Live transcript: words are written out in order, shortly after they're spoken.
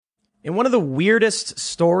In one of the weirdest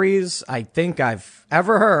stories I think I've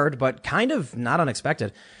ever heard, but kind of not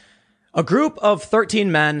unexpected, a group of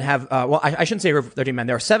 13 men have, I shouldn't say a group of 13 men.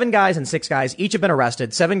 There are 7 guys and 6 guys. Each have been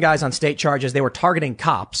arrested. 7 guys on state charges. They were targeting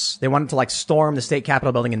cops. They wanted to storm the state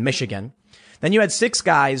capitol building in Michigan. Then you had 6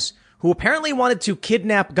 guys who apparently wanted to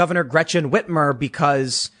kidnap Governor Gretchen Whitmer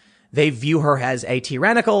because they view her as a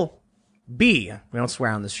tyrannical bee. We don't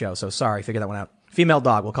swear on this show, so sorry. Figure that one out. Female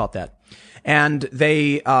dog, we'll call it that. And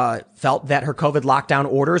they felt that her COVID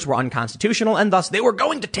lockdown orders were unconstitutional, and thus they were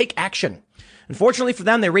going to take action. Unfortunately for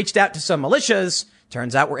them, they reached out to some militias.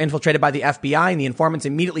 Turns out were infiltrated by the FBI, and the informants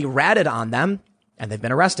immediately ratted on them, and they've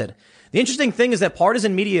been arrested. The interesting thing is that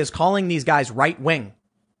partisan media is calling these guys right-wing.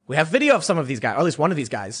 We have video of some of these guys, or at least one of these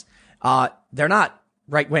guys. They're not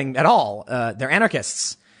right-wing at all. They're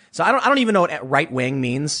anarchists. So I don't even know what right-wing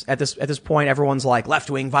means at this point. Everyone's like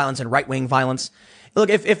left-wing violence and right-wing violence. Look,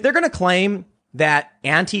 if they're going to claim that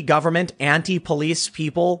anti-government, anti-police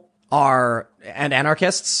people and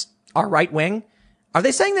anarchists are right-wing, are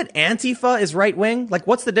they saying that Antifa is right-wing?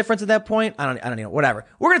 What's the difference at that point? I don't know. Whatever.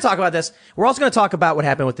 We're going to talk about this. We're also going to talk about what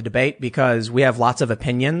happened with the debate because we have lots of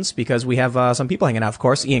opinions because we have some people hanging out. Of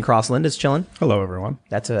course, Ian Crossland is chilling. Hello, everyone.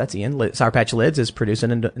 That's Ian. Sour Patch Lids is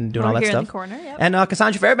producing and doing all that here stuff. In the corner, yep. And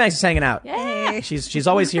Cassandra Fairbanks is hanging out. Yay. She's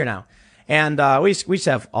always here now. And we just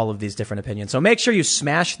have all of these different opinions. So make sure you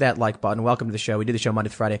smash that like button. Welcome to the show. We do the show Monday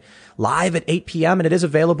through Friday live at 8 p.m. and it is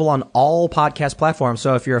available on all podcast platforms.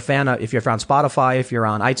 So if you're a fan if you're on Spotify, if you're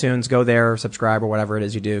on iTunes, go there, subscribe or whatever it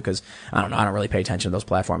is you do. Cause I don't know. I don't really pay attention to those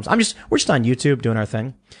platforms. We're just on YouTube doing our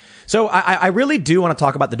thing. So I really do want to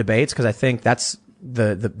talk about the debates because I think that's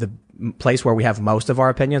the place where we have most of our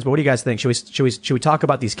opinions. But what do you guys think? Should we talk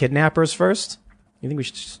about these kidnappers first? You think we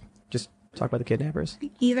should just talk about the kidnappers?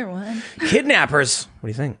 Either one. Kidnappers. What do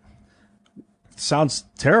you think? Sounds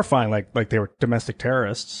terrifying, like they were domestic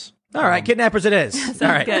terrorists. All right, kidnappers it is. All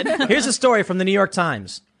right. good. Here's a story from the New York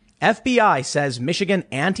Times. FBI says Michigan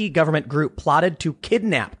anti-government group plotted to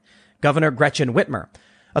kidnap Governor Gretchen Whitmer.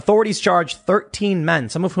 Authorities charged 13 men,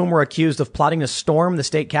 some of whom were accused of plotting to storm the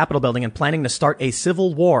state capitol building and planning to start a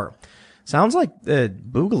civil war. Sounds like the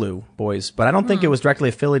Boogaloo Boys, but I don't think it was directly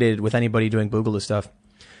affiliated with anybody doing Boogaloo stuff.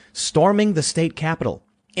 Storming the state capitol,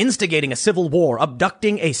 instigating a civil war,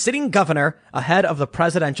 abducting a sitting governor ahead of the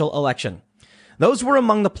presidential election. Those were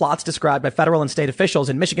among the plots described by federal and state officials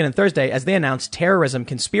in Michigan on Thursday as they announced terrorism,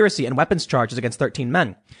 conspiracy, and weapons charges against 13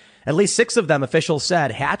 men. At least 6 of them, officials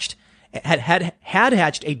said, had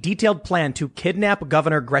hatched a detailed plan to kidnap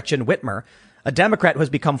Governor Gretchen Whitmer, a Democrat who has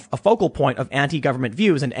become a focal point of anti-government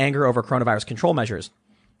views and anger over coronavirus control measures.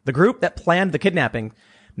 The group that planned the kidnapping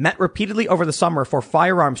met repeatedly over the summer for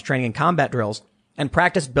firearms training and combat drills and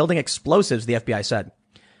practiced building explosives, the FBI said.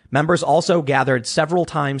 Members also gathered several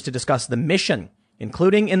times to discuss the mission,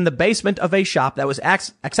 including in the basement of a shop that was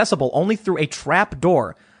accessible only through a trap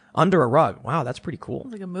door under a rug. Wow, that's pretty cool.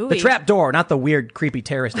 Like a movie. The trap door, not the weird, creepy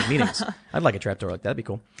terroristic meetings. I'd like a trap door like that. That'd be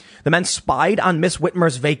cool. The men spied on Miss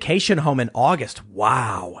Whitmer's vacation home in August.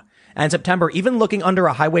 Wow. And in September, even looking under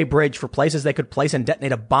a highway bridge for places they could place and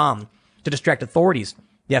detonate a bomb to distract authorities,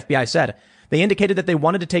 the FBI said. They indicated that they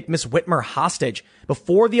wanted to take Miss Whitmer hostage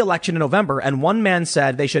before the election in November, and one man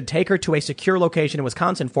said they should take her to a secure location in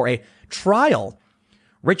Wisconsin for a trial.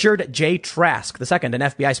 Richard J. Trask II, an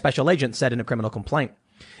FBI special agent, said in a criminal complaint.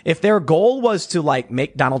 If their goal was to,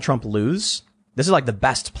 make Donald Trump lose, this is the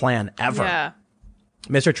best plan ever. Yeah.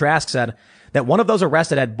 Mr. Trask said that one of those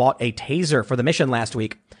arrested had bought a taser for the mission last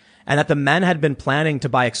week, and that the men had been planning to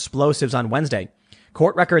buy explosives on Wednesday.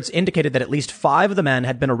 Court records indicated that at least 5 of the men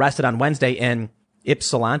had been arrested on Wednesday in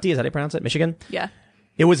Ypsilanti, is that how you pronounce it, Michigan? Yeah.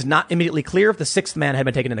 It was not immediately clear if the 6th man had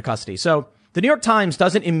been taken into custody. So the New York Times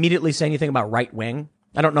doesn't immediately say anything about right wing.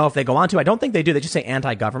 I don't know if they go on to. I don't think they do. They just say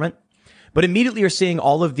anti-government. But immediately you're seeing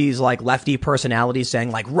all of these lefty personalities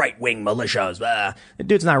saying right wing militias. The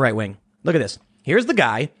dude's not right wing. Look at this. Here's the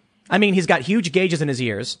guy. I mean, he's got huge gauges in his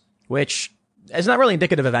ears, which is not really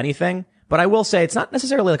indicative of anything. But I will say it's not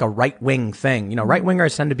necessarily a right-wing thing. Right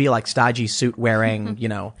wingers tend to be stodgy suit wearing,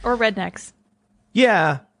 Or rednecks.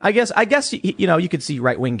 Yeah, I guess you could see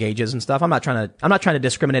right-wing gauges and stuff. I'm not trying to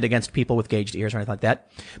discriminate against people with gauged ears or anything like that.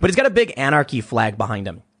 But he's got a big anarchy flag behind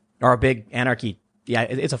him, or a big anarchy. Yeah,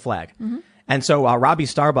 it's a flag. Mm-hmm. And so Robbie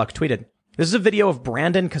Starbuck tweeted, "This is a video of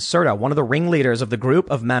Brandon Caserta, one of the ringleaders of the group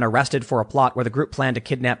of men arrested for a plot where the group planned to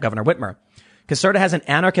kidnap Governor Whitmer. Caserta has an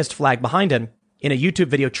anarchist flag behind him. In a YouTube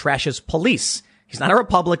video, trashes police. He's not a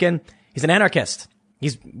Republican. He's an anarchist.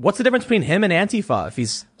 What's the difference between him and Antifa if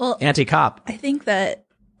he's anti-cop?" I think that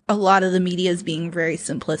a lot of the media is being very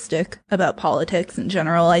simplistic about politics in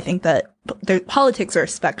general. I think that politics are a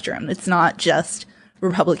spectrum. It's not just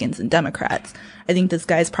Republicans and Democrats. I think this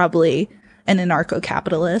guy's probably an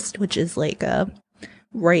anarcho-capitalist, which is like a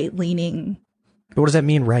right-leaning. But what does that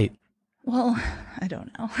mean, right? Well, I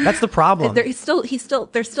don't know. That's the problem. They're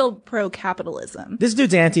still pro-capitalism. This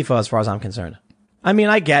dude's Antifa as far as I'm concerned. I mean,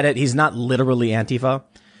 I get it. He's not literally Antifa.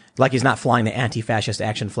 Like, he's not flying the anti-fascist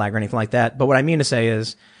action flag or anything like that. But what I mean to say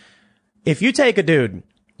is, if you take a dude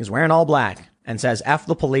who's wearing all black and says F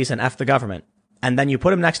the police and F the government, and then you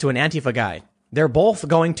put him next to an Antifa guy, they're both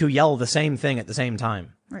going to yell the same thing at the same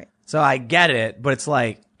time. Right. So I get it, but it's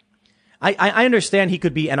like, I understand he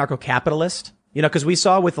could be anarcho-capitalist, you know, because we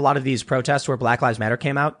saw with a lot of these protests where Black Lives Matter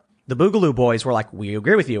came out, the Boogaloo boys were like, we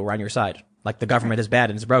agree with you, we're on your side. Like, the government is bad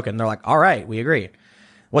and it's broken. And they're like, all right, we agree.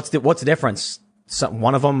 What's the difference?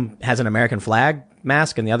 One of them has an American flag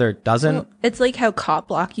mask and the other doesn't. Well, it's like how Cop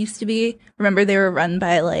Block used to be. Remember, they were run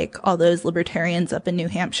by like all those libertarians up in New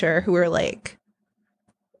Hampshire who were like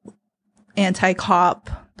anti-cop,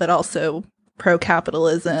 but also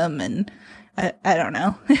pro-capitalism, and I don't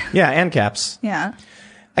know. Yeah, and caps. Yeah.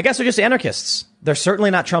 I guess they're just anarchists. They're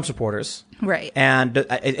certainly not Trump supporters. Right. And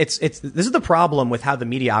this is the problem with how the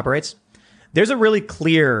media operates. There's a really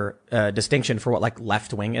clear distinction for what like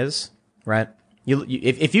left wing is, right?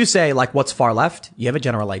 If you say like what's far left, you have a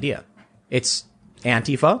general idea. It's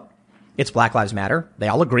Antifa. It's Black Lives Matter. They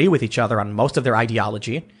all agree with each other on most of their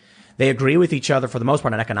ideology. They agree with each other for the most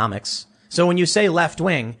part on economics. So when you say left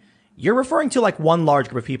wing, you're referring to like one large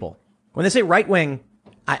group of people. When they say right wing,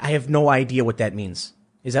 I have no idea what that means.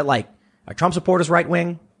 Is that like, are Trump supporters right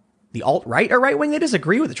wing? The alt-right are right wing? They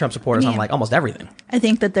disagree with the Trump supporters on like almost everything. I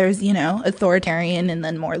think that there's, authoritarian and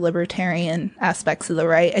then more libertarian aspects of the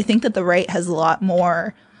right. I think that the right has a lot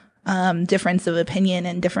more difference of opinion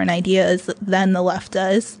and different ideas than the left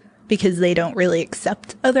does, because they don't really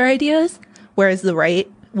accept other ideas. Whereas the right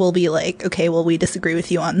will be like, okay, well, we disagree with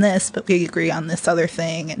you on this, but we agree on this other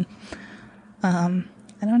thing. And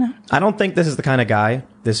I don't know. I don't think this is the kind of guy,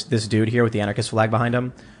 this dude here with the anarchist flag behind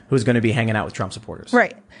him, who's going to be hanging out with Trump supporters.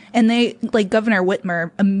 Right. And they, like, Governor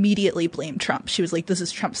Whitmer immediately blamed Trump. She was like, this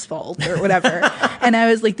is Trump's fault or whatever. And I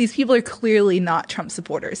was like, these people are clearly not Trump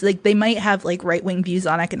supporters. Like, they might have like right-wing views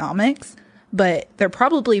on economics, but they're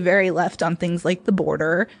probably very left on things like the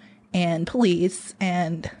border and police,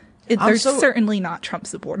 and they're certainly not Trump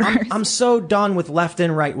supporters. I'm so done with left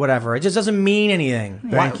and right, whatever. It just doesn't mean anything.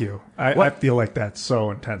 Thank you. I feel like that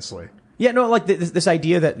so intensely. Yeah, no, like this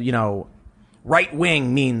idea that, right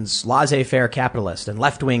wing means laissez-faire capitalist and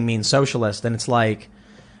left wing means socialist. And it's like,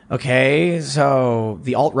 okay, so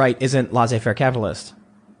the alt-right isn't laissez-faire capitalist.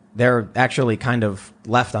 They're actually kind of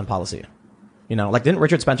left on policy. Like, didn't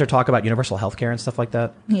Richard Spencer talk about universal healthcare and stuff like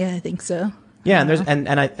that? Yeah, I think so. Yeah, and there's and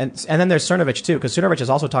then there's Cernovich too, because Cernovich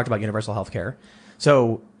has also talked about universal healthcare.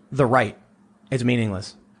 So the right is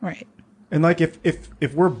meaningless. Right. And like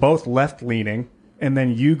if we're both left leaning and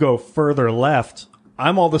then you go further left,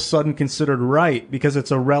 I'm all of a sudden considered right because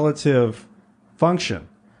it's a relative function.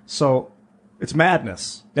 So it's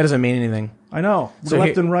madness. That doesn't mean anything. I know. So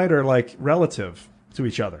left and right are like relative to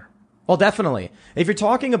each other. Well, definitely. If you're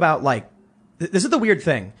talking about like, this is the weird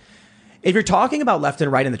thing. If you're talking about left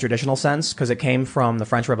and right in the traditional sense, because it came from the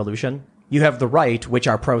French Revolution, you have the right, which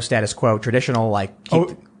are pro-status quo, traditional, like...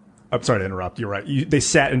 I'm sorry to interrupt. You're right. They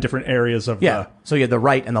sat in different areas of the... So you had the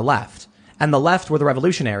right and the left. And the left were the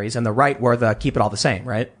revolutionaries, and the right were the keep it all the same,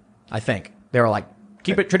 right? I think. They were like,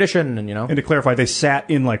 keep it tradition, and And to clarify, they sat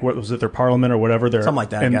in, like, what was it, their parliament or whatever? Something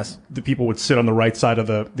like that, I guess. The people would sit on the right side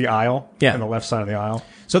of the aisle. Yeah. And the left side of the aisle.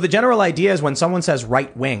 So the general idea is when someone says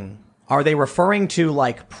right wing... Are they referring to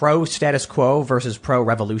like pro-status quo versus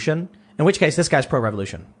pro-revolution? In which case, this guy's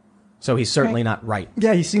pro-revolution. So he's certainly not right.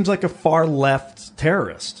 Yeah, he seems like a far left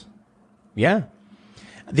terrorist. Yeah.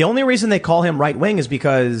 The only reason they call him right-wing is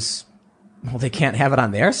because, well, they can't have it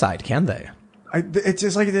on their side, can they? It's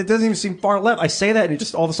just like, it doesn't even seem far left. I say that and it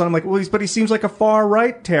just all of a sudden I'm like, well, but he seems like a far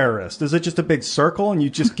right terrorist. Is it just a big circle and you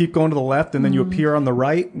just keep going to the left and then you appear on the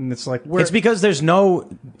right? And it's like, where? It's because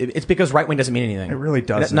it's because right wing doesn't mean anything. It really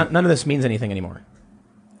doesn't. None of this means anything anymore.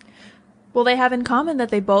 Well, they have in common that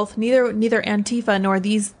they both, neither Antifa nor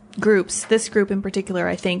these groups, this group in particular,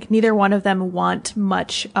 I think, neither one of them want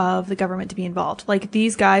much of the government to be involved. Like,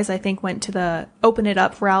 these guys, I think, went to the Open It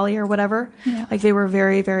Up rally or whatever. Yeah. Like, they were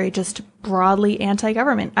very, very just broadly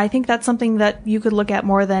anti-government. I think that's something that you could look at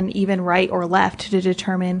more than even right or left to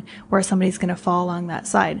determine where somebody's going to fall along that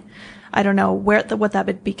side. I don't know what that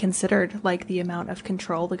would be considered, like the amount of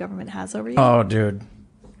control the government has over you. Oh, dude.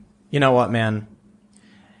 You know what, man?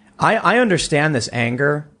 I understand this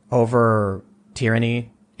anger over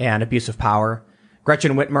tyranny and abuse of power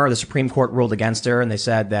Gretchen Whitmer, the Supreme Court ruled against her, and they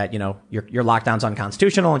said that, your lockdown's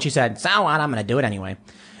unconstitutional. And she said, so what? I'm going to do it anyway.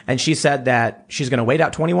 And she said that she's going to wait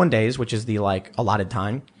out 21 days, which is the allotted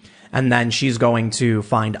time. And then she's going to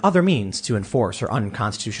find other means to enforce her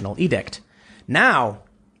unconstitutional edict. Now,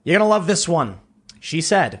 you're going to love this one. She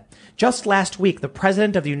said, just last week, the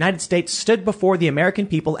President of the United States stood before the American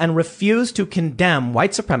people and refused to condemn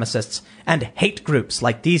white supremacists and hate groups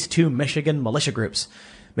like these two Michigan militia groups.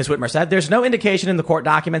 Ms. Whitmer said, there's no indication in the court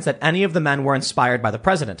documents that any of the men were inspired by the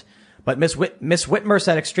president. But Ms. Whitmer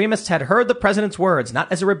said extremists had heard the president's words, not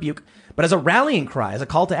as a rebuke, but as a rallying cry, as a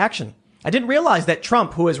call to action. I didn't realize that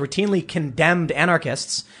Trump, who has routinely condemned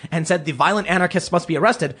anarchists and said the violent anarchists must be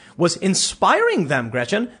arrested, was inspiring them,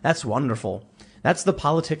 Gretchen. That's wonderful. That's the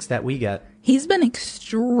politics that we get. He's been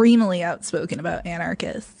extremely outspoken about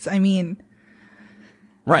anarchists. I mean,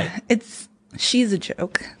 right. She's a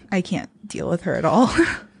joke. I can't deal with her at all.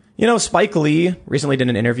 Spike Lee recently did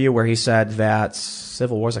an interview where he said that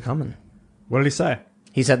civil wars are coming. What did he say?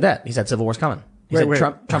 He said that. He said civil war's coming. He Wait, said wait.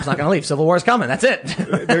 Trump's not going to leave. Civil war's coming. That's it.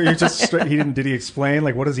 Did he explain,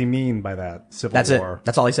 what does he mean by that? Civil That's war? it.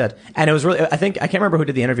 That's all he said. And it was really, I can't remember who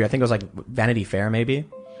did the interview. I think it was Vanity Fair maybe.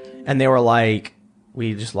 And they were like,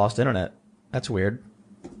 we just lost internet. That's weird.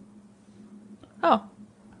 Oh,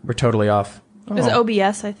 We're totally off. it was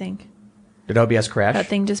OBS, I think. Did OBS crash? That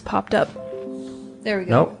thing just popped up. There we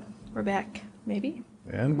go. Nope. We're back. Maybe.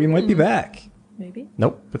 And we might be back, Maybe.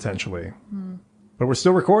 Nope. potentially. But we're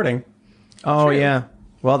still recording. Oh, yeah.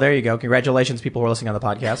 Well, there you go. Congratulations, people who are listening on the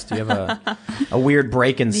podcast. You have a weird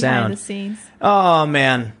break in Behind sound. the scenes. Oh,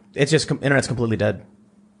 man. It's just, internet's completely dead.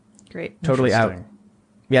 Great. Totally out. Interesting.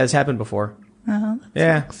 Yeah, this happened before. Oh,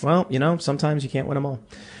 Yeah. Well, sometimes you can't win them all.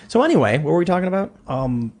 So anyway, what were we talking about?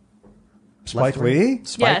 Spike Lee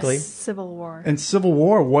Spike Yes. Lee. Civil War. and Civil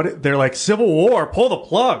War. They're like, Civil War, pull the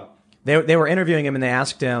plug. They were interviewing him and they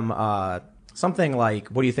asked him something like,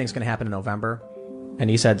 what do you think is going to happen in November? And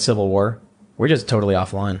he said Civil War. We're just totally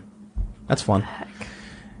offline. That's fun.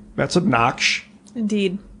 That's a notch.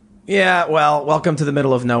 Indeed. Yeah, well, welcome to the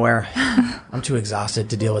middle of nowhere. I'm too exhausted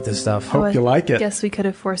to deal with this stuff. Hope you like it. Guess we could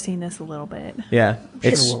have foreseen this a little bit. Yeah,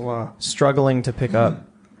 it's We'll struggling to pick up.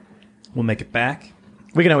 make it back.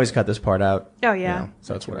 We can always cut this part out. Oh, yeah.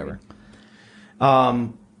 So it's whatever.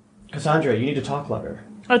 Cassandra, you need to talk louder.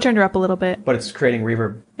 I turned her up a little bit. But it's creating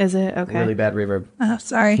reverb, Is it? Okay. really bad reverb. Oh,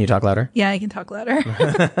 sorry. Can you talk louder? Yeah, I can talk louder.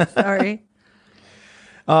 Sorry.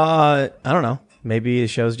 I don't know. Maybe the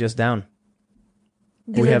show's just down.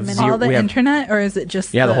 Is we it have a minute? zero- All the we have- internet, or is it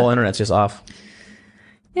just Yeah, the whole internet's just off.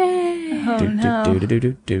 Yay. Oh,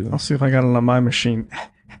 no. I'll see if I got it on my machine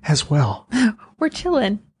as well. We're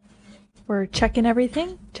chilling. We're checking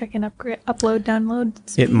everything. Checking upload, download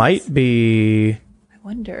speeds. It might be. I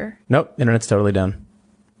wonder. Nope, internet's totally down.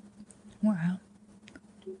 Wow.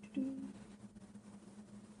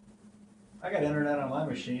 I got internet on my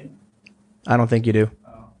machine. I don't think you do.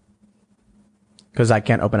 Because I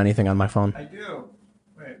can't open anything on my phone. I do.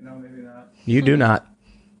 Wait, no, maybe not. You do not.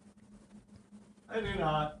 I do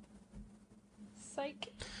not. Psych.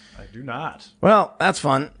 I do not. Well, that's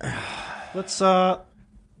fun. Let's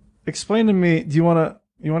explain to me. Do you want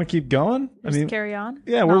to keep going? Just carry on.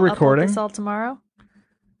 yeah, And we're I'll upload recording. this all tomorrow.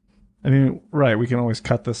 Right. We can always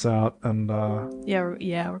cut this out and Yeah, we're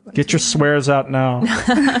going get your swears out now.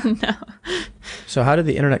 So how did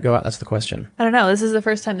the internet go out? That's the question. I don't know. This is the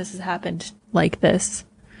first time this has happened like this.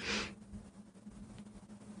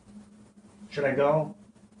 Should I go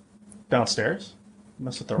downstairs?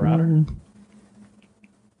 Mess with the router.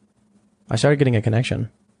 I started getting a connection.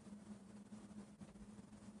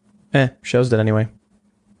 Shows dead anyway.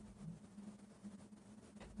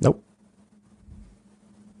 Nope.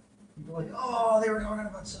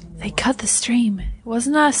 They cut the stream. It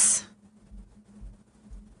wasn't us.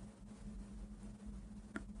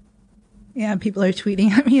 Yeah, people are tweeting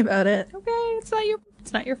at me about it. Okay, it's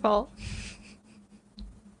not your fault.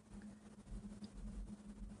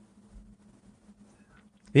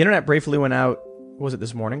 The internet briefly went out. What was it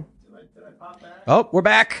this morning? Oh, we're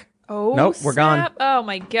back. Oh, Nope, we're gone. snap. Oh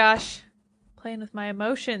my gosh. Playing with my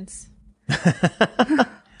emotions.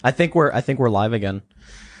 I think we're live again.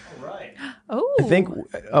 Oh. I think.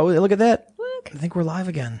 Oh, look at that. Look. I think we're live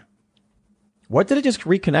again. What did it just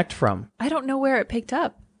reconnect from? I don't know where it picked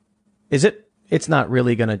up. Is it? It's not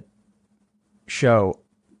really gonna show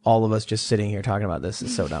all of us just sitting here talking about this.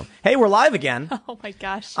 It's so dumb. Hey, we're live again. Oh my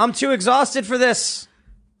gosh. I'm too exhausted for this.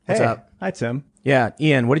 What's Hey. up? Hi, Tim. Yeah,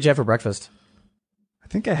 Ian, what did you have for breakfast? I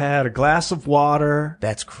think I had a glass of water.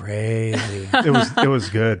 That's crazy. It was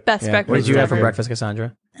good. Best Yeah. breakfast What did you have for ever. breakfast,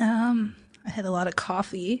 Cassandra? I had a lot of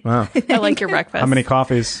coffee. Wow. I like your breakfast. How many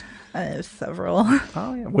coffees? I have several.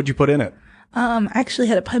 Oh yeah. What'd you put in it? I actually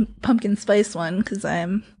had a pumpkin spice one because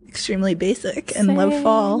I'm extremely basic and love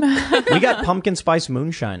fall. We got pumpkin spice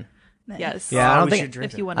moonshine. Yes. Yeah, I don't we think should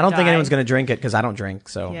drink If you want I to don't think anyone's going to drink it because I don't drink,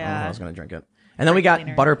 so I don't know Yeah. if I was going to drink it. And then we got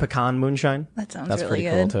cleaner. butter pecan moonshine. That sounds That's really pretty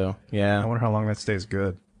good. cool too. I Yeah. wonder how long that stays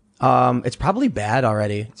good. It's probably bad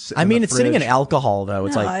already. Sit I in mean, the it's sitting in fridge. alcohol though.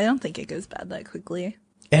 It's No, like I don't think it goes bad that quickly.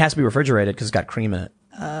 it has to be refrigerated because it's got cream in it.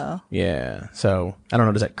 Oh. Yeah. So I don't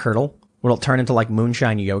know. Does that curdle? Will it turn into like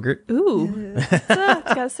moonshine yogurt? Ooh. It's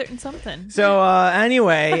got a certain something. So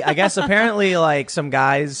anyway, I guess apparently like some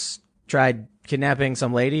guys tried kidnapping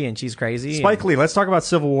some lady and she's crazy. Spike Lee, let's talk about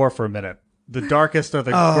Civil War for a minute. The darkest or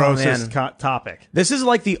the grossest topic. This is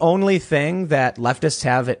like the only thing that leftists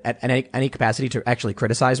have at any capacity to actually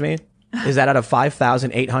criticize me. Is that out of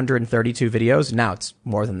 5,832 videos? Now it's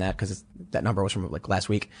more than that because that number was from like last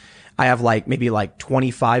week. I have like maybe like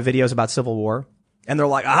 25 videos about Civil War. And they're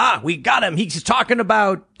like, aha, we got him. He's talking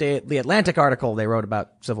about the Atlantic article they wrote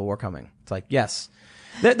about Civil War coming. It's like, yes.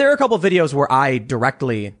 There are a couple of videos where I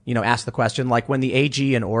directly, asked the question, like when the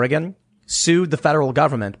AG in Oregon sued the federal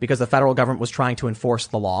government because the federal government was trying to enforce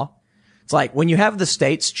the law. It's like when you have the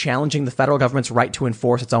states challenging the federal government's right to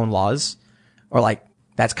enforce its own laws, or like,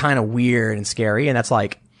 that's kind of weird and scary. And that's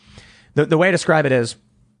like, the way I describe it is,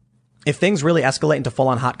 if things really escalate into full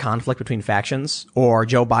on hot conflict between factions, or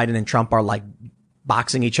Joe Biden and Trump are like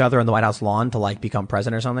boxing each other on the White House lawn to like become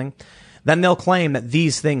president or something, then they'll claim that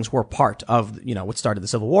these things were part of, what started the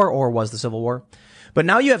Civil War or was the Civil War. But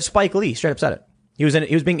now you have Spike Lee straight up said it. He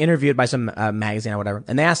was being interviewed by some magazine or whatever,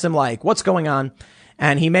 and they asked him like, what's going on?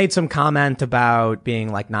 And he made some comment about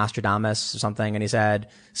being like Nostradamus or something. And he said,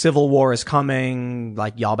 Civil War is coming.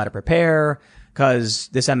 Like, y'all better prepare because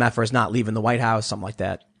this MFer is not leaving the White House, something like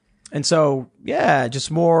that. And so, yeah, just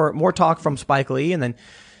more talk from Spike Lee. And then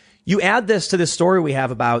you add this to this story we have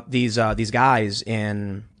about these guys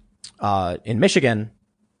in Michigan.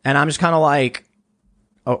 And I'm just kind of like,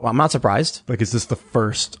 oh, I'm not surprised. Like, is this the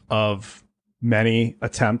first of many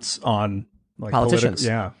attempts on like Politicians.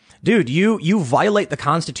 Yeah. Dude, you violate the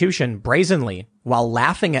Constitution brazenly while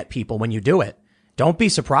laughing at people when you do it. Don't be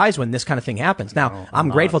surprised when this kind of thing happens. Now, I'm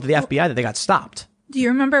grateful to the FBI that they got stopped. Do you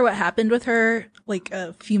remember what happened with her like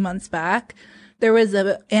a few months back? There was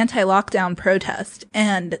a anti-lockdown protest,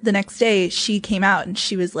 and the next day she came out and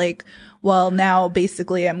she was like, well, now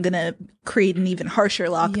basically I'm going to create an even harsher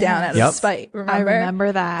lockdown out Yep. of spite. Remember? I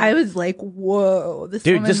remember that. I was like, whoa, this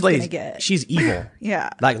Dude, woman's this going lady, to get. she's evil. Yeah.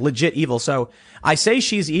 Like legit evil. So I say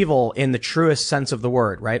she's evil in the truest sense of the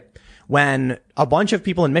word, right? When a bunch of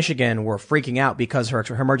people in Michigan were freaking out because her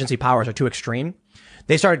emergency powers are too extreme,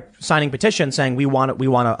 they started signing petitions saying we want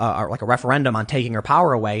like a referendum on taking her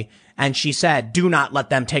power away. And she said, do not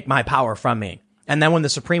let them take my power from me. And then when the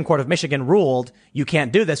Supreme Court of Michigan ruled you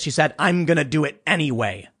can't do this, she said, I'm going to do it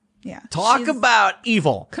anyway. Yeah. Talk She's about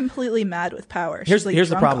evil. completely mad with power. Here's She's like the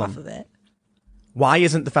drunk problem. off of it. Why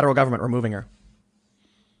isn't the federal government removing her?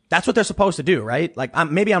 That's what they're supposed to do, right? Like,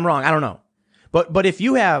 maybe I'm wrong. I don't know. But if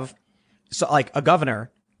you have like a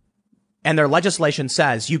governor and their legislation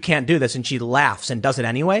says you can't do this and she laughs and does it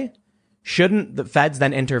anyway, shouldn't the feds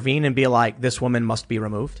then intervene and be like, this woman must be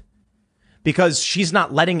removed? Because she's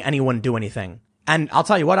not letting anyone do anything. And I'll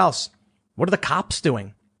tell you what else. What are the cops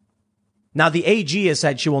doing? Now, the AG has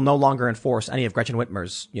said she will no longer enforce any of Gretchen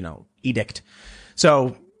Whitmer's, edict.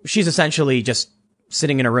 So she's essentially just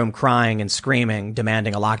sitting in a room crying and screaming,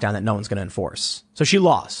 demanding a lockdown that no one's going to enforce. So she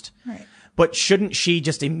lost. Right. But shouldn't she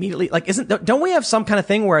just immediately, like, don't we have some kind of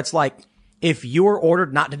thing where it's like, if you're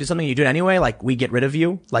ordered not to do something, you do it anyway, like, we get rid of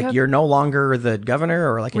you? Like, Yep. you're no longer the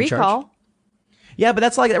governor or like in charge? Recall. Yeah, but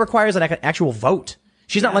that's like, that requires an actual vote.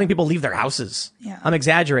 She's not letting people leave their houses. Yeah. I'm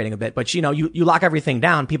exaggerating a bit, but you lock everything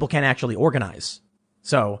down, people can't actually organize.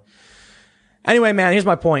 So, anyway, man, here's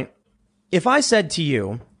my point. If I said to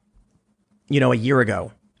you, a year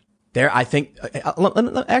ago,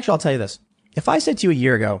 actually, I'll tell you this. If I said to you a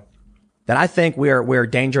year ago that I think we're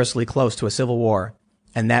dangerously close to a civil war,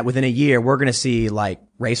 and that within a year we're going to see like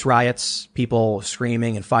race riots, people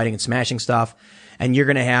screaming and fighting and smashing stuff, and you're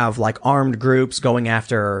going to have like armed groups going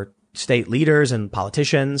after state leaders and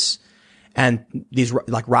politicians, and these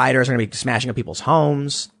like rioters are going to be smashing up people's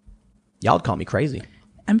homes, y'all would call me crazy.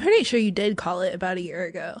 I'm pretty sure you did call it about a year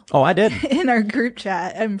ago. Oh, I did. In our group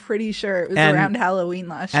chat, I'm pretty sure it was And- around Halloween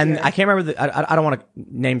last And year. I can't remember I don't want to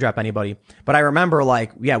name drop anybody, but I remember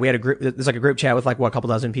like, yeah, we had a group, there's like a group chat with like, what, a couple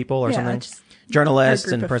dozen people or Yeah, something? just Journalists our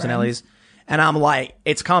group and of personalities. And I'm like,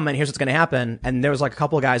 it's coming. Here's what's going to happen. And there was like a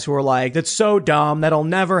couple of guys who were like, that's so dumb. That'll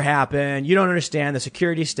never happen. You don't understand the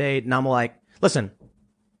security state. And I'm like, listen,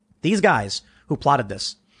 these guys who plotted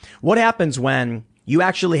this, what happens when you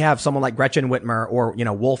actually have someone like Gretchen Whitmer or,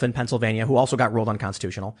 Wolf in Pennsylvania, who also got ruled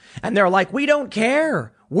unconstitutional. And they're like, we don't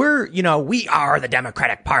care. We are the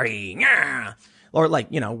Democratic Party. Yeah. Or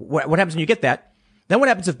what happens when you get that? Then what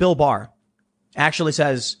happens if Bill Barr actually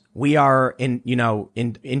says we are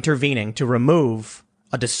intervening to remove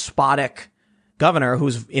a despotic governor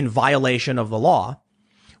who's in violation of the law?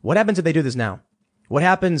 What happens if they do this now? What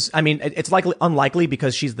happens? I mean, it's unlikely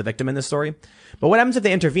because she's the victim in this story. But what happens if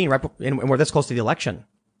they intervene and we're this close to the election?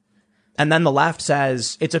 And then the left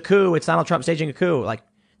says it's a coup. It's Donald Trump staging a coup.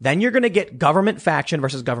 Then you're going to get government faction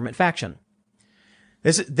versus government faction.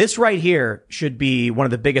 This right here should be one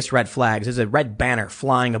of the biggest red flags. There's a red banner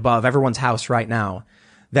flying above everyone's house right now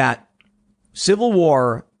that civil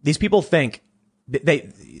war, these people think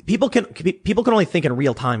people can only think in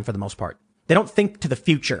real time for the most part. They don't think to the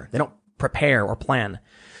future. They don't prepare or plan.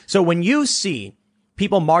 So when you see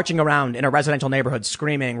people marching around in a residential neighborhood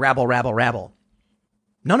screaming, rabble, rabble, rabble,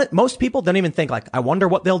 most people don't even think I wonder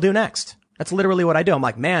what they'll do next. That's literally what I do. I'm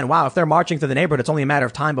like, man, wow, if they're marching through the neighborhood, it's only a matter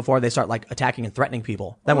of time before they start attacking and threatening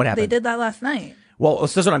people. Then what happened? They did that last night. Well,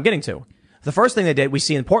 this is what I'm getting to. The first thing they did, we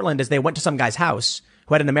see in Portland, is they went to some guy's house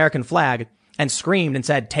who had an American flag and screamed and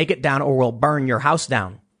said, take it down or we'll burn your house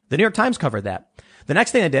down. The New York Times covered that. The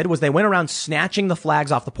next thing they did was they went around snatching the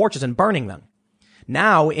flags off the porches and burning them.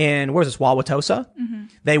 Now in, where is this, Wauwatosa? Mm-hmm.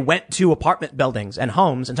 They went to apartment buildings and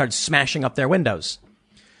homes and started smashing up their windows.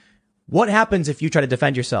 What happens if you try to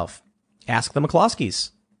defend yourself? Ask the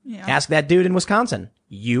McCloskeys. Yeah. Ask that dude in Wisconsin.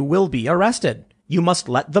 You will be arrested. You must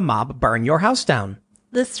let the mob burn your house down.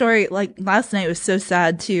 This story, last night, was so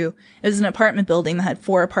sad too. It was an apartment building that had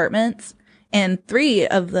 4 apartments. And 3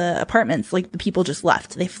 of the apartments, the people just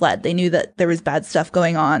left. They fled. They knew that there was bad stuff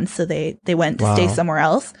going on, so they went to stay somewhere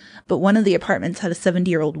else. But one of the apartments had a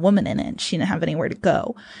 70-year-old woman in it. She didn't have anywhere to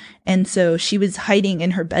go. And so she was hiding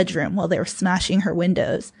in her bedroom while they were smashing her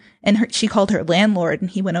windows. And she called her landlord, and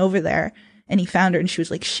he went over there, and he found her, and she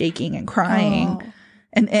was, shaking and crying. Oh.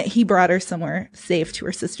 And he brought her somewhere safe to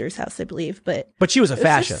her sister's house, I believe. But she was a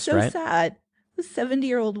fascist, so right? So sad. A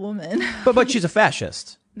 70-year-old woman. But she's a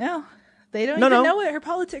fascist. No. They don't even know what her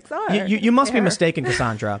politics are. You must be mistaken,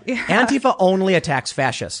 Cassandra. Yeah. Antifa only attacks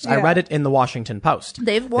fascists. Yeah. I read it in the Washington Post.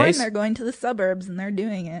 They've warned they're going to the suburbs, and they're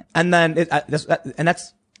doing it. And then,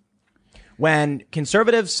 that's when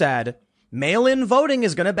conservatives said, mail-in voting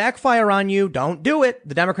is going to backfire on you. Don't do it.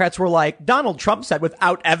 The Democrats were like, Donald Trump said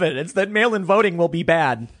without evidence that mail-in voting will be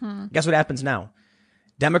bad. Guess what happens now?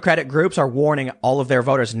 Democratic groups are warning all of their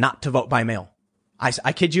voters not to vote by mail.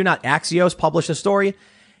 I kid you not. Axios published a story.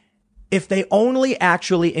 If they only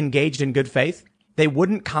actually engaged in good faith, they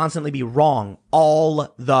wouldn't constantly be wrong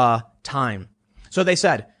all the time. So they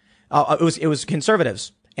said, it was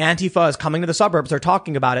conservatives. Antifa is coming to the suburbs. They're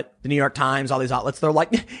talking about it. The New York Times, all these outlets, they're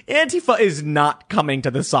like, Antifa is not coming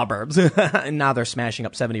to the suburbs. And now they're smashing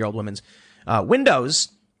up 70-year-old women's windows,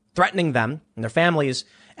 threatening them and their families.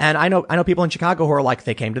 And I know people in Chicago who are like,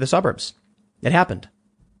 they came to the suburbs. It happened.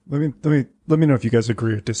 Let me know if you guys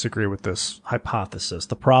agree or disagree with this hypothesis.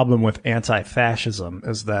 The problem with anti-fascism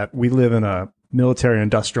is that we live in a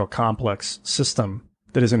military-industrial complex system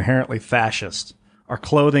that is inherently fascist. Our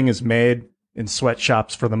clothing is made in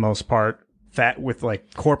sweatshops for the most part, with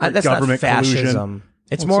corporate government collusion.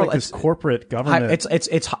 It's more like this corporate government.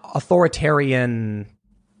 It's authoritarian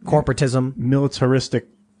corporatism, militaristic.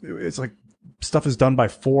 It's like stuff is done by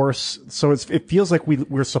force, so it feels like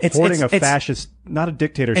we're supporting a fascist, not a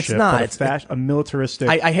dictatorship. It's not. But a militaristic.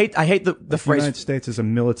 I hate the phrase. The United States is a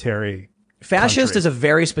military. Fascist country. is a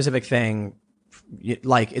very specific thing.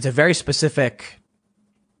 It's a very specific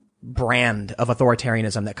brand of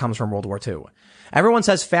authoritarianism that comes from World War II. Everyone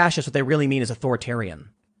says fascist. What they really mean is authoritarian.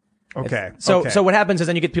 Okay. So what happens is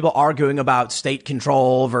then you get people arguing about state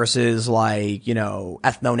control versus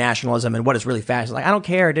ethno-nationalism and what is really fascist. I don't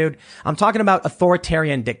care, dude. I'm talking about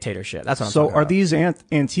authoritarian dictatorship. That's what I'm talking about. So are these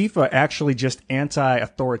Antifa actually just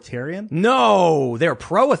anti-authoritarian? No, they're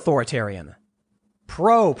pro-authoritarian.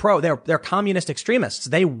 Pro. They're communist extremists.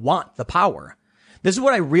 They want the power. This is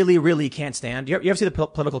what I really, really can't stand. You ever see the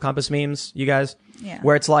political compass memes, you guys? Yeah.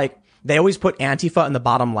 Where it's they always put Antifa in the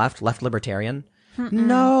bottom left libertarian. Mm-mm.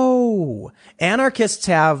 No. Anarchists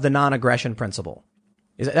have the non-aggression principle.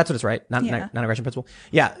 That's what it's right? Non-aggression principle?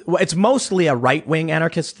 Yeah. Well, it's mostly a right-wing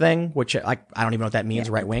anarchist thing, which I don't even know what that means,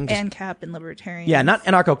 right-wing. ANCAP and libertarian. Yeah, not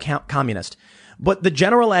anarcho-communist. But the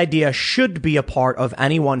general idea should be a part of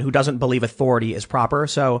anyone who doesn't believe authority is proper.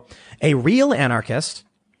 So a real anarchist,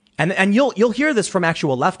 and you'll hear this from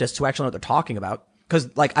actual leftists who actually know what they're talking about. Cause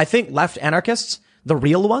I think left anarchists, the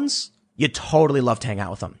real ones, you totally love to hang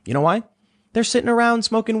out with them. You know why? They're sitting around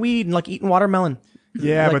smoking weed and eating watermelon.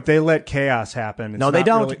 Yeah, but they let chaos happen. It's No, they not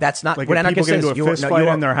don't. really- That's not like what if people anarchists get is. into a fist fight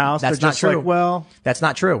in their house. That's they're not just true. like, well, that's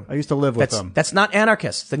not true. I used to live with them. That's not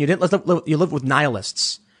anarchists. Then you didn't live. You lived with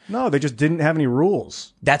nihilists. No, they just didn't have any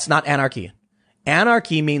rules. That's not anarchy.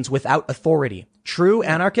 Anarchy means without authority. True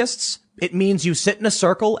anarchists, it means you sit in a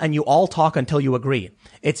circle and you all talk until you agree.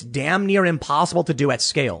 It's damn near impossible to do at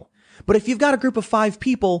scale. But if you've got a group of 5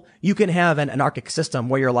 people, you can have an anarchic system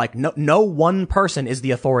where you're like, no one person is the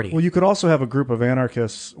authority. Well, you could also have a group of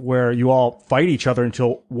anarchists where you all fight each other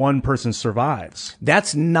until one person survives.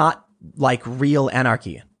 That's not like real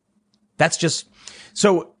anarchy. That's just,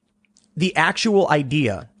 so the actual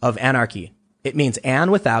idea of anarchy, it means an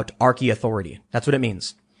without archy authority. That's what it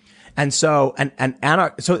means. And so,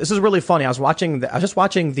 so this is really funny. I was just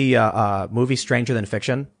watching the movie Stranger Than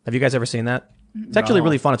Fiction. Have you guys ever seen that? It's actually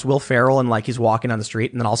really fun. It's Will Ferrell and like he's walking on the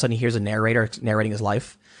street and then all of a sudden he hears a narrator narrating his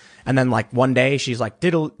life. And then like one day she's like,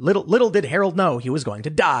 little did Harold know he was going to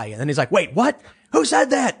die. And then he's like, wait, what? Who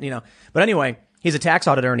said that? You know, but anyway, he's a tax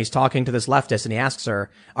auditor and he's talking to this leftist and he asks her,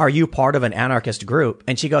 are you part of an anarchist group?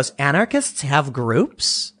 And she goes, anarchists have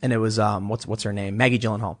groups? And it was, what's her name? Maggie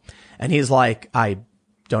Gyllenhaal. And he's like, I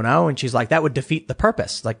don't know. And she's like, that would defeat the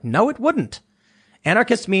purpose. Like, no, it wouldn't.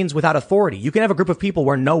 Anarchist means without authority. You can have a group of people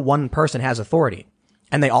where no one person has authority.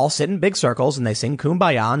 And they all sit in big circles and they sing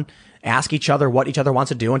Kumbaya and ask each other what each other wants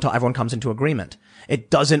to do until everyone comes into agreement.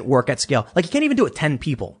 It doesn't work at scale. Like you can't even do it with 10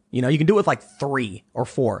 people. You know, you can do it with like 3 or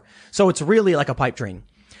 4. So it's really like a pipe dream.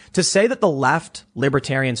 To say that the left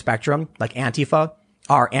libertarian spectrum, like Antifa,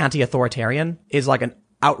 are anti-authoritarian is like an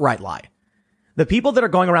outright lie. The people that are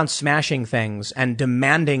going around smashing things and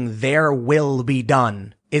demanding their will be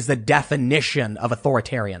done is the definition of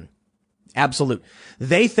authoritarian. Absolute.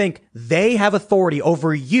 They think they have authority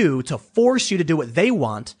over you to force you to do what they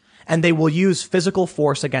want, and they will use physical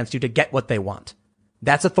force against you to get what they want.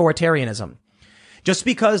 That's authoritarianism. Just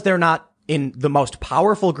because they're not in the most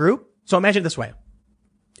powerful group. So imagine it this way.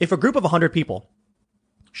 If a group of 100 people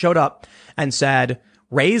showed up and said,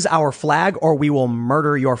 raise our flag or we will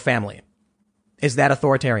murder your family, is that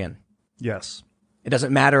authoritarian? Yes. It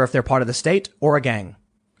doesn't matter if they're part of the state or a gang.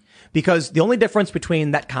 Because the only difference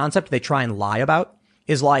between that concept they try and lie about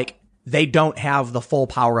is like they don't have the full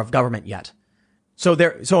power of government yet.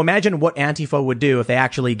 So imagine what Antifa would do if they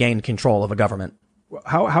actually gained control of a government.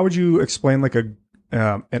 How would you explain like an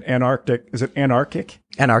anarchic? Is it anarchic?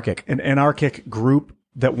 Anarchic. An anarchic group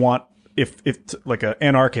that want if like an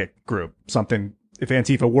anarchic group something. If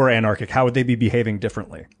Antifa were anarchic, how would they be behaving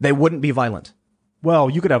differently? They wouldn't be violent. Well,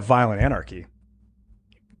 you could have violent anarchy.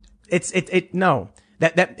 No.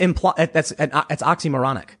 That's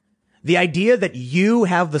oxymoronic. The idea that you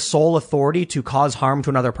have the sole authority to cause harm to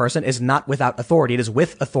another person is not without authority. It is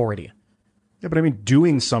with authority. Yeah, but I mean,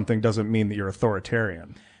 doing something doesn't mean that you're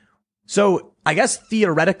authoritarian. So I guess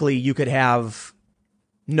theoretically you could have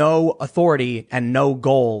no authority and no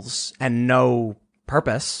goals and no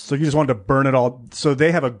purpose. So you just wanted to burn it all. So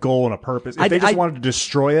they have a goal and a purpose. If they just wanted to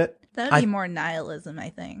destroy it. That would be more nihilism,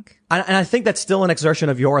 I think. And I think that's still an exertion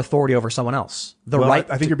of your authority over someone else. I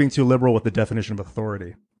think you're being too liberal with the definition of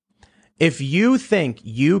authority. If you think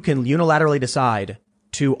you can unilaterally decide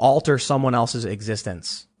to alter someone else's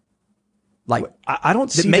existence, like I don't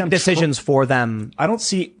see make decisions for them. I don't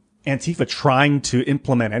see Antifa trying to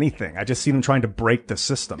implement anything. I just see them trying to break the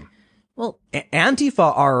system. Well,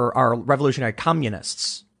 Antifa are revolutionary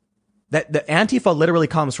communists. That the Antifa literally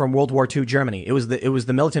comes from World War II Germany. It was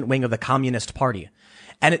the militant wing of the Communist Party.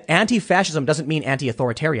 And anti-fascism doesn't mean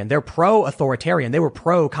anti-authoritarian. They're pro-authoritarian. They were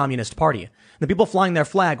pro-Communist Party. The people flying their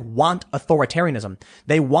flag want authoritarianism.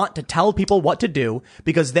 They want to tell people what to do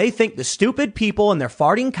because they think the stupid people and their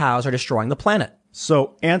farting cows are destroying the planet.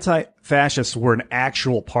 So anti-fascists were an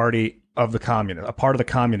actual party of the communists, a part of the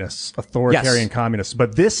communists, authoritarian communists.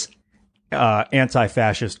 But this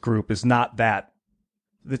anti-fascist group is not that.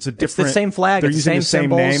 It's a different. It's the same flag. They're it's using the same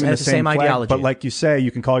symbols, name and it's the same flag, ideology. But like you say,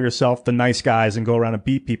 you can call yourself the nice guys and go around and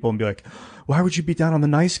beat people and be like, "Why would you beat down on the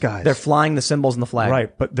nice guys?" They're flying the symbols in the flag,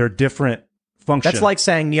 right? But they're different functions. That's like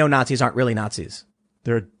saying neo-Nazis aren't really Nazis.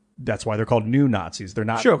 That's why they're called new Nazis. They're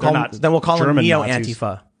not. Sure. Then we'll call them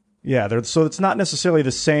neo-Antifa. Yeah. So it's not necessarily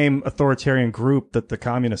the same authoritarian group that the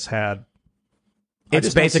communists had.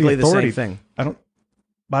 It's basically the same thing.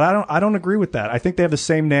 I don't agree with that. I think they have the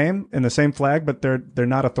same name and the same flag, but they're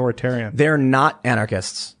not authoritarian. They're not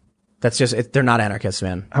anarchists. That's just it. They're not anarchists,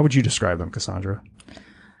 man. How would you describe them, Cassandra?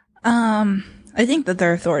 I think that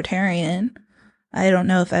they're authoritarian. I don't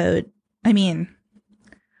know if I would. I mean,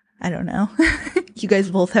 I don't know. You guys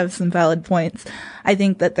both have some valid points. I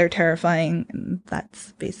think that they're terrifying, and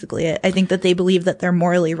that's basically it. I think that they believe that they're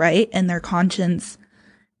morally right, and their conscience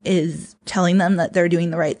is telling them that they're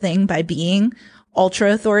doing the right thing by being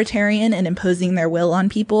ultra authoritarian and imposing their will on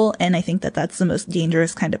people. And I think that that's the most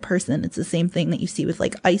dangerous kind of person. It's the same thing that you see with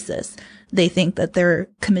like ISIS. They think that they're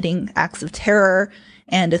committing acts of terror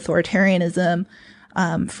and authoritarianism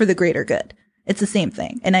for the greater good. It's the same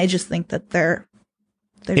thing. And I just think that they're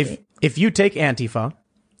if you take Antifa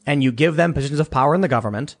and you give them positions of power in the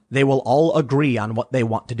government, they will all agree on what they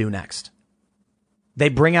want to do next. They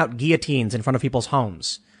bring out guillotines in front of people's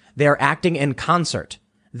homes. They're acting in concert.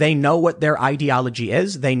 They know what their ideology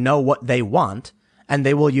is. They know what they want, and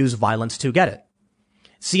they will use violence to get it.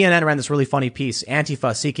 CNN ran this really funny piece,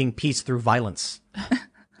 Antifa seeking peace through violence.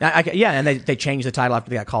 And they changed the title after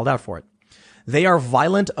they got called out for it. They are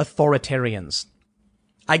violent authoritarians.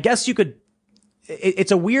 I guess you could,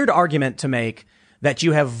 it's a weird argument to make that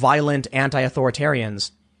you have violent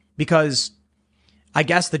anti-authoritarians because I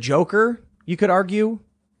guess the Joker, you could argue,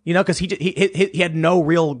 you know, because he had no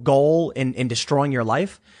real goal in destroying your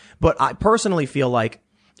life. But I personally feel like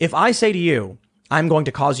if I say to you, I'm going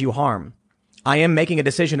to cause you harm, I am making a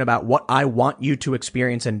decision about what I want you to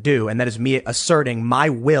experience and do. And that is me asserting my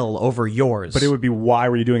will over yours. But it would be, why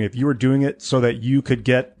were you doing it? If you were doing it so that you could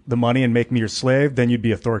get the money and make me your slave, then you'd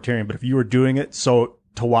be authoritarian. But if you were doing it so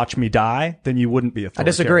to watch me die, then you wouldn't be authoritarian. I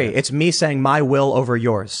disagree. It's me saying my will over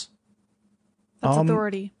yours. That's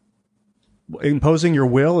authority. Imposing your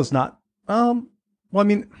will is not, well, I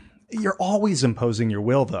mean, you're always imposing your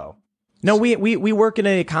will though. No, we work in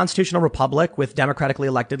a constitutional republic with democratically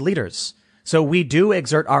elected leaders. So we do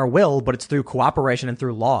exert our will, but it's through cooperation and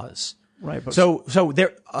through laws. Right. But So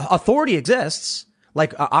there, authority exists.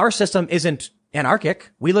 Like our system isn't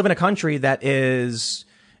anarchic. We live in a country that is,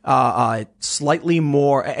 slightly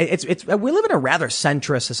more, we live in a rather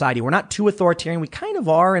centrist society. We're not too authoritarian. We kind of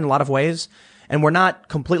are in a lot of ways. And we're not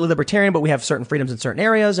completely libertarian, but we have certain freedoms in certain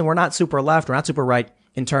areas. And we're not super left. We're not super right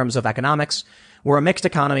in terms of economics. We're a mixed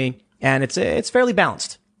economy and it's fairly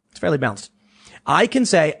balanced. It's fairly balanced. I can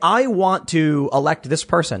say, I want to elect this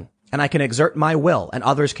person and I can exert my will and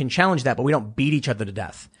others can challenge that, but we don't beat each other to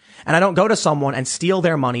death. And I don't go to someone and steal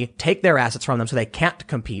their money, take their assets from them so they can't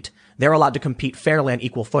compete. They're allowed to compete fairly on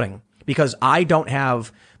equal footing because I don't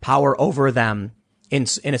have power over them in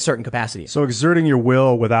a certain capacity. So exerting your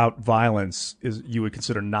will without violence is, you would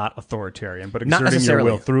consider not authoritarian, but Not exerting your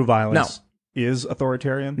necessarily. will through violence is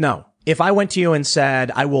authoritarian? No. If I went to you and said,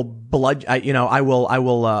 I will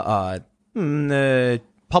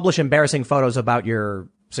publish embarrassing photos about your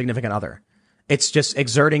significant other. It's just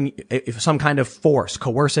exerting some kind of force,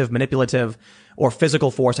 coercive, manipulative, or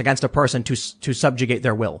physical force against a person to subjugate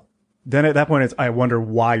their will. Then at that point, I wonder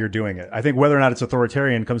why you're doing it. I think whether or not it's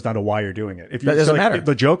authoritarian comes down to why you're doing it. If you, That doesn't matter.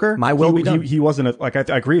 The Joker, My will be done. He wasn't I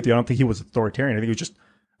agree with you. I don't think he was authoritarian. I think he was just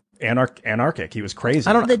anarchic. He was crazy.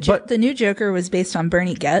 I don't know. The new Joker was based on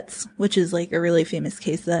Bernie Goetz, which is like a really famous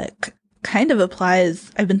case that kind of applies.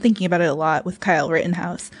 I've been thinking about it a lot with Kyle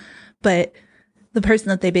Rittenhouse, but the person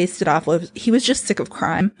that they based it off of, he was just sick of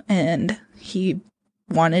crime and he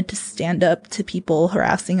wanted to stand up to people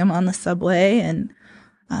harassing him on the subway, and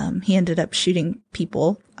he ended up shooting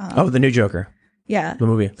people. The new Joker. Yeah. The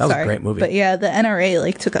movie. That was a great movie. But yeah, the NRA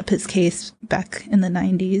like took up his case back in the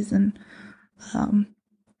 90s, and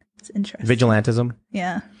it's interesting. Vigilantism.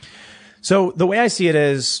 Yeah. So the way I see it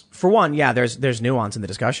is, for one, yeah, there's nuance in the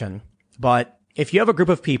discussion. But if you have a group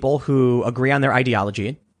of people who agree on their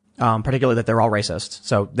ideology, particularly that they're all racist,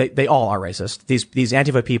 so they all are racist. These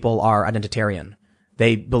Antifa people are identitarian.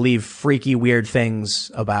 They believe freaky, weird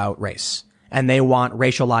things about race, and they want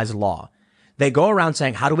racialized law. They go around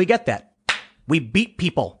saying, how do we get that? We beat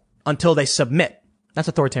people until they submit. That's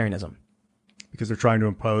authoritarianism. Because they're trying to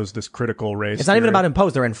impose this critical race. It's not even theory. about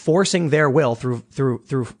impose. They're enforcing their will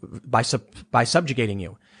by subjugating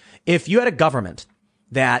you. If you had a government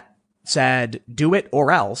that said, do it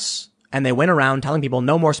or else, and they went around telling people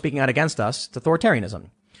no more speaking out against us, it's authoritarianism.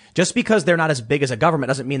 Just because they're not as big as a government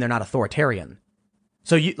doesn't mean they're not authoritarian.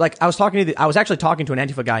 So I was actually talking to an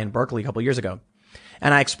Antifa guy in Berkeley a couple of years ago,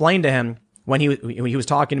 and I explained to him when he was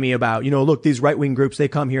talking to me about, look, these right-wing groups, they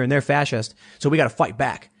come here and they're fascist, so we got to fight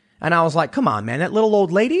back. And I was like, come on, man, that little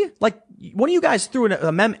old lady, like, one of you guys threw an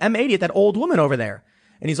M80 at that old woman over there.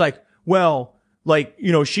 And he's like, well, like,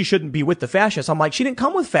 she shouldn't be with the fascists. I'm like, she didn't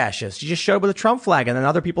come with fascists. She just showed up with a Trump flag and then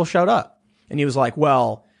other people showed up. And he was like,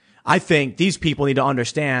 well, I think these people need to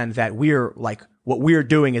understand that what we're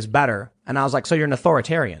doing is better. And I was like, so you're an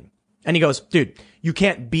authoritarian. And he goes, dude, you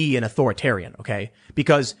can't be an authoritarian, okay?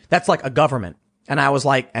 Because that's like a government. And I was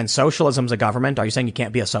like, and socialism's a government? Are you saying you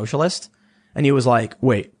can't be a socialist? And he was like,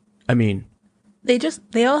 wait, I mean,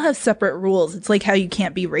 they all have separate rules. It's like how you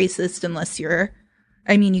can't be racist unless you're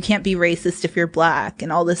I mean, you can't be racist if you're black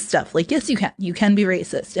and all this stuff. Like, yes, you can. You can be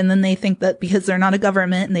racist. And then they think that because they're not a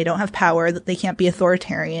government and they don't have power, that they can't be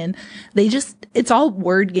authoritarian. It's all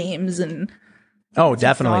word games and. Oh,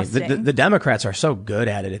 definitely. Exhausting. The Democrats are so good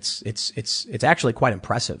at it. It's actually quite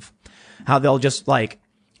impressive how they'll just like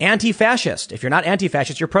anti-fascist. If you're not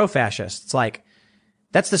anti-fascist, you're pro-fascist. It's like,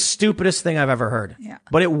 that's the stupidest thing I've ever heard. Yeah.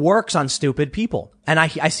 But it works on stupid people. And I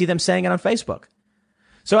see them saying it on Facebook.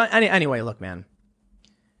 So anyway, look, man.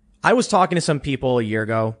 I was talking to some people a year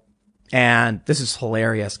ago, and this is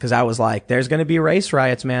hilarious because I was like, there's going to be race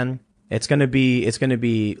riots, man. It's going to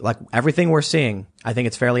be like everything we're seeing. I think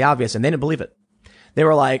it's fairly obvious. And they didn't believe it. They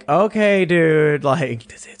were like, okay, dude, like,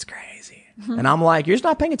 it's crazy. And I'm like, you're just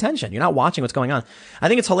not paying attention. You're not watching what's going on. I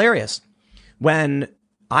think it's hilarious when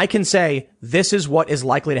I can say, this is what is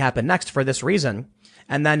likely to happen next for this reason.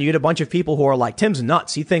 And then you get a bunch of people who are like, Tim's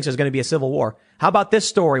nuts. He thinks there's going to be a civil war. How about this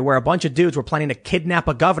story where a bunch of dudes were planning to kidnap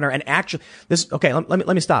a governor and actually let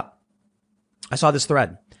me stop. I saw this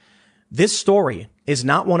thread. This story is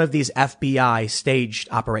not one of these FBI staged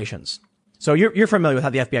operations. So you're familiar with how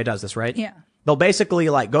the FBI does this, right? Yeah. They'll basically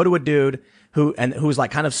like go to a dude who's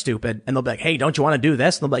like kind of stupid and they'll be like, hey, don't you want to do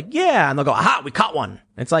this? And they'll be like, yeah. And they'll go, aha, we caught one. And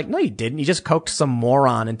it's like, no, you didn't. You just coaxed some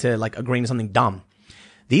moron into like agreeing to something dumb.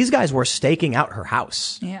 These guys were staking out her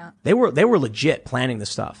house. Yeah. They were legit planning this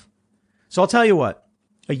stuff. So I'll tell you what,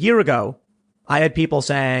 a year ago, I had people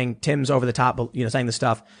saying Tim's over the top, saying this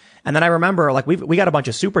stuff. And then I remember like we got a bunch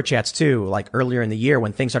of super chats too, like earlier in the year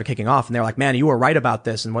when things started kicking off and they were like, man, you were right about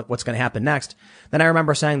this and what's going to happen next. Then I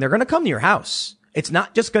remember saying they're going to come to your house. It's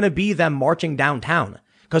not just going to be them marching downtown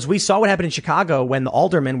because we saw what happened in Chicago when the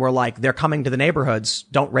aldermen were like, they're coming to the neighborhoods.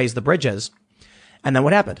 Don't raise the bridges. And then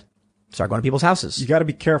what happened? Start going to people's houses. You got to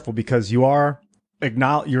be careful because you're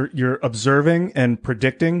observing and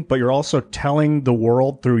predicting, but you're also telling the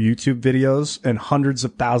world through YouTube videos and hundreds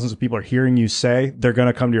of thousands of people are hearing you say they're going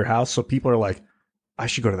to come to your house. So people are like, I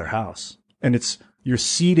should go to their house. And you're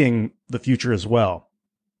seeding the future as well.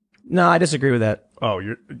 No, I disagree with that. Oh,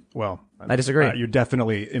 I disagree. You're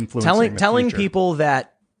definitely influencing telling future. people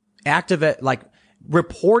that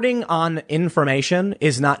reporting on information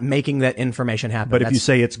is not making that information happen. But if you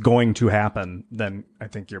say it's going to happen, then I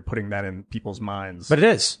think you're putting that in people's minds. But it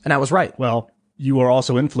is. And I was right. Well, you are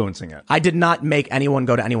also influencing it. I did not make anyone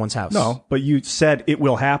go to anyone's house. No, but you said it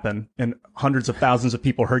will happen and hundreds of thousands of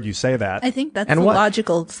people heard you say that. I think that's And the what?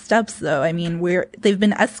 logical steps though. I mean, they've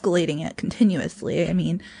been escalating it continuously. I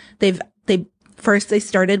mean, first they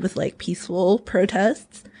started with like peaceful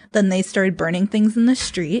protests. Then they started burning things in the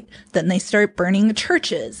street. Then they start burning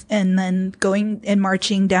churches and then going and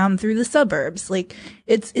marching down through the suburbs. Like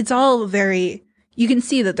it's all very, you can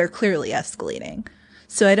see that they're clearly escalating.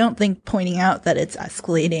 So I don't think pointing out that it's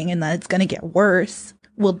escalating and that it's going to get worse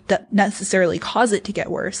will necessarily cause it to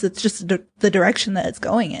get worse. It's just the direction that it's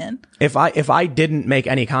going in. If I didn't make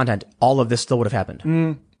any content, all of this still would have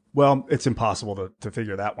happened. Well, it's impossible to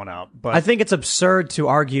figure that one out. But I think it's absurd to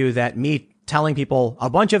argue that me telling people a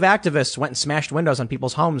bunch of activists went and smashed windows on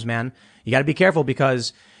people's homes, man. You got to be careful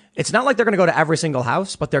because it's not like they're going to go to every single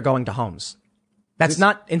house, but they're going to homes. That's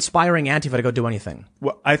not inspiring Antifa to go do anything.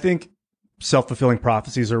 Well, I think self-fulfilling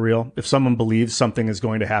prophecies are real. If someone believes something is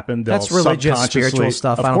going to happen, they'll That's religious, subconsciously- spiritual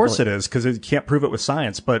stuff. I Of don't course believe- it is, because you can't prove it with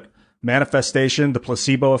science. But manifestation, the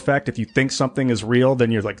placebo effect, if you think something is real,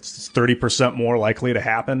 then you're like 30% more likely to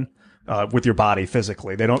happen with your body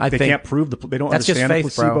physically. They can't prove they don't that's just understand the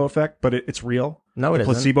faith, placebo bro. effect, but it's real. No, it the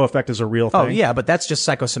isn't. placebo effect is a real thing. Oh, yeah, but that's just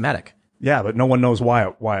psychosomatic. Yeah, but no one knows why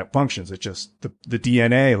it functions. It just the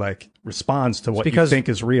DNA like responds to what you because- think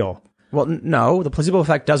is real. Well, no, the placebo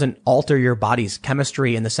effect doesn't alter your body's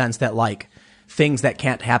chemistry in the sense that like things that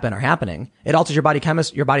can't happen are happening. It alters your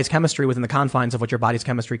body's chemistry within the confines of what your body's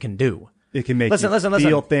chemistry can do. It can make Listen. you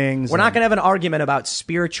feel things. We're not and- going to have an argument about It's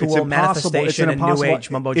spiritual impossible. manifestation and new age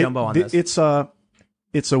mumbo jumbo on this. It's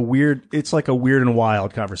like a weird and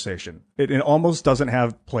wild conversation. It almost doesn't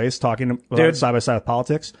have place talking about side by side with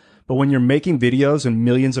politics. But when you're making videos and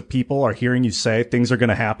millions of people are hearing you say things are going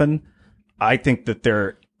to happen, I think that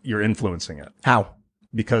you're influencing it. How?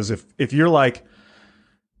 Because if you're like,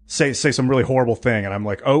 say some really horrible thing and I'm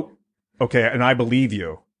like, oh, okay. And I believe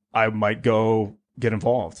you, I might go get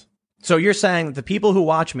involved. So you're saying that the people who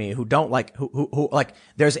watch me, who don't like, who like,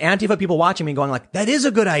 there's Antifa people watching me going like, that is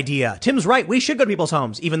a good idea. Tim's right. We should go to people's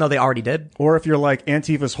homes, even though they already did. Or if you're like,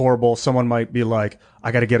 Antifa's horrible, someone might be like,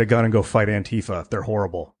 I got to get a gun and go fight Antifa. They're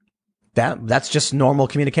horrible. That's just normal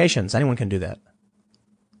communications. Anyone can do that.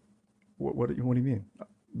 What do you mean?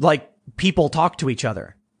 Like people talk to each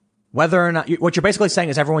other. Whether or not what you're basically saying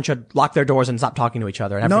is everyone should lock their doors and stop talking to each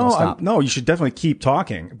other, and everyone will stop. No, you should definitely keep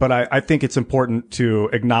talking. But I think it's important to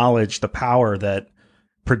acknowledge the power that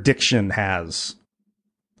prediction has.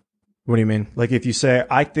 What do you mean? Like if you say,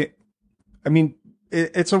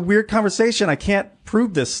 it's a weird conversation. I can't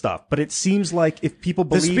prove this stuff, but it seems like if people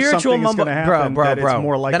believe something is going to happen, that it's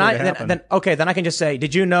more likely to happen. Then I can just say,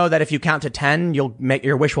 did you know that if you count to 10,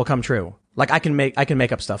 your wish will come true? Like I can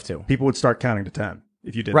make up stuff too. People would start counting to 10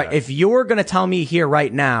 if you did right. that. If you're going to tell me here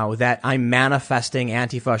right now that I'm manifesting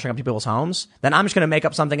Antifa showing up to people's homes, then I'm just going to make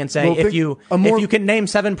up something and say, if you can name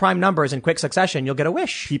 7 prime numbers in quick succession, you'll get a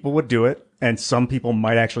wish. People would do it, and some people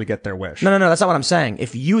might actually get their wish. No, that's not what I'm saying.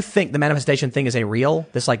 If you think the manifestation thing is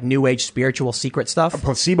this like new age spiritual secret stuff, a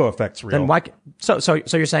placebo effect's real. Then why? So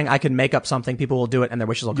you're saying I can make up something, people will do it, and their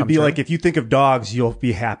wishes will come true? You'd be like, if you think of dogs, you'll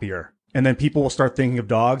be happier, and then people will start thinking of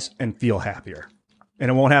dogs and feel happier. And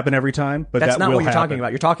it won't happen every time, but that's that not will what you're happen. talking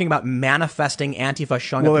about. You're talking about manifesting Antifa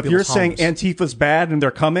showing well, up to people's people's homes. Well, if you're saying Antifa's bad and they're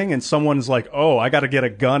coming, and someone's like, "Oh, I got to get a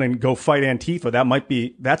gun and go fight Antifa,"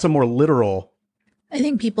 that's a more literal. I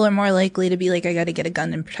think people are more likely to be like, I got to get a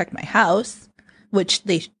gun and protect my house, which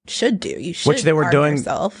they should do. You should which they were arm doing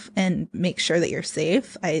yourself and make sure that you're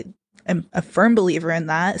safe. I am a firm believer in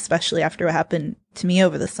that, especially after what happened to me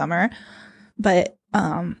over the summer. But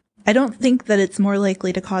I don't think that it's more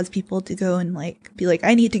likely to cause people to go and be like,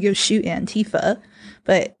 I need to go shoot Antifa.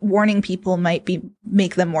 But warning people might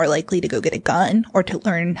make them more likely to go get a gun or to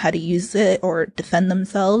learn how to use it or defend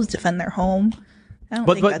themselves, defend their home. I don't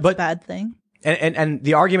think that's a bad thing. And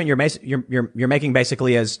the argument you're making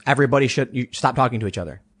basically is everybody should stop talking to each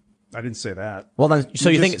other. I didn't say that. Well, then,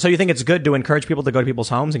 you think it's good to encourage people to go to people's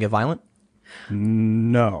homes and get violent?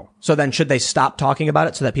 No. So then should they stop talking about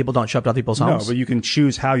it so that people don't show up to other people's homes? No, but you can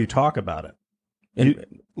choose how you talk about it.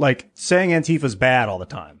 Like saying Antifa's bad all the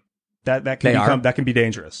time. That can be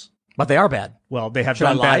dangerous. But they are bad. Well, they have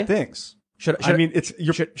done bad things. Should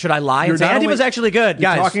I lie and say Antifa's actually good?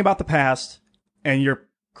 You're Guys, talking about the past and you're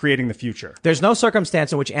creating the future. There's no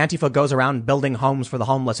circumstance in which Antifa goes around building homes for the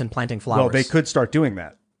homeless and planting flowers. Well, they could start doing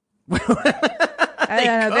that. I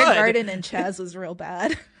don't know. Their garden in Chaz was real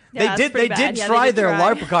bad. Yeah, they did try their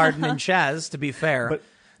LARP garden in Chaz, to be fair. But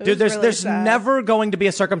dude, there's never going to be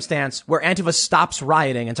a circumstance where Antifa stops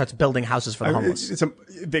rioting and starts building houses for the homeless.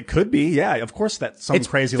 It could be, yeah. Of course, that's something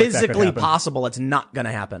crazy like that could happen. It's physically possible. It's not going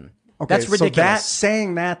to happen. Okay, that's ridiculous. So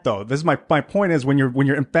saying that though, this is my point is when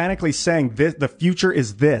you're emphatically saying this, the future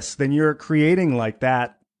is this, then you're creating like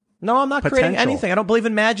that. No, I'm not creating anything. I don't believe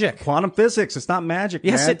in magic. Quantum physics. It's not magic.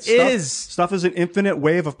 Yes, man. it is. Stuff is an infinite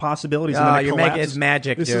wave of possibilities. Oh, and you're making it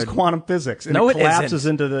magic, dude. This is dude. quantum physics. And No, it collapses it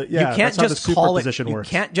isn't. into the, yeah, you can't that's how just the call superposition it.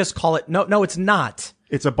 works. You can't just call it. No, it's not.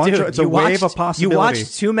 It's a bunch Dude, it's a wave of possibility. You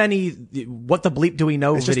watched too many what the bleep do we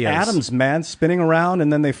know it's videos. Just atoms, man, spinning around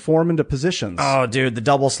and then they form into positions. Oh, dude, the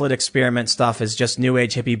double slit experiment stuff is just new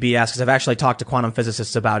age hippie BS because I've actually talked to quantum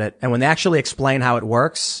physicists about it. And when they actually explain how it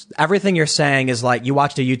works, everything you're saying is like you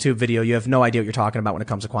watched a YouTube video, you have no idea what you're talking about when it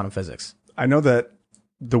comes to quantum physics. I know that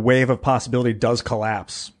the wave of possibility does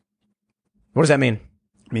collapse. What does that mean?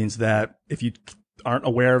 It means that if you aren't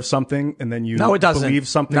aware of something and then you it doesn't. believe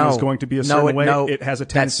something is going to be a certain way, it has a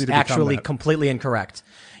tendency to become actually that. Completely incorrect.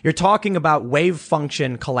 You're talking about wave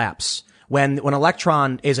function collapse when an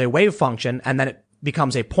electron is a wave function and then it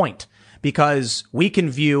becomes a point because we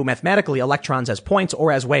can view mathematically electrons as points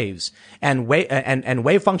or as waves and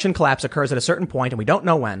wave function collapse occurs at a certain point and we don't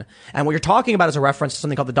know when. And what you're talking about is a reference to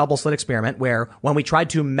something called the double slit experiment where when we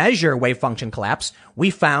tried to measure wave function collapse,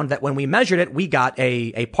 we found that when we measured it, we got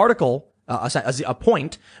a particle a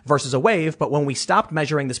point versus a wave. But when we stopped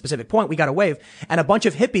measuring the specific point, we got a wave. And a bunch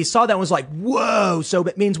of hippies saw that and was like, whoa. So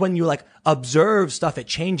it means when you observe stuff, it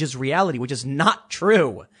changes reality, which is not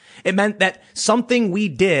true. It meant that something we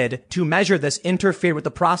did to measure this interfered with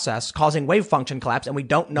the process, causing wave function collapse, and we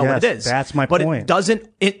don't know what it is. That's my point. But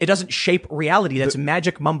it doesn't shape reality. That's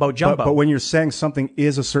magic mumbo jumbo. But when you're saying something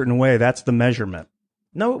is a certain way, that's the measurement.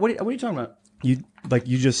 No, what are you talking about? Like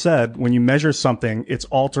you just said, when you measure something, it's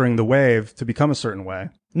altering the wave to become a certain way.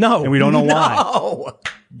 No. And we don't know why. No.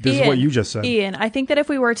 This is what you just said. Ian, I think that if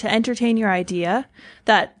we were to entertain your idea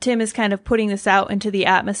that Tim is kind of putting this out into the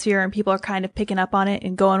atmosphere and people are kind of picking up on it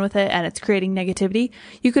and going with it and it's creating negativity,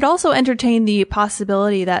 you could also entertain the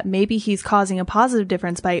possibility that maybe he's causing a positive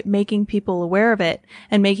difference by making people aware of it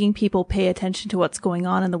and making people pay attention to what's going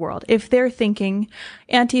on in the world. If they're thinking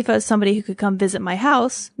Antifa is somebody who could come visit my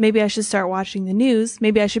house, maybe I should start watching the news.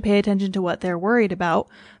 Maybe I should pay attention to what they're worried about.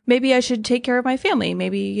 Maybe I should take care of my family.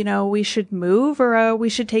 Maybe, we should move or we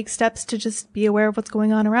should take steps to just be aware of what's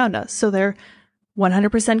going on around us. So there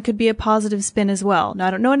 100% could be a positive spin as well. Now,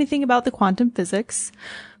 I don't know anything about the quantum physics,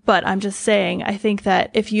 But I'm just saying, I think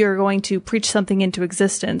that if you're going to preach something into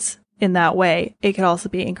existence in that way, it could also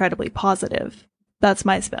be incredibly positive. That's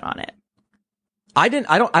my spin on it. I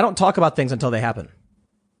don't talk about things until they happen.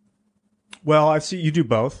 Well, I see you do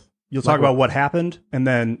both. You'll talk about what happened, and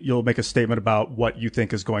then you'll make a statement about what you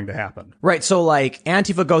think is going to happen. Right. So like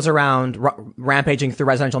Antifa goes around rampaging through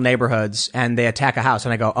residential neighborhoods and they attack a house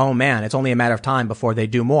and I go, oh man, it's only a matter of time before they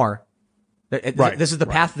do more. Right. This is the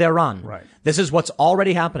path they're on. Right. This is what's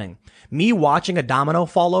already happening. Me watching a domino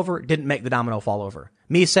fall over didn't make the domino fall over.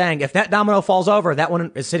 Me saying if that domino falls over, that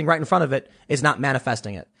one is sitting right in front of it is not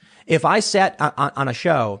manifesting it. If I sat on a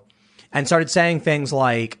show and started saying things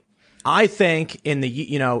like, I think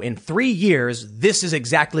in 3 years, this is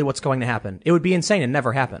exactly what's going to happen, it would be insane and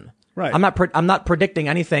never happen. Right. I'm not predicting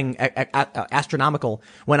anything astronomical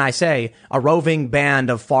when I say a roving band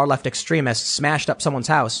of far left extremists smashed up someone's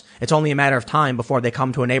house. It's only a matter of time before they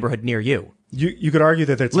come to a neighborhood near you. You could argue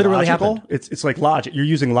that it's literally logical. happened. It's like logic. You're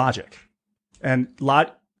using logic, and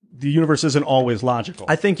the universe isn't always logical.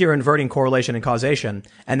 I think you're inverting correlation and causation,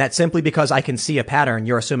 and that's simply because I can see a pattern.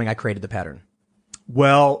 You're assuming I created the pattern.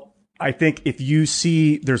 Well, I think if you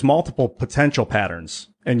see there's multiple potential patterns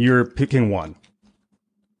and you're picking one.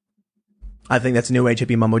 I think that's new age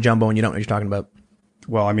hippie mumbo jumbo and you don't know what you're talking about.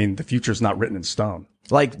 Well, I mean, the future's not written in stone.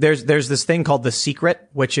 Like there's this thing called The Secret,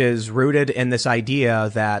 which is rooted in this idea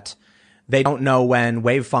that they don't know when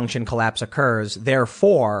wave function collapse occurs.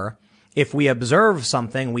 Therefore, if we observe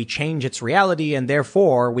something, we change its reality, and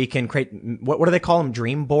therefore we can create, what do they call them?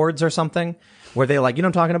 Dream boards or something? Where they like, you know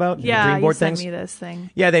what I'm talking about? Yeah, Dream board you sent things? me this thing.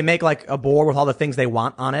 Yeah, they make like a board with all the things they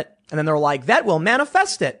want on it. And then they're like, that will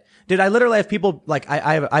manifest it. Dude, I literally have people, like,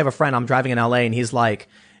 I have a friend, I'm driving in LA and he's like,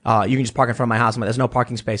 you can just park in front of my house. I'm like, there's no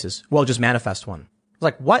parking spaces. Well, just manifest one. I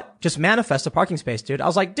was like, what? Just manifest a parking space, dude. I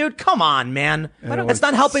was like, dude, come on, man. It's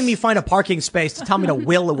not helping me find a parking space to tell me to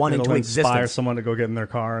will one into It'll inspire existence. someone to go get in their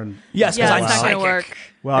car and. Yes, because Yeah, I'm it's not psychic. going to work.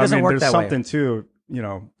 Well, It I doesn't mean, work there's that way. something to,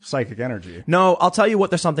 psychic energy. No, I'll tell you what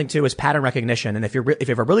there's something to is pattern recognition. And if you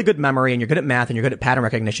have a really good memory and you're good at math and you're good at pattern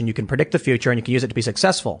recognition, you can predict the future and you can use it to be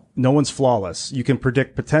successful. No one's flawless. You can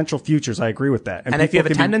predict potential futures. I agree with that. And if you have a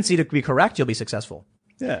people can tendency to be correct, you'll be successful.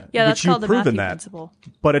 Yeah, which that's you've called the proven Matthew that. principle.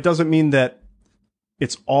 But it doesn't mean that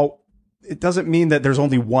it doesn't mean that there's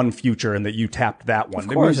only one future and that you tapped that one. Of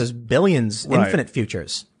course, there's billions, Right. infinite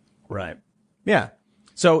futures. Right. Yeah.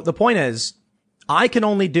 So the point is, I can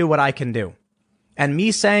only do what I can do. And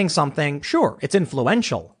me saying something, sure, it's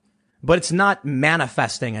influential, but it's not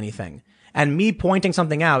manifesting anything. And me pointing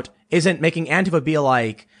something out isn't making Antifa be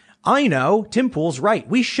like, I know, Tim Pool's right.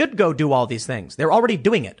 We should go do all these things. They're already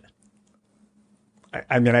doing it.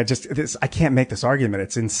 I mean, I can't make this argument.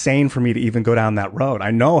 It's insane for me to even go down that road.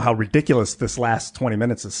 I know how ridiculous this last 20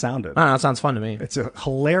 minutes has sounded. I don't know, it sounds fun to me. It's a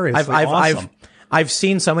hilariously awesome. I've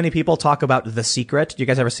seen so many people talk about The Secret. Do you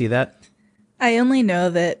guys ever see that? I only know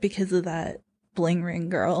that because of that bling ring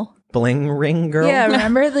girl. Bling Ring Girl? Yeah,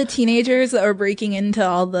 remember the teenagers that were breaking into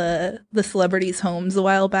all the celebrities' homes a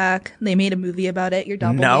while back? They made a movie about it. Your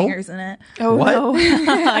doppelganger's in it. Oh, What? no.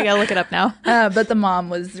 I got to look it up now. But the mom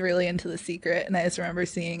was really into The Secret, and I just remember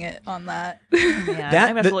seeing it on that. Yeah, I'm going to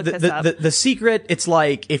have to look this up. The Secret, it's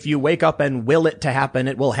like if you wake up and will it to happen,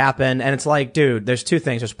 it will happen. And it's like, dude, there's two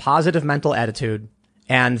things. There's positive mental attitude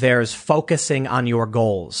and there's focusing on your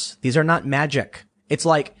goals. These are not magic. It's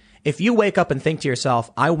like if you wake up and think to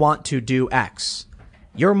yourself, I want to do X,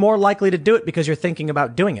 you're more likely to do it because you're thinking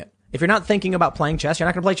about doing it. If you're not thinking about playing chess, you're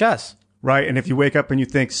not going to play chess. Right. And if you wake up and you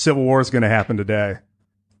think Civil War is going to happen today,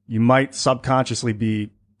 you might subconsciously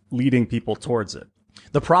be leading people towards it.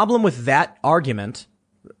 The problem with that argument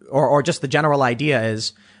or just the general idea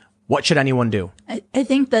is, what should anyone do? I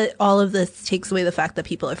think that all of this takes away the fact that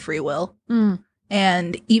people have free will.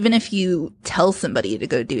 And even if you tell somebody to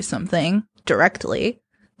go do something directly,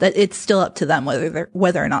 that it's still up to them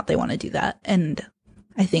whether or not they want to do that. And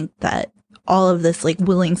I think that all of this like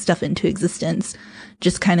willing stuff into existence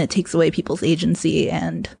just kind of takes away people's agency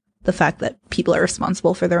and the fact that people are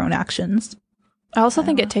responsible for their own actions. I also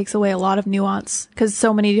think it takes away a lot of nuance because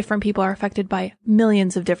so many different people are affected by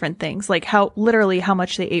millions of different things, like how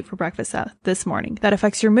much they ate for breakfast this morning. That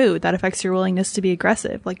affects your mood. That affects your willingness to be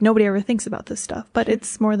aggressive. Like nobody ever thinks about this stuff, but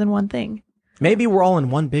it's more than one thing. Maybe we're all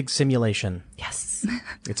in one big simulation. Yes.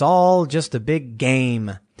 It's all just a big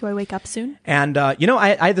game. Do I wake up soon? And, I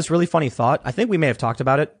had this really funny thought. I think we may have talked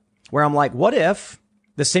about it, where I'm like, what if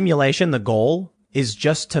the simulation, the goal, is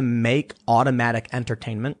just to make automatic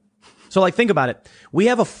entertainment? So, like, think about it. We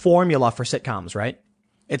have a formula for sitcoms, right?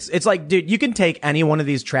 It's like, dude, you can take any one of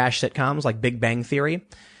these trash sitcoms, like Big Bang Theory.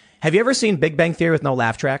 Have you ever seen Big Bang Theory with no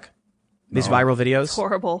laugh track? These viral videos?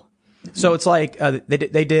 Horrible. So it's like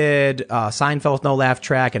they did Seinfeld with no laugh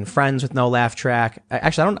track and Friends with no laugh track.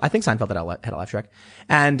 Actually, I think Seinfeld had a laugh track,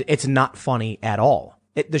 and it's not funny at all.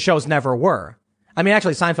 The shows never were. I mean,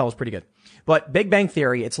 actually, Seinfeld was pretty good, but Big Bang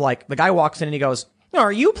Theory, it's like the guy walks in and he goes,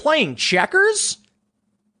 "Are you playing checkers?"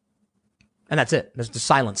 And that's it. There's just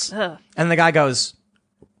silence, and the guy goes,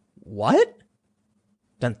 "What?"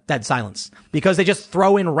 Then dead silence because they just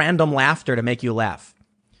throw in random laughter to make you laugh.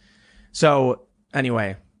 So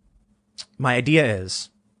anyway. My idea is,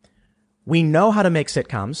 we know how to make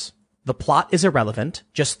sitcoms. The plot is irrelevant.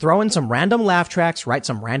 Just throw in some random laugh tracks, write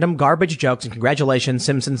some random garbage jokes, and congratulations,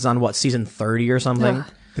 Simpsons on what, season 30 or something?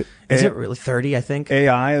 Is it really 30, I think?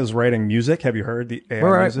 AI is writing music. Have you heard the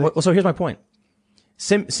AI music? Well, so here's my point.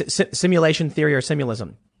 Simulation theory or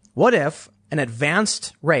simulism. What if an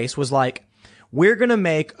advanced race was like, we're going to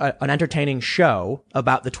make an entertaining show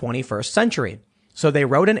about the 21st century. So they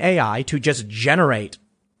wrote an AI to just generate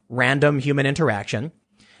random human interaction.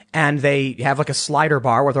 And they have like a slider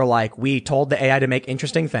bar where they're like, we told the AI to make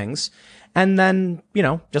interesting things. And then,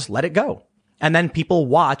 just let it go. And then people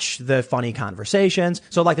watch the funny conversations.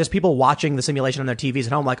 So like there's people watching the simulation on their TVs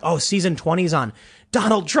at home like, oh, season 20's on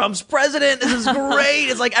Donald Trump's president. This is great.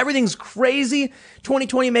 It's like everything's crazy.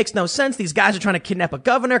 2020 makes no sense. These guys are trying to kidnap a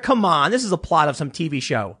governor. Come on. This is a plot of some TV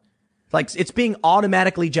show. Like it's being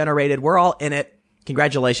automatically generated. We're all in it.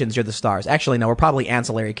 Congratulations, you're the stars. Actually, no, we're probably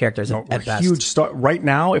ancillary characters at best. Huge star right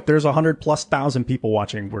now. If there's 100,000+ people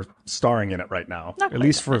watching, we're starring in it right now. At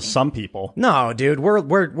least for some people. No, dude, we're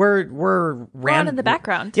on in the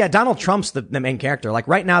background. Yeah, Donald Trump's the main character. Like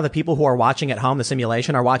right now, the people who are watching at home the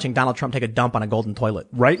simulation are watching Donald Trump take a dump on a golden toilet.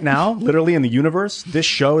 Right now, literally in the universe, this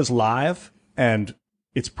show is live, and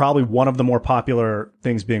it's probably one of the more popular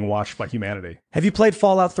things being watched by humanity. Have you played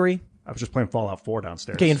Fallout 3? I was just playing Fallout 4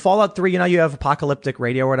 downstairs. Okay, in Fallout 3, you have apocalyptic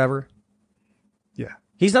radio or whatever? Yeah.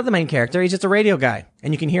 He's not the main character. He's just a radio guy.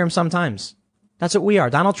 And you can hear him sometimes. That's what we are.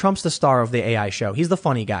 Donald Trump's the star of the AI show. He's the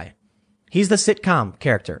funny guy. He's the sitcom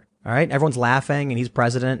character. All right? Everyone's laughing, and he's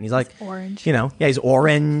president, and he's like... Orange. He's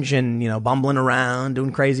orange and, bumbling around,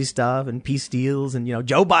 doing crazy stuff, and peace deals, and,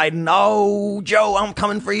 Joe Biden, oh, Joe, I'm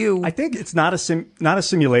coming for you. I think it's not a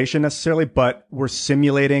simulation necessarily, but we're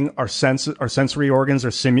simulating our sensory organs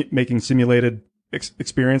are making simulated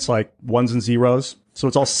experience like ones and zeros. So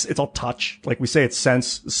it's all touch. Like we say, it's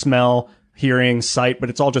sense, smell, hearing, sight,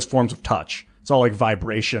 but it's all just forms of touch. It's all like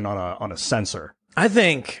vibration on a sensor. I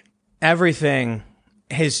think everything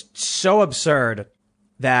is so absurd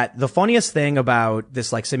that the funniest thing about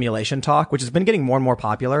this like simulation talk, which has been getting more and more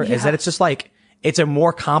popular, is that it's just like, it's a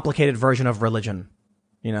more complicated version of religion,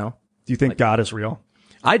 Do you think God is real?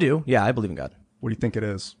 I do. Yeah, I believe in God. What do you think it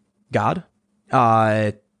is? God?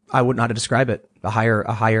 I wouldn't know how to describe it. A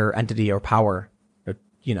higher entity or power,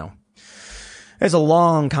 There's a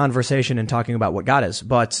long conversation in talking about what God is,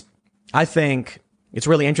 but I think it's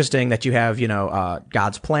really interesting that you have,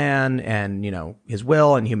 God's plan and, his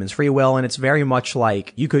will and humans' free will. And it's very much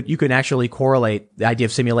like you could actually correlate the idea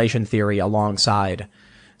of simulation theory alongside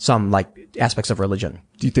some like aspects of religion.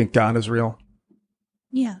 Do you think God is real?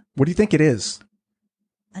 Yeah. What do you think it is?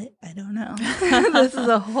 I don't know. This is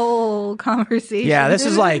a whole conversation. Yeah, this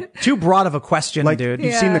is like too broad of a question, dude.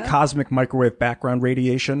 You've seen the cosmic microwave background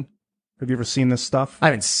radiation? Have you ever seen this stuff? I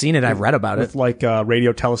haven't seen it. I've read about it. With like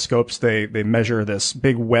radio telescopes, they measure this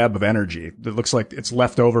big web of energy that looks like it's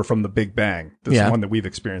left over from the Big Bang. This one that we've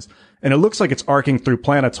experienced. And it looks like it's arcing through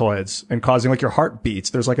planetoids and causing like your heart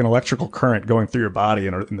beats. There's like an electrical current going through your body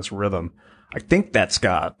in this rhythm. I think that's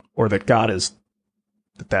God, or that God is,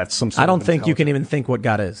 that's some sort I don't of think you can even think what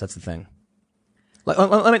God is. That's the thing.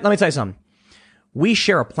 Let me tell you something. We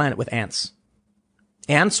share a planet with ants.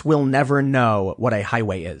 Ants will never know what a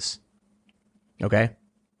highway is. Okay?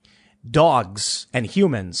 Dogs and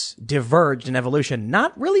humans diverged in evolution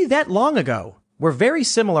not really that long ago. We're very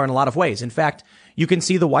similar in a lot of ways. In fact, you can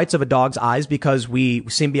see the whites of a dog's eyes because we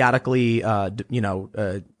symbiotically,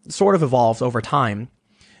 sort of evolved over time.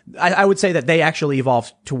 I would say that they actually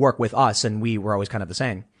evolved to work with us, and we were always kind of the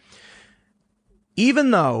same. Even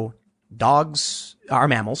though dogs are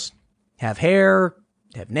mammals, have hair,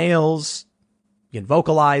 have nails, you can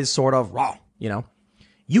vocalize sort of raw,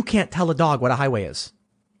 you can't tell a dog what a highway is.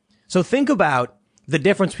 So think about the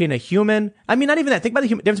difference between a human. I mean, not even that. Think about the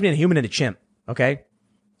difference between a human and a chimp. Okay.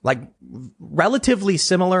 Like relatively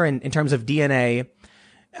similar in terms of DNA.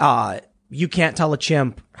 You can't tell a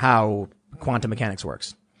chimp how quantum mechanics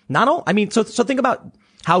works. So think about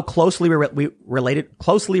how closely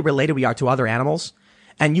related we are to other animals.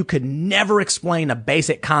 And you could never explain a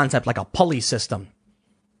basic concept like a pulley system.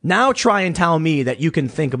 Now try and tell me that you can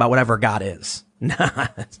think about whatever God is. Nah,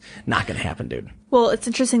 it's not going to happen, dude. Well, it's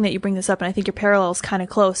interesting that you bring this up, and I think your parallel is kind of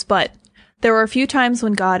close, but there were a few times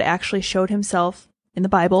when God actually showed himself in the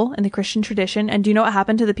Bible, in the Christian tradition, and do you know what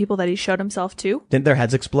happened to the people that he showed himself to? Didn't their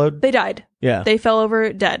heads explode? They died. Yeah. They fell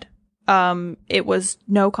over dead. It was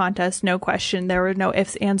no contest, no question. There were no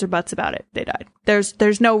ifs, ands, or buts about it. They died.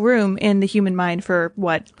 There's no room in the human mind for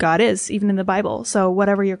what God is, even in the Bible. So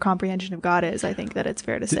whatever your comprehension of God is, I think that it's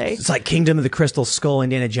fair to say. It's like Kingdom of the Crystal Skull,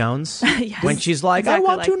 Indiana Jones. Yes, when she's like, exactly I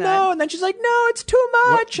want like to that. know. And then she's like, no, it's too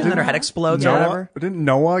much. And then her head explodes or whatever. Didn't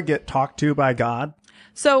Noah get talked to by God?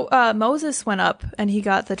 So Moses went up and he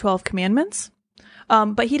got the 12 commandments,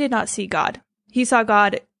 but he did not see God. He saw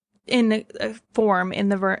God in a form in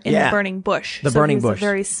the burning bush. The so burning he was bush. a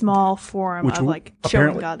very small form Which of like showing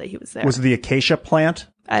apparently God that he was there. Was the acacia plant?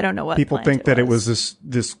 I don't know what People plant think that it was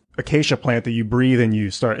this acacia plant that you breathe and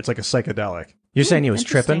you start. It's like a psychedelic. You're saying he was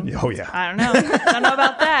Interesting. tripping? Oh yeah. I don't know. I don't know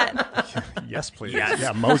about that. Yes, please.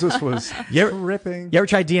 Yeah, Moses was You ever- tripping. You ever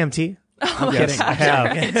tried DMT? I'm Yes, kidding. I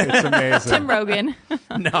have. It's amazing. Tim Rogan.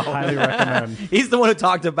 No. Highly recommend. He's the one who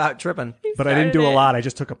talked about tripping. But I didn't do a started it. lot. I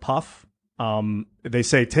just took a puff. They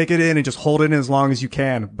say take it in and just hold it in as long as you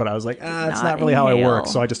can. But I was like, it's not really how I work. inhale.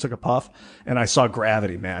 So I just took a puff and I saw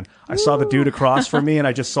gravity, man. I saw the dude across from me and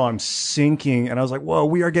I just saw him sinking. And I was like, whoa,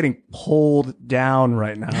 we are getting pulled down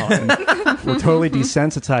right now. And we're totally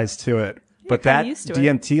desensitized to it. But kinda that used to it.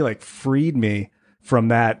 DMT like freed me from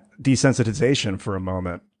that desensitization for a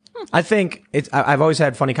moment. I think I've always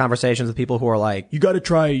had funny conversations with people who are like, you got to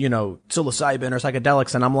try, psilocybin or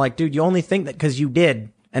psychedelics. And I'm like, dude, you only think that because you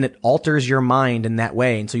did, and it alters your mind in that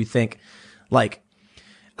way. And so you think like,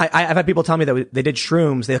 I've had people tell me that they did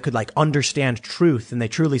shrooms, they could like understand truth and they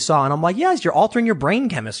truly saw. And I'm like, yes, you're altering your brain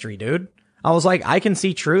chemistry, dude. I was like, I can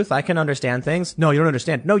see truth. I can understand things. No, you don't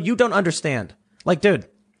understand. No, you don't understand. Like, dude,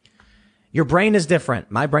 your brain is different.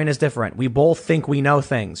 My brain is different. We both think we know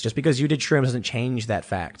things. Just because you did shrooms doesn't change that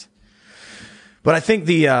fact. But I think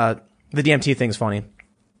the DMT thing's funny.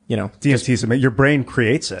 DMT is amazing. Your brain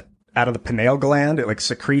creates it out of the pineal gland. It like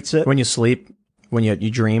secretes it. When you sleep, when you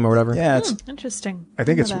dream or whatever. Yeah, it's. Interesting. I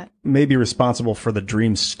think know it's that. maybe responsible for the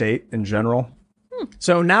dream state in general.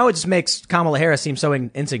 So now it just makes Kamala Harris seem so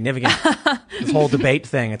insignificant. This whole debate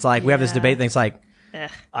thing. It's like, we have this debate thing. It's like,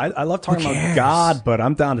 I love talking cares? about God, but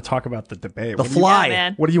I'm down to talk about the debate. the What do you- fly. Yeah,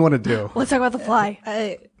 man. What do you want to do? Let's talk about the fly.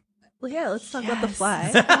 Yeah, let's talk about the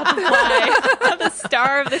fly. The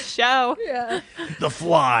star of the show. The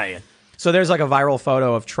fly. So there's like a viral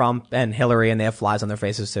photo of Trump and Hillary and they have flies on their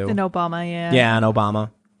faces too. And Obama, yeah. Yeah, and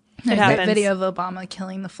Obama. It There's happens. a video of Obama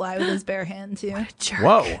killing the fly with his bare hand too. Jerk.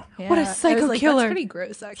 Whoa. Yeah. What a I was psycho like, killer. That's pretty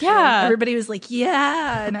gross, actually. Yeah. Everybody was like,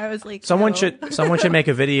 yeah, and I was like, Someone no. should make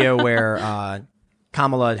a video where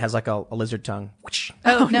Kamala has like a lizard tongue.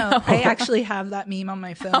 Oh, no. I actually have that meme on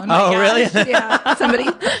my phone. Oh, really? Yeah.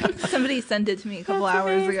 Somebody sent it to me a couple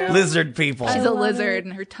hours ago. Lizard people. She's a lizard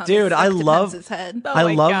and her tongue Dude, is I stuck to love- Pence's head. Oh I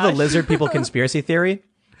my love the gosh. lizard people conspiracy theory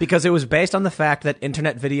because it was based on the fact that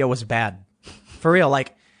internet video was bad. For real,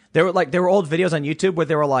 like there were old videos on YouTube where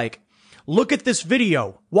they were like, look at this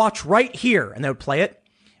video, watch right here, and they would play it.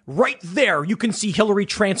 Right there, you can see Hillary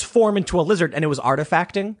transform into a lizard, and it was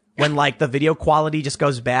artifacting when like the video quality just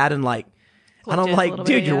goes bad and like. And I'm Glitches a like, little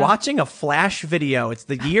dude, bit, you're yeah. watching a Flash video. It's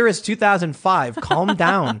the year is 2005. Calm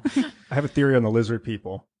down. I have a theory on the lizard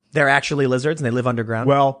people. They're actually lizards and they live underground.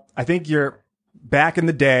 Well, I think you're back in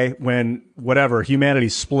the day when humanity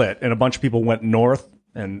split and a bunch of people went north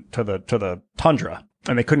and to the tundra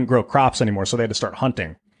and they couldn't grow crops anymore, so they had to start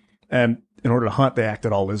hunting. And in order to hunt, they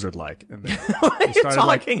acted all lizard-like. And they what are you started,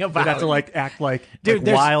 talking about? They'd have to act like, Dude, like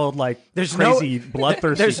there's- wild, like there's crazy,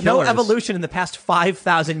 bloodthirsty There's killers. no evolution in the past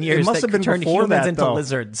 5,000 years It must that have been turned before humans that, into though.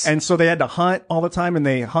 lizards. And so they had to hunt all the time, and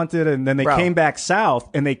they hunted, and then they Bro. came back south,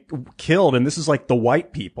 and they killed. And this is like the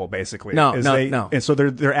white people, basically. No. And so they're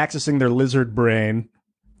accessing their lizard brain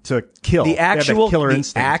to kill. The They have that actual killer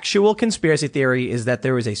instinct. actual conspiracy theory is that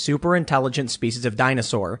there was a super intelligent species of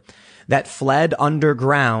dinosaur that fled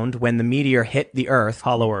underground when the meteor hit the Earth.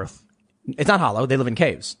 Hollow Earth. It's not hollow. They live in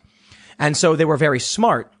caves. And so they were very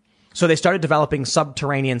smart. So they started developing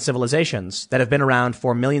subterranean civilizations that have been around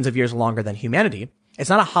for millions of years longer than humanity. It's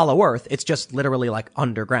not a hollow Earth. It's just literally like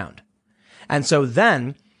underground. And so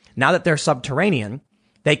then, now that they're subterranean,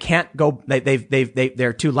 they can't go,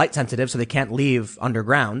 they're too light sensitive, so they can't leave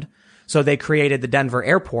underground. So they created the Denver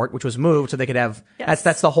airport, which was moved so they could have, Yes.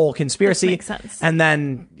 that's the whole conspiracy. Makes sense. And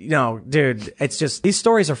then, dude, it's just, these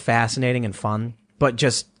stories are fascinating and fun, but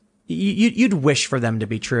just, you'd wish for them to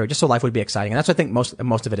be true, just so life would be exciting. And that's what I think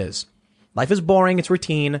most of it is. Life is boring. It's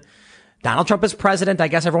routine. Donald Trump is president. I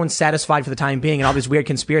guess everyone's satisfied for the time being, and all these weird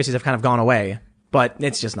conspiracies have kind of gone away. but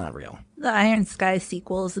it's just not real. The Iron Sky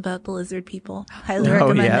sequel is about the lizard people. Highly Oh,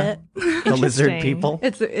 recommend yeah? it. The lizard Interesting. people.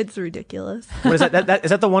 It's ridiculous. What is that?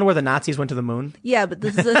 Is that the one where the Nazis went to the moon? Yeah, but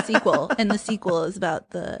this is a sequel, and the sequel is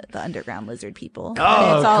about the underground lizard people. Oh,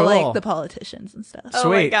 and it's all cool. like the politicians and stuff. Oh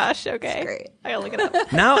my Sweet. gosh. Okay. It's great. I gotta look it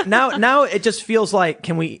up. Now it just feels like,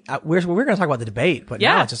 can we? We're going to talk about the debate, but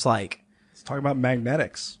now Yeah. it's just like Let's talk about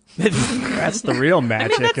magnetics. That's the real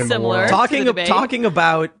magic that's in the similar. world. Talk- debate. talking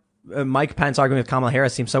about Mike Pence arguing with Kamala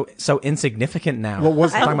Harris seems so insignificant now. What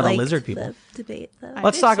was I talking about the liked lizard people? The debate, though.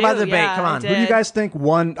 Let's did talk about the too. debate. Yeah, Come I on. did. Who do you guys think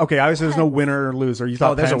won? Okay, obviously there's no winner or loser. You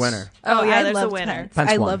thought Oh, there's a Pence- winner. Oh, yeah, I there's a loved winner. Pence.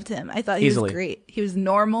 Pence I won. loved him. I thought he Easily. was great. He was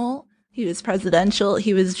normal. He was presidential.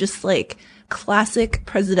 He was just like classic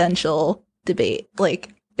presidential debate. Like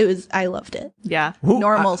it was. I loved it. Yeah.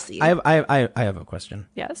 Normalcy. I have a question.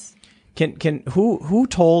 Yes. Who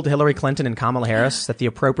told Hillary Clinton and Kamala Harris that the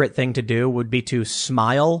appropriate thing to do would be to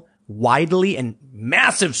smile widely and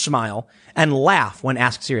massive smile and laugh when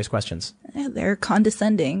asked serious questions? Yeah, they're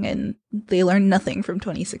condescending and they learned nothing from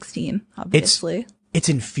 2016. Obviously, It's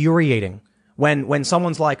infuriating when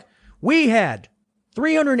someone's like, "We had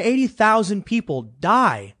 380,000 people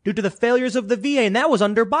die due to the failures of the VA, and that was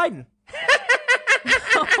under Biden."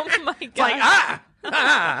 Oh my god.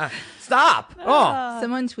 Like, stop. Oh,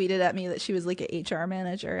 someone tweeted at me that she was like an HR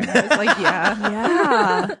manager, and I was like, yeah.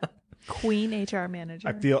 Yeah. Queen HR manager.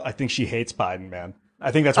 I think she hates Biden, man.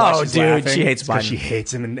 I think that's why Oh, she's dude, laughing. she hates It's 'cause Biden. She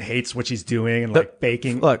hates him and hates what she's doing and like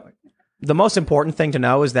faking. Look, the most important thing to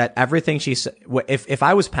know is that everything she said, if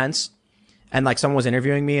I was Pence and like someone was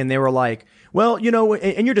interviewing me and they were like, well, you know,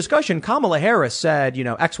 in your discussion, Kamala Harris said, you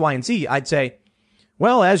know, X, Y, and Z, I'd say,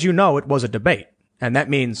 well, as you know, it was a debate. And that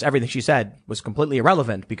means everything she said was completely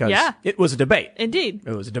irrelevant because Yeah. it was a debate. Indeed.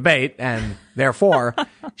 It was a debate, and therefore,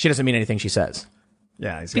 she doesn't mean anything she says.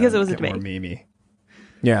 Yeah, he's Because gotta it was a get more debate. memey.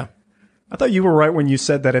 Yeah. I thought you were right when you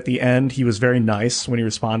said that at the end he was very nice when he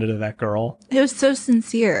responded to that girl. It was so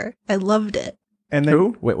sincere. I loved it. And then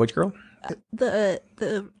Who? Wait, which girl? The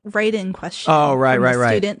write-in question. Oh, right, from right, the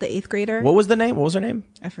right. Student, the 8th grader. What was the name? What was her name?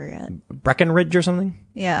 I forget. Breckenridge or something?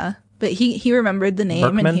 Yeah, but he remembered the name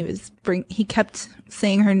Berkman? and he kept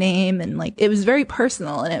saying her name and like it was very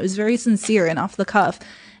personal and it was very sincere and off the cuff.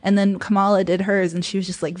 And then Kamala did hers and she was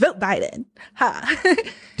just like, vote Biden. Ha.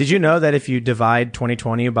 Did you know that if you divide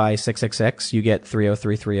 2020 by 666, you get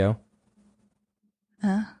 30330?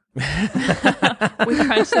 We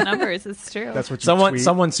crunched the numbers. It's true. that's what you tweet.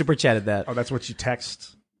 Someone super chatted that. Oh, that's what you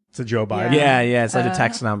text to Joe Biden. Yeah, it's like a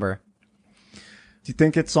text number. Do you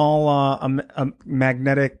think it's all a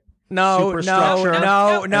magnetic No, superstructure?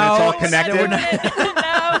 no. And it's all connected? No,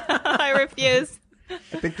 I refuse.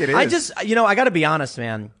 I think it is. I just, I got to be honest,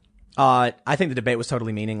 man. I think the debate was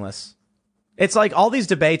totally meaningless. It's like all these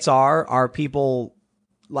debates are people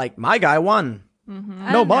like, my guy won. I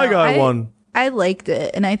No, don't my know. guy won. I liked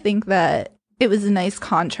it, and I think that it was a nice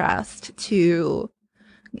contrast to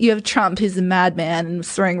you have Trump, who's a madman and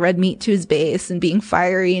throwing red meat to his base and being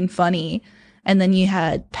fiery and funny, and then you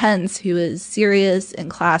had Pence, who is serious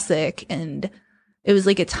and classic, and it was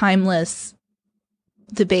like a timeless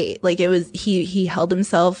debate. Like it was, he held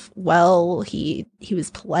himself well, he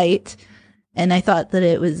was polite, and I thought that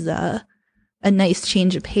it was a nice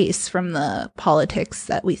change of pace from the politics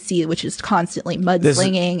that we see, which is constantly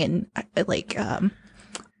mudslinging and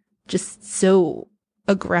just so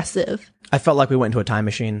aggressive. I felt like we went into a time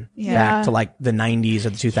machine Yeah. back to like the 90s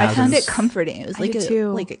or the 2000s. I found it comforting. It was I like did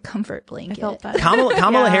too. like a comfort blanket. I felt that. Kamala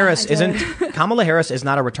Yeah, Harris I did. Kamala Harris is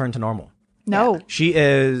not a return to normal. No. She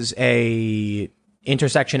is a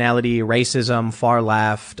intersectionality, racism, far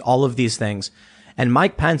left, all of these things. And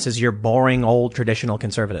Mike Pence is your boring old traditional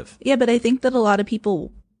conservative. Yeah, but I think that a lot of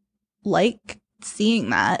people like seeing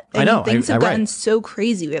that. I know, mean, things have right. gotten so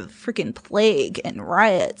crazy. We have a freaking plague and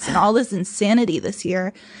riots and all this insanity this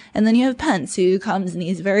year. And then you have Pence who comes and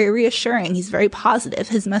he's very reassuring. He's very positive.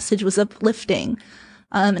 His message was uplifting.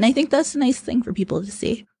 And I think that's a nice thing for people to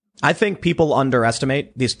see. I think people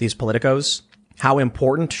underestimate these politicos, how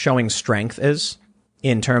important showing strength is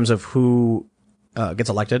in terms of who gets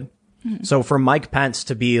elected. So for Mike Pence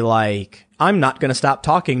to be like, I'm not going to stop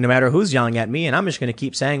talking no matter who's yelling at me, and I'm just going to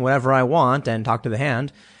keep saying whatever I want and talk to the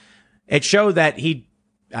hand, it showed that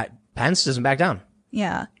Pence doesn't back down.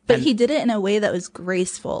 Yeah. But he did it in a way that was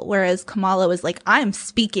graceful, whereas Kamala was like, I'm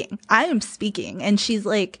speaking. And she's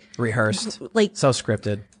like, Rehearsed. like, So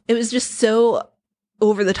scripted. it was just so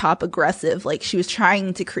over the top aggressive. Like she was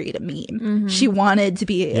trying to create a meme. She wanted to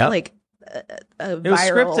be Yep. like a was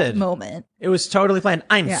viral scripted. moment. It was totally planned.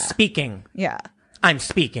 I'm Yeah. speaking. Yeah. I'm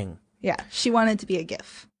speaking. Yeah. She wanted to be a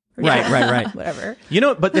GIF. Right. Whatever.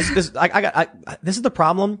 But this is the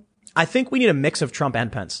problem. I think we need a mix of Trump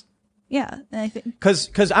and Pence. Yeah, and I think Cause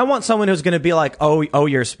I want someone who's going to be like, oh,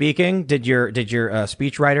 you're speaking. Did your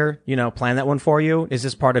speech writer, plan that one for you? Is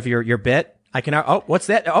this part of your bit? I can, what's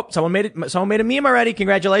that? Oh, someone made a meme already.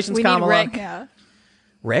 Congratulations, We need Kamala. Rick. yeah.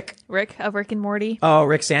 Rick? Of Rick and Morty. Oh,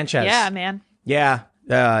 Rick Sanchez. Yeah, man. Yeah.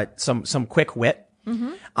 Some quick wit.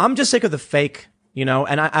 I'm just sick of the fake,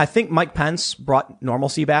 and I think Mike Pence brought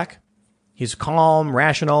normalcy back. He's calm,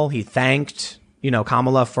 rational. He thanked,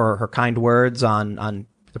 Kamala for her kind words on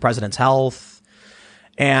the president's health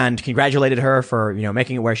and congratulated her for,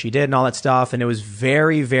 making it where she did and all that stuff. And it was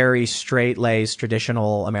very, very straight-laced,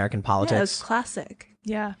 traditional American politics. Yeah, it was classic.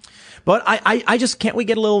 Yeah. But I just can't we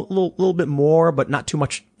get a little bit more, but not too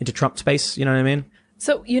much into Trump space. You know what I mean?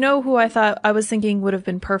 So, who I was thinking would have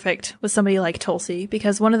been perfect was somebody like Tulsi,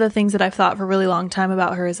 because one of the things that I've thought for a really long time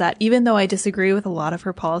about her is that even though I disagree with a lot of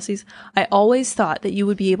her policies, I always thought that you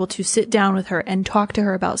would be able to sit down with her and talk to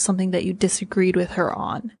her about something that you disagreed with her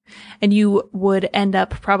on. And you would end up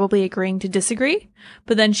probably agreeing to disagree,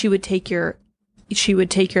 but then she would take your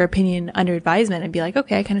opinion under advisement and be like,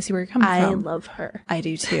 okay, I kind of see where you're coming I from. love her. I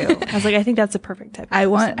do too. I was like, I think that's a perfect type of I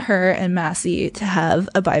person. want her and Massey to have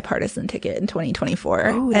a bipartisan ticket in 2024.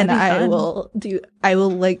 Ooh, that'd and be I will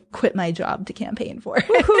like quit my job to campaign for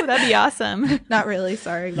it. Ooh, that'd be awesome. Not really.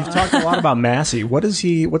 Sorry. You've Mom. talked a lot about Massey. What's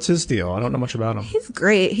his deal? I don't know much about him. He's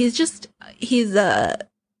great. He's a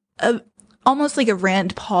almost like a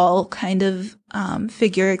Rand Paul kind of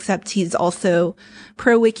figure, except he's also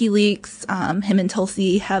pro WikiLeaks. Him and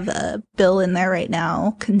Tulsi have a bill in there right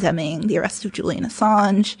now condemning the arrest of Julian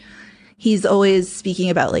Assange. He's always speaking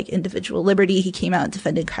about like individual liberty. He came out and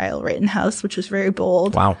defended Kyle Rittenhouse, which was very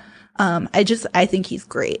bold. Wow. I think he's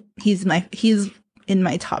great. He's in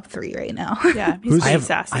my top 3 right now. Yeah, he's I pretty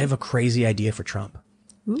sassy. have a crazy idea for Trump.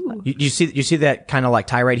 Ooh. You see that kind of like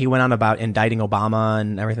tirade he went on about indicting Obama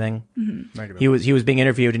and everything. Negative. He was being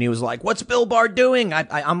interviewed and he was like, "What's Bill Barr doing?"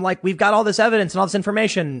 I'm like, "We've got all this evidence and all this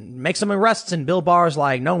information. Make some arrests." And Bill Barr's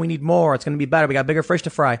like, "No, we need more. It's going to be better. We got bigger fish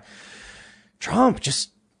to fry." Trump,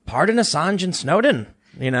 just pardon Assange and Snowden.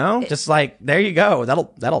 Just like there you go.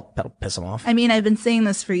 That'll piss him off. I mean, I've been saying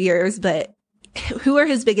this for years, but who are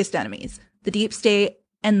his biggest enemies? The deep state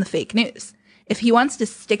and the fake news. If he wants to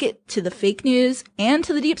stick it to the fake news and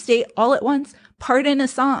to the deep state all at once, pardon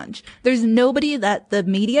Assange. There's nobody that the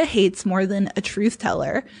media hates more than a truth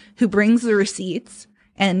teller who brings the receipts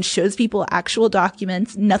and shows people actual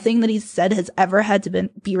documents. Nothing that he's said has ever had to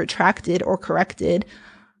be retracted or corrected.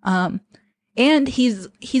 And he's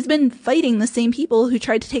been fighting the same people who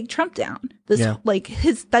tried to take Trump down.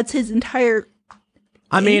 That's his entire.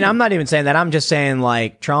 I mean, I'm not even saying that. I'm just saying,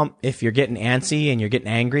 like, Trump, if you're getting antsy and you're getting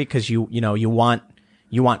angry because you want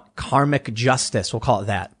karmic justice, we'll call it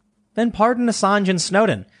that, then pardon Assange and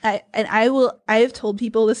Snowden. I have told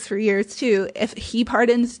people this for years too. If he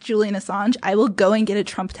pardons Julian Assange, I will go and get a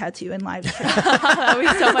Trump tattoo and live stream. That would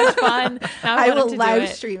be so much fun. Now I want him will to do live it.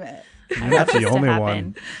 stream it. I want That's this the to only happen.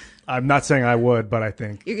 one. I'm not saying I would, but I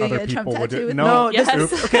think You're gonna other get a Trump people would tattoo do. with No, me?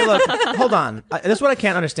 Yes. Okay, look, hold on. This is what I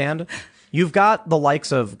can't understand. You've got the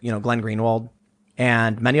likes of, Glenn Greenwald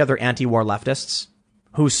and many other anti-war leftists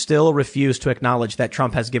who still refuse to acknowledge that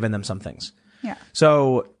Trump has given them some things. Yeah.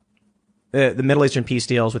 So the Middle Eastern peace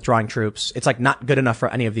deals, withdrawing troops, it's like not good enough for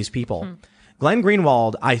any of these people. Glenn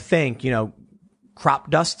Greenwald, I think, crop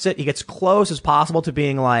dusts it. He gets close as possible to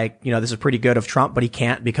being like, this is pretty good of Trump, but he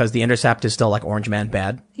can't because The Intercept is still like Orange Man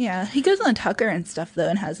bad. Yeah. He goes on Tucker and stuff though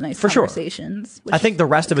and has nice For sure. conversations. I think the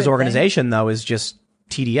rest of his good thing. organization though is just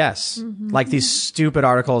TDS. Like these stupid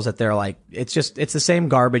articles that they're like, it's the same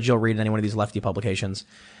garbage you'll read in any one of these lefty publications.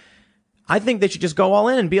 I think they should just go all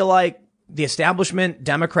in and be like, the establishment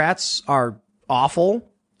Democrats are awful,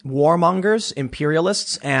 warmongers,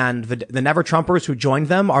 imperialists, and the never Trumpers who joined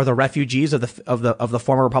them are the refugees of the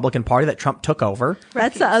former Republican Party that Trump took over.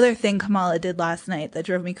 That's the other thing Kamala did last night that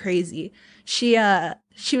drove me crazy. She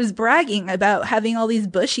was bragging about having all these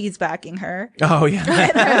Bushies backing her. Oh yeah.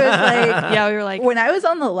 And I was like, Yeah, we were like, when I was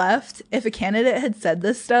on the left, if a candidate had said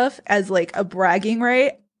this stuff as like a bragging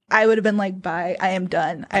right, I would have been like, bye, I am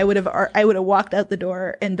done. I would have walked out the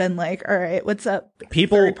door and been like, all right, what's up?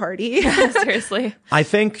 People- third party. seriously. I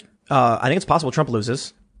think it's possible Trump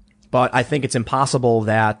loses, but I think it's impossible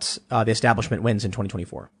that the establishment wins in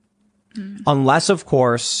 2024. Unless, of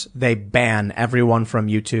course, they ban everyone from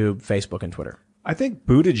YouTube, Facebook, and Twitter. I think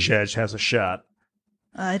Buttigieg has a shot.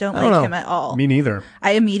 I don't don't like know. him at all. Me neither.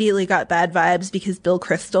 I immediately got bad vibes because Bill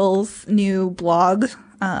Kristol's new blog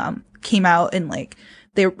came out and like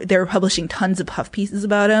they were publishing tons of puff pieces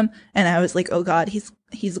about him, and I was like, oh god, he's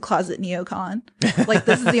a closet neocon. Like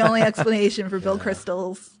this is the only explanation for Bill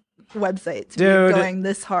Kristol's website to Dude. be going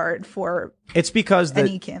this hard for It's because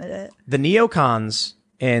any candidate. the neocons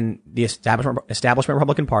in the establishment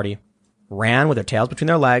Republican Party ran with their tails between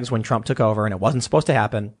their legs when Trump took over, and it wasn't supposed to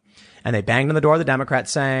happen. And they banged on the door of the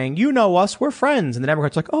Democrats saying, you know us, we're friends. And the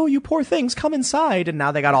Democrats were like, oh, you poor things, come inside. And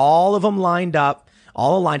now they got all of them lined up,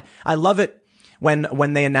 all aligned. I love it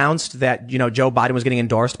when they announced that, Joe Biden was getting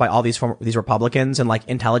endorsed by all these Republicans and like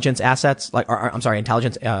intelligence assets,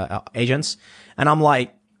 intelligence agents. And I'm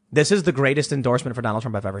like, this is the greatest endorsement for Donald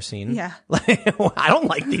Trump I've ever seen. Yeah. Like, I don't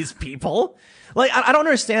like these people. Like, I don't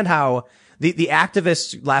understand how the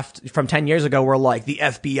activists left from 10 years ago were like, the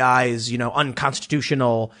FBI's,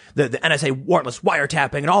 unconstitutional, the NSA warrantless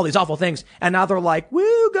wiretapping and all these awful things. And now they're like,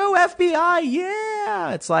 woo, go FBI.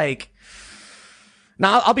 Yeah. It's like,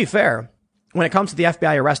 now I'll be fair. When it comes to the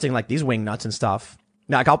FBI arresting like these wingnuts and stuff,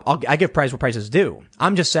 now I give praise where praise is due.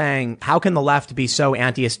 I'm just saying, how can the left be so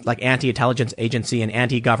anti-intelligence agency and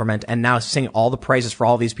anti-government and now sing all the praises for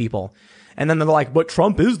all these people? And then they're like, but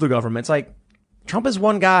Trump is the government. It's like, Trump is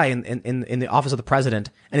one guy in the office of the president,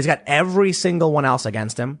 and he's got every single one else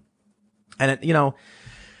against him. And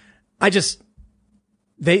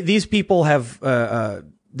these people have,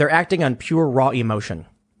 they're acting on pure raw emotion.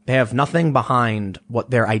 They have nothing behind what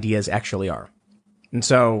their ideas actually are. And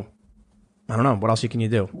so, I don't know. What else can you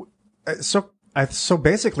do? So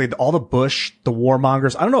basically, all the Bush, the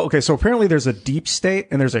warmongers, I don't know. Okay, so apparently there's a deep state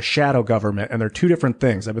and there's a shadow government, and they're two different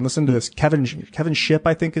things. I've been listening to this. Kevin Shipp,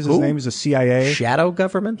 I think is his name. He's a CIA. Shadow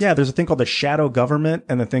government? Yeah, there's a thing called the shadow government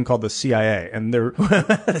and a thing called the CIA. And they're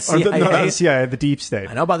The CIA? not the CIA, the deep state.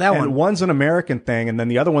 I know about that one. And one's an American thing, and then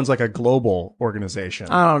the other one's like a global organization.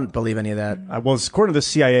 I don't believe any of that. Well, it's according to the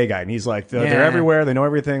CIA guy, and he's like, they're Yeah. everywhere, they know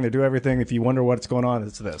everything, they do everything. If you wonder what's going on,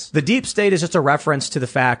 it's this. The deep state is just a reference to the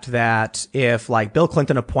fact that if like Bill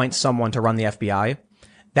Clinton appoints someone to run the FBI,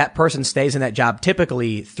 that person stays in that job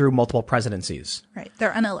typically through multiple presidencies. Right.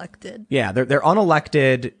 They're unelected. Yeah, they're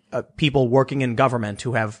unelected people working in government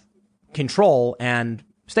who have control and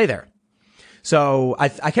stay there. So I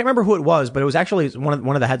can't remember who it was, but it was actually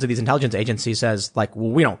one of the heads of these intelligence agencies says like,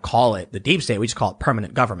 well, we don't call it the deep state, we just call it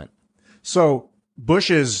permanent government. So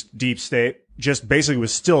Bush's deep state just basically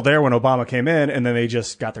was still there when Obama came in, and then they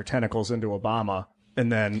just got their tentacles into Obama. And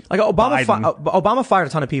then Like Obama Biden- fired a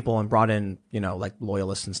ton of people and brought in, like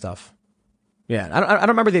loyalists and stuff. Yeah. I don't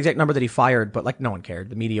remember the exact number that he fired, but like no one cared.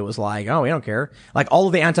 The media was like, oh, we don't care. Like all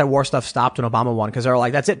of the anti-war stuff stopped when Obama won because they were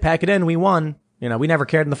like, that's it, pack it in, we won. We never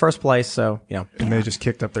cared in the first place. So, and they just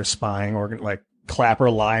kicked up their spying organ, like Clapper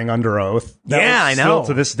lying under oath. Yeah, I know. Still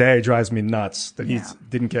to this day drives me nuts that he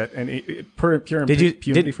didn't get any pure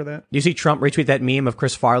impunity for that. Did you see Trump retweet that meme of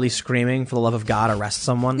Chris Farley screaming, for the love of God, arrest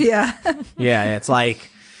someone? Yeah. Yeah, it's like,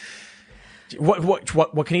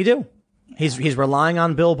 what can he do? He's relying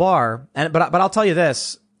on Bill Barr, but I'll tell you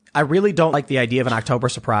this: I really don't like the idea of an October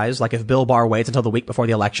surprise. Like if Bill Barr waits until the week before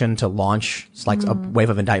the election to launch like a wave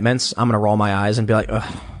of indictments, I'm gonna roll my eyes and be like,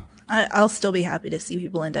 ugh. I'll still be happy to see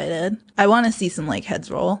people indicted. I want to see some like heads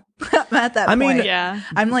roll. I'm at that point. Yeah.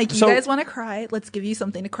 I'm like, you So- guys want to cry? Let's give you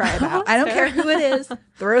something to cry about. I don't care who it is.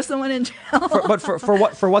 Throw someone in jail.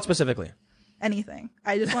 For what specifically? Anything.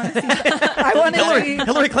 I just want to see. I want to see.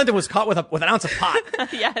 Hillary Clinton was caught with an ounce of pot,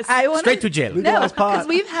 Yes. I want straight to jail. No, because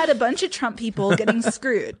we've had a bunch of Trump people getting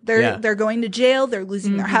screwed. They're going to jail. They're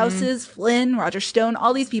losing their houses. Flynn, Roger Stone,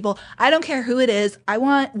 all these people. I don't care who it is. I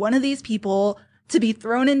want one of these people to be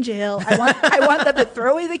thrown in jail. I want them to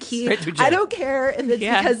throw away the key. Straight to jail. I don't care if it's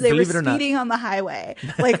Yeah. because they were Believe it or not. speeding on the highway.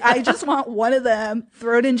 Like, I just want one of them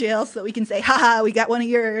thrown in jail so that we can say, haha, we got one of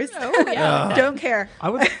yours. Oh, yeah. Don't care. I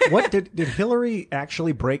would. What did Hillary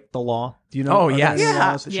actually break the law? Do you know? Oh, are there yes. any Yeah.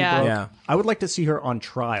 laws that she Yeah. broke? Yeah. I would like to see her on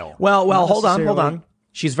trial. Well, Not hold on.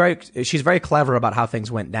 necessarily- She's very clever about how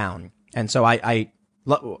things went down. And so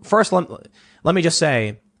first, let me just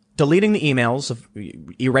say, deleting the emails, of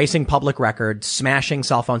erasing public records, smashing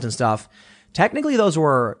cell phones and stuff, technically those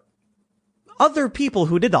were other people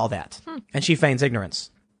who did all that. And she feigns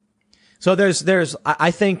ignorance. So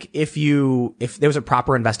I think if there was a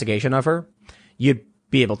proper investigation of her, you'd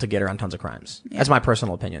be able to get her on tons of crimes. That's my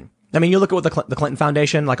personal opinion. I mean, you look at what the Clinton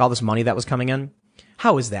Foundation, like all this money that was coming in.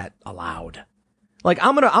 How is that allowed? Like,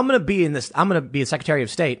 I'm gonna be a Secretary of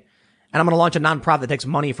State, and I'm gonna launch a nonprofit that takes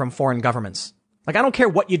money from foreign governments. Like, I don't care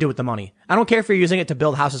what you do with the money. I don't care if you're using it to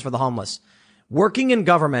build houses for the homeless. Working in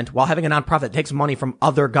government while having a nonprofit that takes money from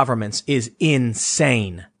other governments is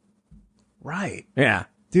insane. Right. Yeah.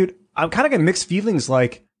 Dude, I'm kind of getting mixed feelings.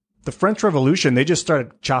 Like, the French Revolution, they just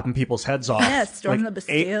started chopping people's heads off. Yeah, storm the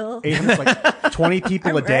Bastille. 20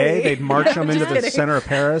 people a day. ready. They'd march them into the kidding. center of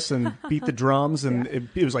Paris and beat the drums, and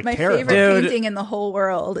it was like My terrifying. favorite Dude. painting in the whole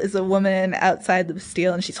world is a woman outside the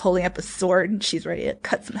Bastille, and she's holding up a sword, and she's ready to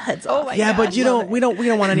cut some heads off. my Yeah, but we don't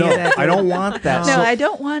want any No, of that. I don't want that. No, So- I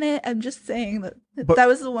don't want it. I'm just saying that But- that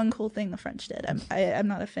was the one cool thing the French did. I'm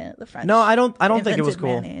not a fan of the French. No, I don't think it was invented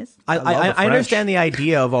cool. mayonnaise. I love the I understand French. the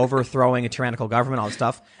idea of overthrowing a tyrannical government, all that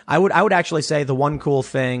stuff. I would actually say the one cool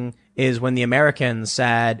thing is when the Americans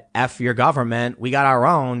said, F your government, we got our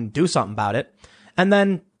own, do something about it, and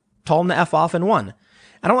then told them to F off and won.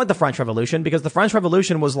 I don't like the French Revolution because the French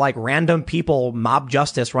Revolution was like random people, mob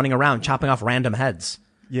justice running around chopping off random heads.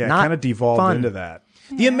 Yeah, it Not kind of devolved fun. into that.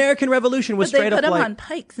 The American Revolution was But they straight put up them like on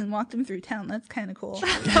pikes and walked them through town. That's kind of cool.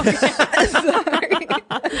 Sorry. I'm just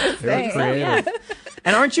They were saying. creative.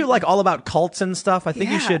 And aren't you like all about cults and stuff? I think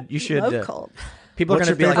you should love cults. people are What's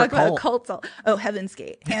going to your be like favorite Talk about cults. Oh, Heaven's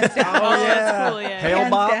Gate. Hands down. That's cool, yeah. Hail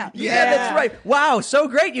Hands Bob. down. yeah, that's right. Wow, so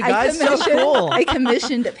great, you guys. So cool. I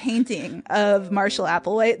commissioned a painting of Marshall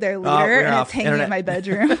Applewhite, their leader, we're and off it's hanging internet. in my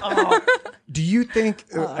bedroom. Do you think?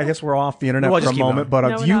 I guess we're off the internet We'll for just a keep moment, going. but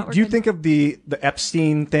No, do we're you not. We're do you good. think of the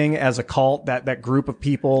Epstein thing as a cult? That group of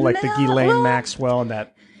people, like the No, Ghislaine well, Maxwell and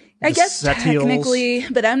that. I the guess Setiles? technically,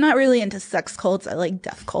 but I'm not really into sex cults. I like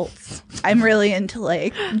death cults. I'm really into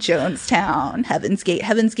like Jonestown, Heaven's Gate.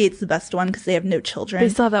 Heaven's Gate's the best one because they have no children. They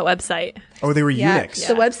still have that website. Oh, they were Yeah, eunuchs.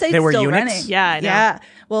 the website's They were still eunuchs? running. Yeah, I know. Yeah.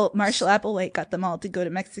 Well, Marshall Applewhite got them all to go to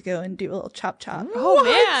Mexico and do a little chop chop. Oh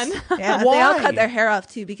man. Yeah, they all Why? cut their hair off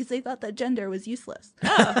too because they thought that gender was useless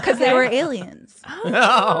because they were aliens.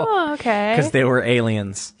 Oh, okay. Because they were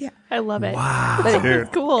aliens. I love it. But Dude.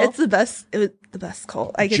 It's cool. It's the best. It was the best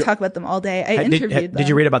cult. I could talk about them all day. I Did interviewed them.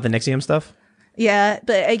 you read about the Nixium stuff? Yeah,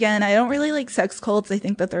 but again, I don't really like sex cults. I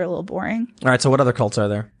think that they're a little boring. All right, so what other cults are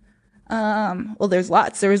there? Well, there's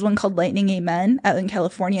lots. There was one called Lightning Amen out in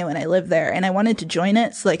California when I lived there, and I wanted to join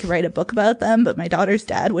it so I could write a book about them, but my daughter's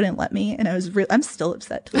dad wouldn't let me, and I'm still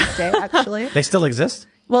upset to this day, actually. They still exist?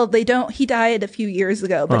 Well, they don't. He died a few years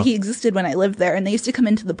ago, but he existed when I lived there, and they used to come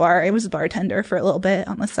into the bar. I was a bartender for a little bit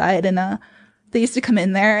on the side, and they used to come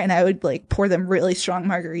in there, and I would like pour them really strong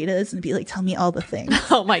margaritas and be like, "Tell me all the things."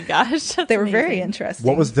 Oh my gosh. That's They were very amazing. interesting.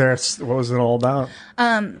 What was it all about?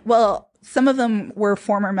 Well, some of them were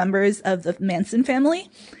former members of the Manson family,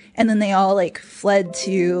 and then they all like fled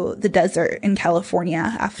to the desert in California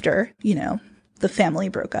after, the family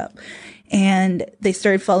broke up. And they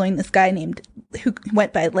started following this guy who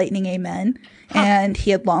went by Lightning Amen, and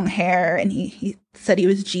he had long hair, and he said he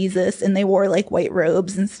was Jesus, and they wore like white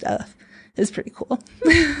robes and stuff. It was pretty cool.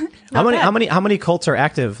 How many cults are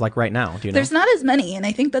active like right now? Do you know? There's not as many, and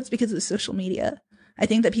I think that's because of social media. I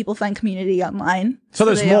think that people find community online. so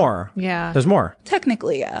there's they don't- more. Yeah. There's more.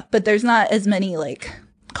 Technically, yeah, but there's not as many like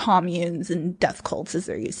communes and death cults as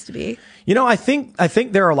there used to be. I think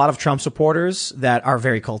there are a lot of Trump supporters that are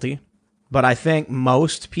very culty, but I think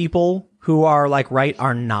most people who are like right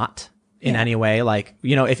are not in any way. Like,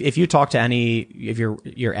 if you talk to if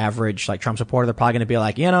your average like Trump supporter, they're probably going to be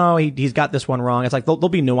like, he's got this one wrong. It's like they'll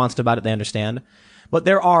be nuanced about it. They understand. But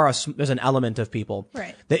there's an element of people.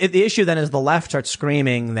 Right. The issue then is the left starts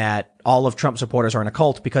screaming that all of Trump supporters are in a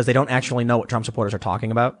cult because they don't actually know what Trump supporters are talking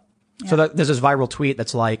about. So there's this viral tweet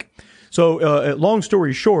that's like, long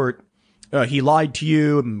story short, he lied to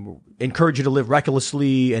you, and encouraged you to live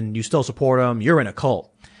recklessly, and you still support him. You're in a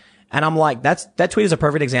cult. And I'm like, that tweet is a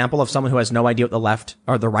perfect example of someone who has no idea what the left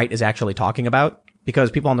or the right is actually talking about, because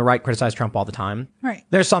people on the right criticize Trump all the time. Right.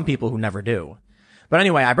 There's some people who never do. But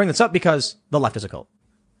anyway, I bring this up because the left is a cult.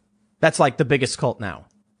 That's like the biggest cult now.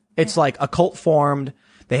 It's like a cult formed.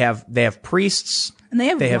 They have priests. And they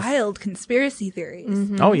have They have- wild conspiracy theories.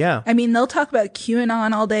 Oh yeah. I mean, they'll talk about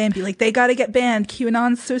QAnon all day and be like, they got to get banned.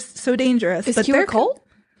 QAnon's so dangerous. Is but Q a they're cult?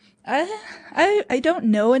 I don't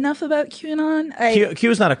know enough about QAnon. Q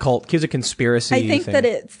is not a cult. Q is a conspiracy. I think thing. that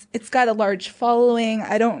it's got a large following.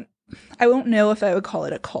 I won't know if I would call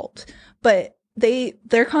it a cult, but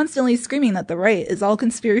they're constantly screaming that the right is all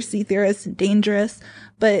conspiracy theorists and dangerous,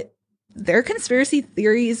 but their conspiracy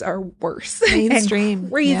theories are worse Mainstream,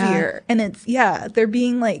 and crazier. And they're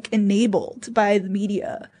being like enabled by the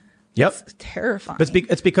media. Yep. It's terrifying. But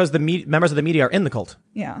it's because the members of the media are in the cult.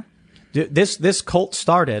 Yeah. This cult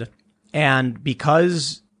started, and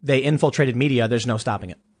because they infiltrated media, there's no stopping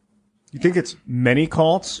it. You think it's many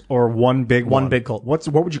cults or one big one? One big cult. What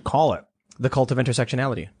would you call it? The cult of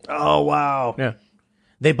intersectionality. Oh wow. Yeah.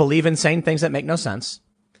 They believe in saying things that make no sense.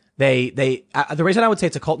 The reason I would say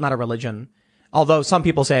it's a cult, not a religion, although some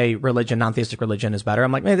people say religion, non-theistic religion is better.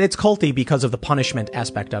 I'm like, man, it's culty because of the punishment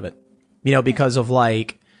aspect of it. Because of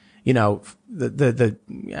like, you know, the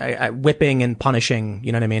whipping and punishing.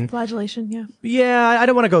 You know what I mean? Flagellation, yeah. Yeah, I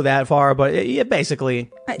don't want to go that far, but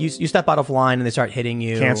basically, you step out of line and they start hitting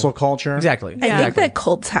you. Cancel culture. Exactly. I think Exactly. that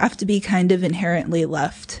cults have to be kind of inherently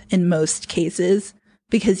left in most cases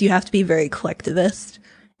because you have to be very collectivist.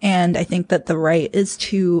 And I think that the right is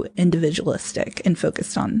too individualistic and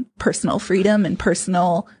focused on personal freedom and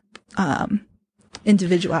personal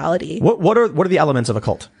individuality. What are the elements of a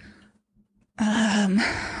cult?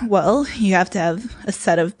 Well, you have to have a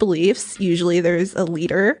set of beliefs. Usually there's a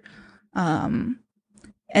leader. And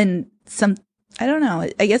I don't know.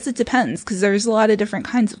 I guess it depends because there's a lot of different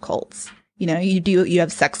kinds of cults. You know, you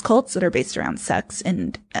have sex cults that are based around sex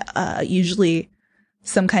and usually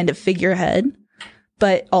some kind of figurehead.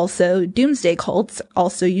 But also doomsday cults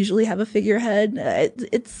also usually have a figurehead.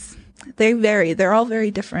 They vary. They're all very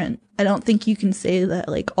different. I don't think you can say that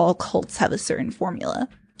like all cults have a certain formula.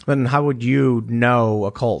 Then how would you know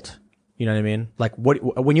a cult? You know what I mean? Like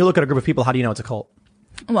when you look at a group of people, how do you know it's a cult?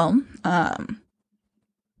 Well, I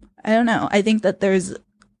don't know. I think that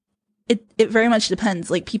it very much depends.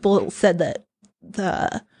 Like people said that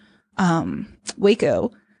the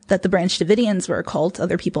Waco, that the Branch Davidians were a cult.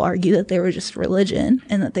 Other people argue that they were just religion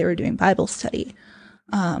and that they were doing Bible study.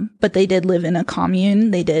 But they did live in a commune.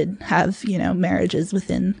 They did have, marriages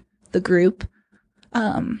within the group.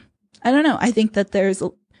 I don't know. I think that there's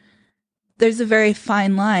a very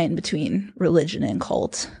fine line between religion and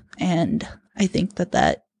cult. And I think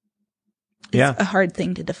that is a hard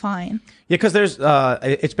thing to define. Yeah, because there's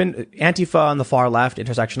it's been Antifa on the far left,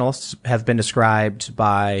 intersectionalists have been described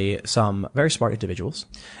by some very smart individuals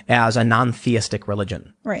as a non-theistic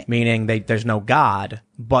religion, Right. Meaning there's no God,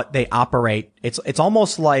 but they operate. It's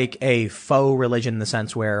almost like a faux religion in the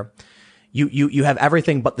sense where you have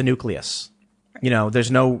everything but the nucleus.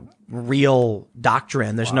 There's no real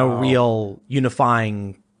doctrine. There's no real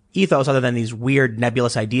unifying ethos other than these weird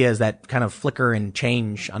nebulous ideas that kind of flicker and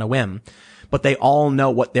change on a whim. But they all know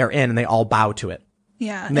what they're in and they all bow to it.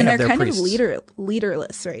 Yeah. And And they have they're their kind priests. of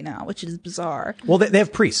leaderless right now, which is bizarre. Well, they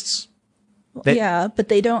have priests. They- Yeah, but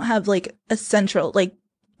they don't have like a central, like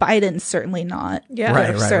Biden's certainly not Yeah.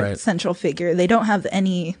 Right, their right. central figure. They don't have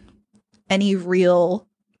any real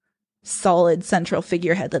solid central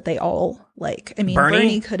figurehead that they all like. I mean, Bernie?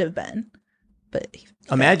 Bernie could have been, but he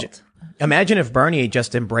Imagine, failed. imagine if Bernie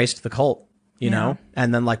just embraced the cult, and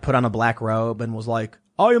then like put on a black robe and was like,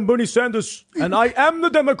 "I am Bernie Sanders, and I am the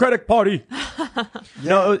Democratic Party."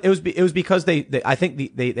 No, it was because I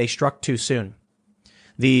think they struck too soon.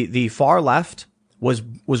 The far left was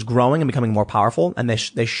growing and becoming more powerful, and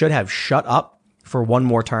they should have shut up for one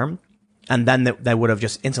more term, and then they would have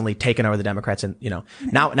just instantly taken over the Democrats. And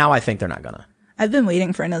now I think they're not gonna. I've been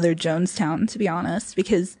waiting for another Jonestown, to be honest,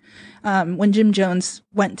 because when Jim Jones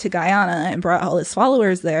went to Guyana and brought all his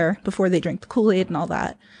followers there before they drank the Kool-Aid and all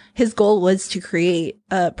that, his goal was to create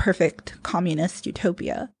a perfect communist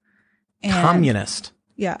utopia. And, Communist.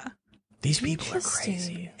 Yeah. These people are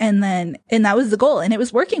crazy. And that was the goal. And it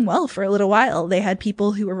was working well for a little while. They had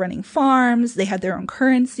people who were running farms. They had their own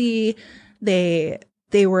currency. They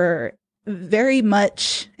were very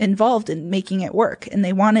much involved in making it work. And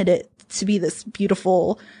they wanted it to be this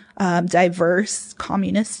beautiful, diverse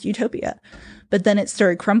communist utopia. But then it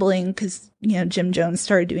started crumbling because, Jim Jones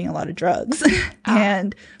started doing a lot of drugs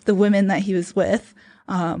and the women that he was with,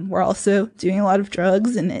 were also doing a lot of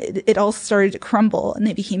drugs, and it all started to crumble, and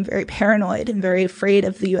they became very paranoid and very afraid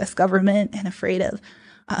of the U.S. government and afraid of,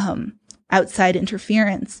 outside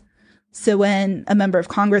interference. So when a member of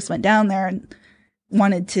Congress went down there and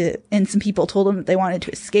and some people told him that they wanted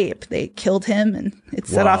to escape, they killed him, and it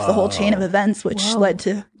set off the whole chain of events, which led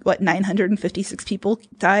to 956 people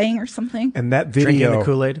dying or something. And that Drinking video the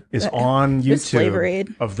Kool-Aid? is on was Flavor YouTube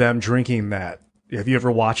Aid. of them drinking that. Have you ever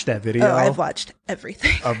watched that video? Oh, I've watched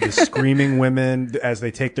everything. Of the screaming women as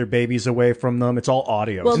they take their babies away from them. It's all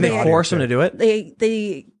audio. Well, It's And an they audio force them tip. to do it.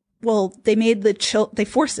 They made they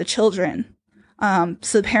forced the children.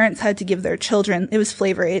 So the parents had to give their children, it was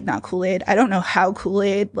Flavor Aid, not Kool-Aid. I don't know how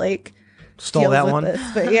Kool-Aid Stole deals that with one. this,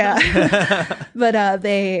 but yeah. But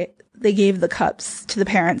they gave the cups to the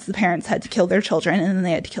parents. The parents had to kill their children, and then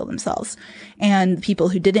they had to kill themselves. And the people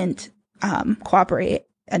who didn't cooperate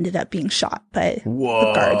ended up being shot by the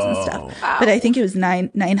guards and stuff. But I think it was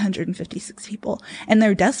 956 people, and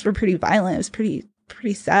their deaths were pretty violent. It was pretty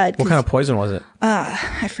sad. What kind of poison was it?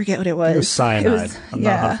 I forget what it was. It was cyanide. I'm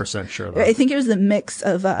yeah. not 100% sure, though. I think it was a mix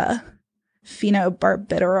of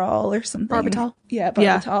phenobarbital or something. Barbital? Yeah,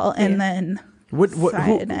 Yeah. barbital. And then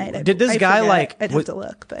cyanide. Did this I guy forget. I'd have to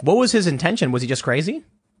look. But what was his intention? Was he just crazy?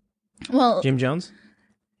 well, Jim Jones?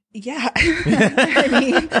 Yeah. I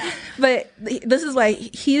mean, but this is why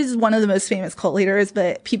he's one of the most famous cult leaders,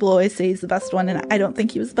 but people always say he's the best one. And I don't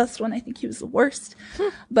think he was the best one. I think he was the worst.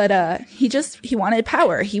 But he wanted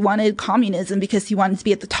power. He wanted communism because he wanted to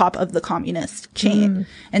be at the top of the communist chain.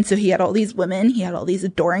 And so he had all these women. He had all these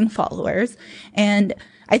adoring followers. And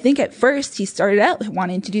I think at first he started out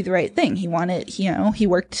wanting to do the right thing. He wanted, he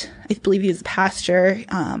worked, I believe he was a pastor.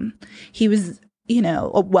 He was,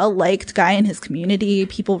 a well-liked guy in his community.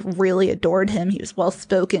 People really adored him. He was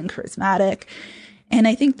well-spoken, charismatic. And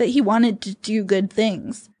I think that he wanted to do good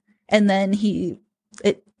things. And then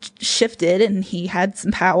it shifted and he had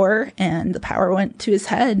some power and the power went to his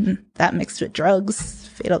head and that mixed with drugs,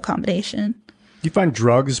 fatal combination. Do you find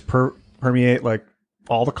drugs permeate like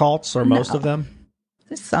all the cults or most of them?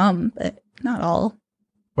 There's some, but not all.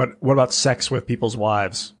 But what about sex with people's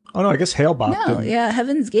wives? Oh no, I guess Hale-Bopp didn't. Yeah,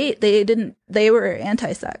 Heaven's Gate, they were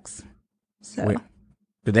anti-sex. So, Wait,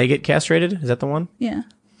 did they get castrated? Is that the one? yeah.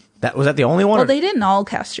 Was that the only one? Well, or- they didn't all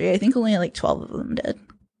castrate. I think only like 12 of them did.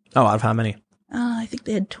 Oh, out of how many? I think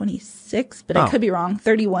they had 26, but Oh. I could be wrong.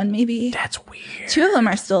 31 maybe. That's weird. 2 of them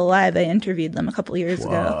are still alive. I interviewed them a couple of years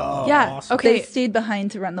ago. Yeah. They Okay. stayed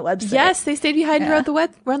behind to run the website. Yes, they stayed behind Yeah. and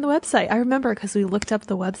run the website. I remember because we looked up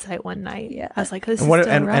the website one night. Yeah. I was like, this And is what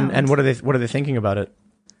still around. and what are they thinking about it?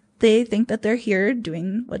 They think that they're here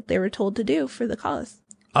doing what they were told to do for the cause.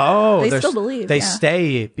 Oh, They they're still s- believe, they yeah.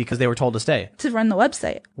 stay because they were told to stay. To run the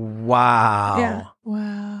website. Wow. Yeah.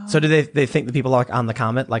 Wow. So do they think the people like on the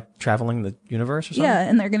comet like traveling the universe or something? Yeah,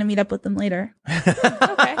 and they're going to meet up with them later.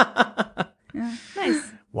 Okay.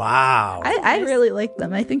 Nice. Wow. I really like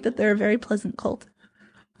them. I think that they're a very pleasant cult.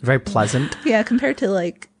 Very pleasant. Yeah, compared to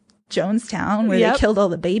like Jonestown, where Yep. they killed all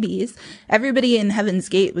the babies. Everybody in Heaven's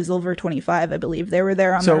Gate was over 25, I believe. They were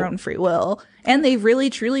there on So- their own free will. And they really,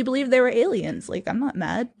 truly believed they were aliens. Like, I'm not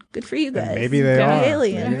mad. Good for you guys. Maybe they Yeah. are.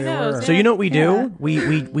 Aliens. Maybe they Who knows? were. So you know what we do?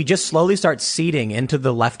 Yeah. We just slowly start seeding into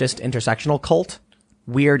the leftist intersectional cult,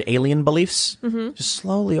 weird alien beliefs, just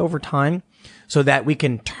slowly over time, so that we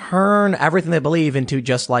can turn everything they believe into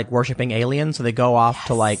just like worshiping aliens. So they go off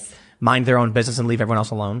to like mind their own business and leave everyone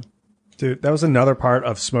else alone. Dude, that was another part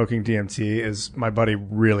of smoking DMT is my buddy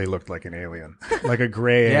really looked like an alien. Like a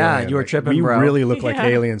gray Yeah, alien. you were Like, tripping, we bro. really look like Yeah.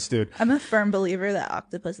 aliens, dude. I'm a firm believer that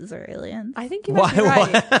octopuses are aliens. I think you might be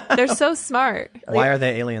Why- right. They're so smart. Why are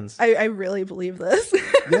they aliens? I really believe this.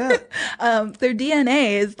 Yeah. Their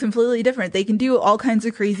DNA is completely different. They can do all kinds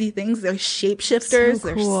of crazy things. They're shapeshifters. So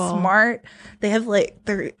They're cool. smart. They have like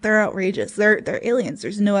they're outrageous. They're aliens.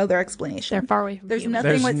 There's no other explanation. They're far away from There's humans.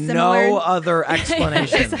 nothing There's with no similar. other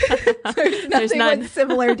explanation. There's nothing none. with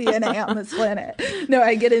similar DNA on this planet. No,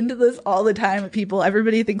 I get into this all the time with people.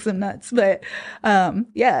 Everybody thinks I'm nuts, but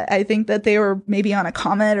yeah, I think that they were maybe on a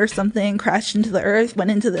comet or something, crashed into the Earth,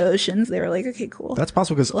 went into the oceans. They were like, okay, cool. That's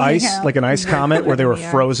possible because We'll hang ice, out. like an ice comet where they were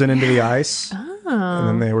Yeah. frozen into the ice and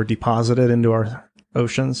then they were deposited into our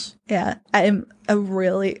oceans. Yeah, I'm a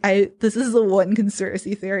really this is the one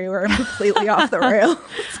conspiracy theory where I'm completely off the rails.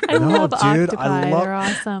 I No, love dude, octopi. I love- They're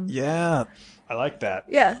awesome. Yeah. I like that.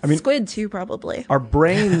 Yeah, I mean- squid too, probably. Our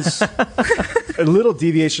brains, a little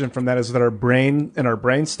deviation from that is that our brain and our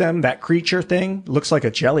brainstem, that creature thing looks like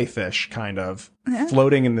a jellyfish kind of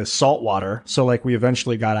floating in the salt water. So like we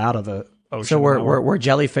eventually got out of the ocean. So we're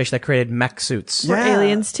jellyfish that created mech suits. We're Yeah.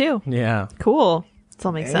 aliens too. Yeah. Cool. This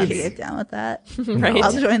all makes I can sense. get down with that. Right.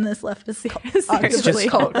 I'll join this leftist octopus Seriously.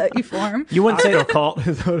 cult that you form. You wouldn't say cult.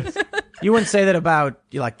 you wouldn't say that about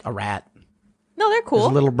like a rat. No, they're There's cool. a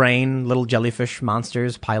little brain, little jellyfish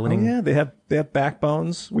monsters piloting. Yeah, they have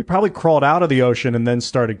backbones. We probably crawled out of the ocean and then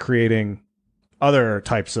started creating other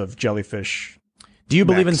types of jellyfish. Do you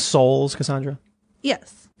believe in Mechs. souls, Cassandra?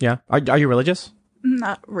 Yes. Yeah. Are you religious?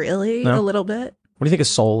 Not really. No? A little bit. What do you think a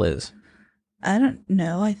soul is? I don't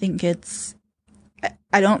know. I think it's.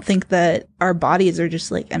 I don't think that our bodies are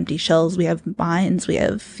just like empty shells. We have minds, we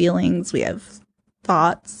have feelings, we have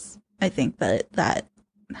thoughts. I think that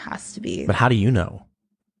has to be. But how do you know?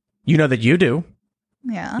 You know that you do.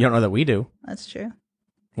 Yeah, You don't know that we do. that's true.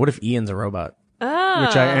 What if Ian's a robot? Oh.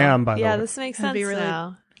 Which I am, by the Yeah, way. this makes That'd sense be really-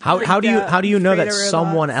 now. How do you Yeah, know that afraid of robots.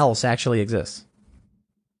 someone else actually exists?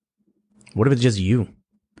 What if it's just you?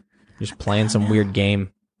 Just playing some weird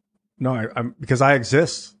game. No, I'm because I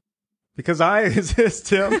exist. Because I exist,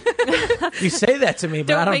 Tim. You say that to me, but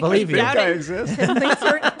Don't I don't make me believe you. doubt I it. exist.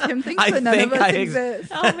 Tim thinks I that none think of us I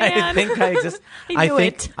exist. Oh man. I think I exist. I knew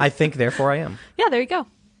it. I think, therefore I am. Yeah, there you go.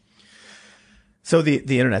 So the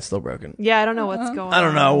internet's still broken. Yeah, I don't know what's going on. I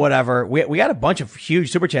don't know, whatever. We got a bunch of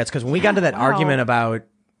huge super chats because when we got into that Wow. argument about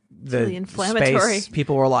the Really inflammatory. space,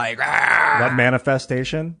 people were like, "Ah." That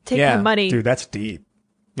manifestation, Take Yeah. my money. dude, that's deep.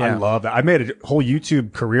 I Yeah. love that. I made a whole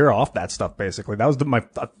YouTube career off that stuff, basically. That was my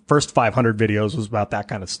first 500 videos was about that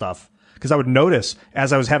kind of stuff. Because I would notice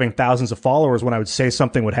as I was having thousands of followers, when I would say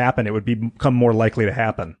something would happen, it would become more likely to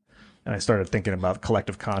happen. And I started thinking about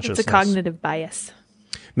collective consciousness. It's a cognitive bias.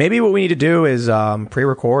 Maybe what we need to do is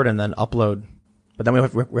pre-record and then upload. But then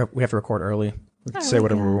we have to record early. We can say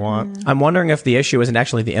whatever we want. I'm wondering if the issue isn't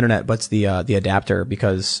actually the internet, but it's the adapter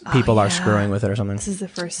because people are yeah. screwing with it or something. This is the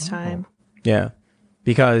first time. Yeah,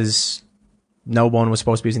 because no one was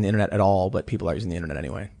supposed to be using the internet at all, but people are using the internet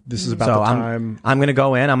anyway. This is about So the time. I'm going to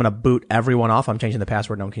go in. I'm going to boot everyone off. I'm changing the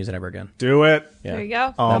password. No one can use it ever again. Do it. Yeah. There you go.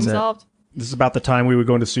 That's Problem it. solved. This is about the time we would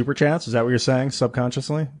go into super chats. Is that what you're saying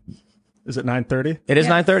subconsciously? Is it 9:30? It is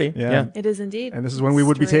Yeah. 9:30. Yeah. Yeah. It is indeed. And this is when we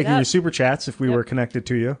would be Straight taking up. your super chats if we were connected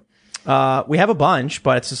to you. We have a bunch,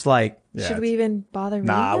 but it's just like, Yeah, Should we even bother reading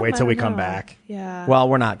Nah, them? wait I till we don't come know. back. Yeah. well,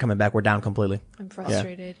 we're not coming back. We're down completely. I'm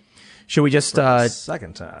frustrated. Should we just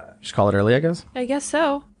second time. just call it early, I guess? I guess so.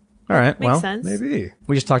 All right. Makes well, sense. Maybe.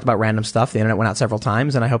 we just talked about random stuff. The internet went out several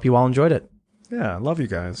times, and I hope you all enjoyed it. Yeah, I love you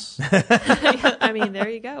guys. I mean, there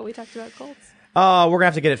you go. We talked about cults. We're gonna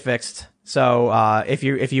have to get it fixed. So if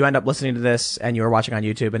you end up listening to this and you were watching on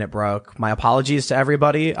YouTube and it broke, my apologies to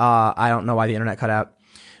everybody. I don't know why the internet cut out,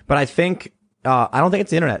 but I think I don't think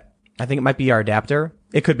it's the internet. I think it might be our adapter.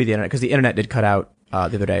 It could be the internet because the internet did cut out the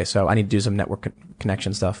other day. So I need to do some network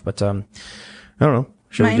connection stuff. But I don't know.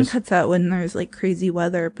 Should we Mine just? cuts out when there's like crazy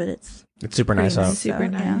weather, but it's It's super nice pretty out. nice. Super So,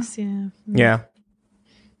 yeah. nice. Yeah. Yeah.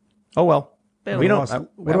 Oh well. Boom. We don't.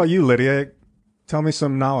 What about you, Lydia? Tell me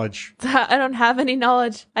some knowledge. I don't have any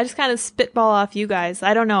knowledge. I just kind of spitball off you guys.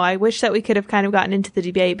 I don't know. I wish that we could have kind of gotten into the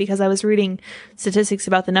debate because I was reading statistics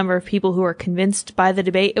about the number of people who are convinced by the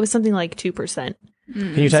debate. It was something like 2%.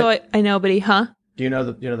 Can you type? So I know, but Do you know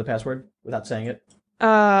the password without saying it?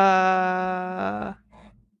 I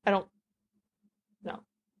don't know.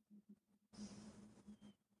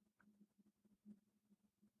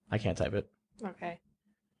 I can't type it. Okay.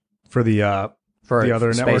 For the For The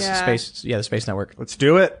other space, network? Yeah. the space network. let's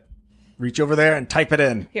do it. Reach over there and type it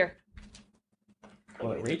in. Here.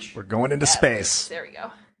 Will it reach? We're going into space. There we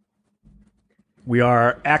go. We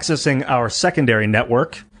are accessing our secondary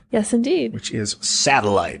network, Yes, indeed. which is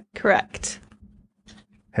satellite, Correct.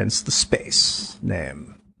 hence the space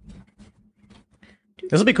name.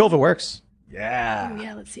 This will be cool if it works. Yeah. Oh,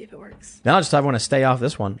 yeah, let's see if it works. Now I just want to stay off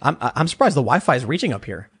this one. I'm surprised the Wi-Fi is reaching up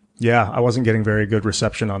here. Yeah, I wasn't getting very good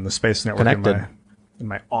reception on the space network Connected. in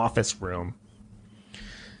my office room.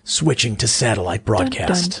 Switching to satellite Dun,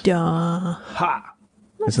 broadcast. dun, dun. Ha!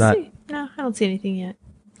 Let's not- see. No, I don't see anything yet.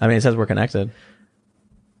 I mean, it says we're connected.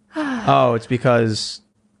 Oh, it's because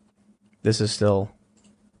this is still.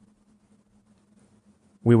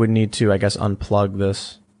 We would need to, I guess, unplug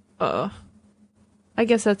this. I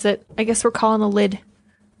guess that's it. I guess we're calling a lid.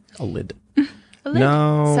 A lid. A lid?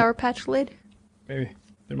 No. Sour Patch lid? Maybe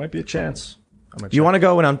there might be a chance. Do you want to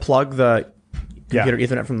go and unplug the Yeah. computer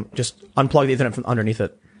Ethernet from? Just unplug the Ethernet from underneath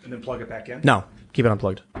it. and then plug it back in? No, keep it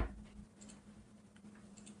unplugged.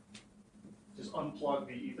 Just unplug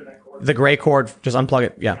the Ethernet cord. The gray cord, just unplug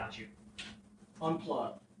it. Yeah, Got you.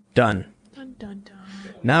 Unplug. done. Dun, dun, dun.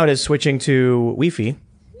 Now it is switching to Wi-Fi.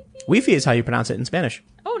 Wi-Fi is how you pronounce it in Spanish.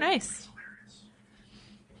 Oh, nice.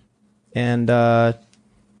 And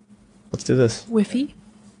let's do this. Whiffy.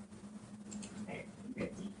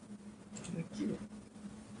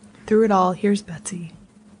 Through it all, here's Betsy.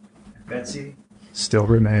 Betsy still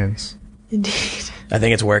remains. Indeed. I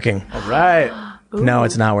think it's working. All right, No,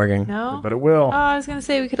 it's not working. No? but it will. Oh, I was going to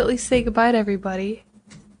say we could at least say goodbye to everybody.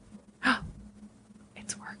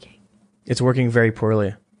 It's working. It's working very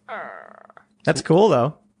poorly. That's cool,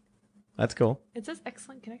 though. That's cool. It says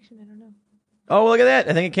excellent connection. I don't know. Oh, look at that.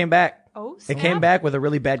 I think it came back. Oh, It snap. came back with a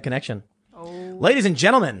really bad connection. Oh. Ladies and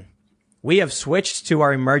gentlemen, we have switched to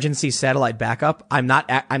our emergency satellite backup. I'm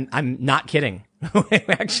not kidding. We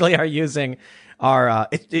actually are using our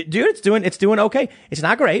dude, it's doing okay. It's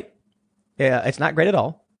not great. Yeah, it's not great at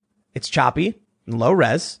all. It's choppy and low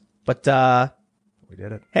res, but We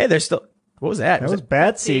did it. hey, there's still what was that? That was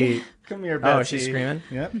Betsy. Come here, Betsy. Oh, she's screaming.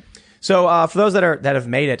 Yep. So for those that have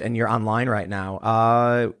made it and you're online right now,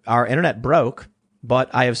 our internet broke, but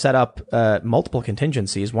I have set up multiple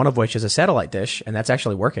contingencies, one of which is a satellite dish, and that's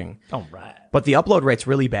actually working. All right. But the upload rate's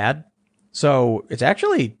really bad, so it's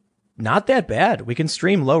actually not that bad. We can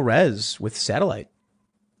stream low res with satellite.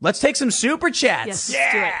 Let's take some super chats. Yes,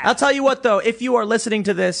 let's do it. I'll tell you what, though, if you are listening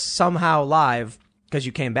to this somehow live because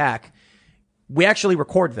you came back, we actually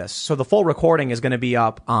record this. So the full recording is going to be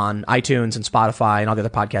up on iTunes and Spotify and all the other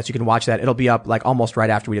podcasts. You can watch that. It'll be up like almost right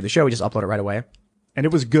after we did the show. We just upload it right away. And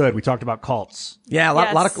it was good. We talked about cults. Yeah, a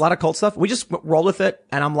lot, Yes. lot of cult stuff. We just roll with it,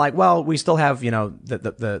 and I'm like, well, we still have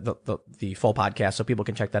the full podcast, so people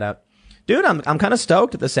can check that out. Dude, I'm kind of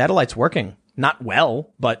stoked that the satellite's working. Not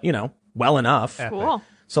well, but well enough. Cool.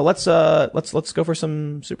 So let's go for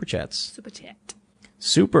some super chats. Super chat.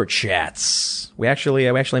 Super chats. We actually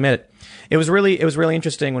made it. It was really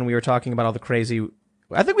interesting when we were talking about all the crazy.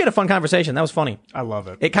 I think we had a fun conversation. That was funny. I love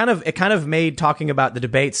it. It kind of made talking about the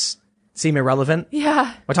debates seem irrelevant.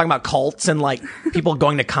 Yeah. We're talking about cults and like people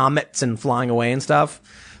going to comets and flying away and stuff.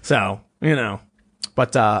 So,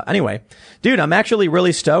 But anyway, dude, I'm actually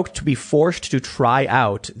really stoked to be forced to try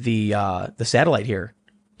out the satellite here.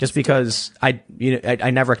 Just because I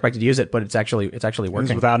never expected to use it, but it's actually It was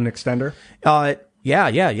working. without an extender.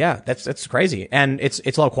 Yeah. That's crazy. And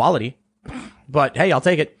it's low quality. But hey, I'll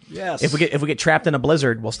take it. Yes. If we get trapped in a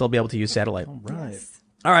blizzard, we'll still be able to use satellite. Right.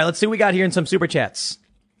 All right, let's see what we got here in some super chats.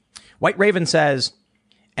 White Raven says,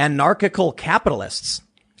 anarchical capitalists.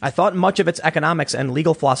 I thought much of its economics and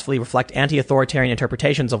legal philosophy reflect anti-authoritarian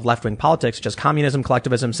interpretations of left-wing politics, such as communism,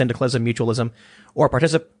 collectivism, syndicalism, mutualism, or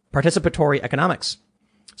participatory economics.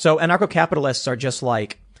 So anarcho-capitalists are just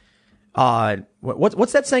like,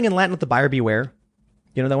 what's that saying in Latin, let the buyer beware?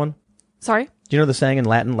 You know that one? Sorry? Do you know the saying in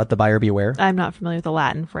Latin, let the buyer beware? I'm not familiar with the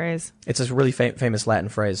Latin phrase. It's this really famous Latin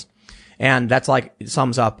phrase. And that's like, it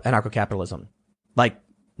sums up anarcho-capitalism. Like,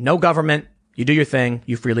 no government, you do your thing,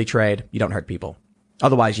 you freely trade, you don't hurt people.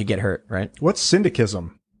 Otherwise, you get hurt, right? What's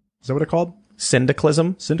syndicalism? Is that what it's called?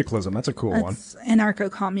 Syndicalism? Syndicalism. That's a cool one. That's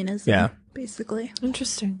anarcho-communism. Yeah. Basically.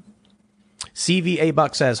 Interesting. CVA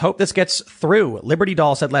Buck says, hope this gets through. Liberty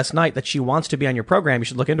Doll said last night that she wants to be on your program. You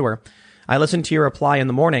should look into her. I listened to your reply in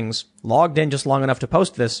the mornings, logged in just long enough to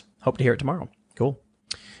post this. Hope to hear it tomorrow. Cool.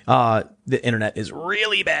 The internet is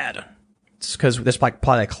really bad. It's because there's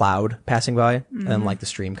probably a cloud passing by and like the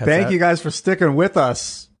stream cuts out. Thank you guys for sticking with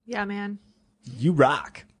us. Yeah, man. You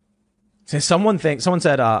rock. So someone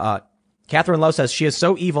said, Catherine Lowe says she is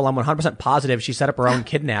so evil. I'm 100% positive she set up her own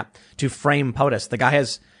kidnap to frame POTUS. The guy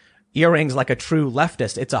has earrings like a true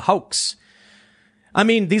leftist. It's a hoax. I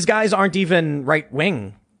mean, these guys aren't even right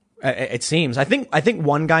wing. It seems. I think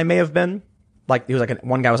one guy may have been like,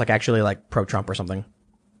 one guy was like actually like pro Trump or something.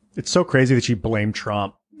 It's so crazy that she blamed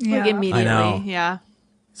Trump. Yeah. Like immediately. I know. Yeah.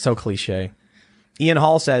 So cliche. Ian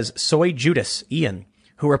Hall says, Soy Judas, Ian,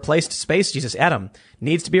 who replaced Space Jesus Adam,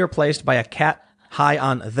 needs to be replaced by a cat high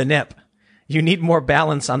on the nip. You need more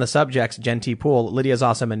balance on the subjects, Gen T Pool. Lydia's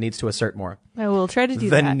awesome and needs to assert more. I will try to do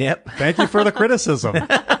The that. nip. Thank you for the criticism.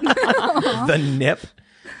 The nip.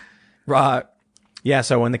 Yeah,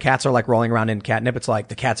 so when the cats are like rolling around in catnip, it's like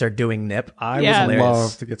the cats are doing nip. I Yeah. would Hilarious.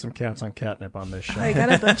 love to get some cats on catnip on this show. I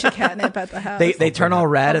got a bunch of catnip at the house. They turn all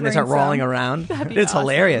red and they start bring some. rolling around. It's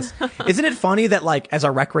hilarious. Isn't it funny that like as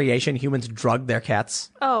a recreation, humans drug their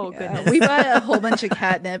cats? Oh, Yeah, goodness. we bought a whole bunch of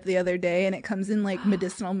catnip the other day, and it comes in like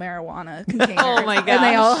medicinal marijuana containers. Oh my And they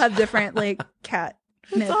gosh. all have different like catnip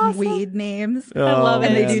weed names. I love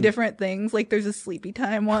And it. they do different things. Like there's a sleepy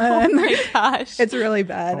time one. Oh my gosh. It's really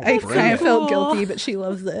bad. I kind brilliant. of felt Cool. guilty, but she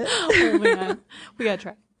loves it. Oh my God. We gotta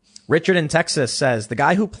try. Richard in Texas says, the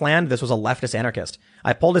guy who planned this was a leftist anarchist.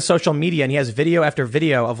 I pulled his social media and he has video after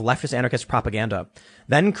video of leftist anarchist propaganda.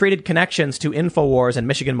 Then created connections to InfoWars and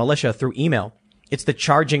Michigan militia through email. It's in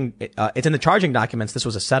the charging documents. This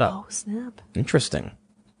was a setup. Oh, snap. Interesting.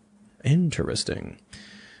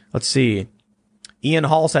 Let's see. Ian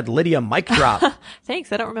Hall said, Lydia, mic drop.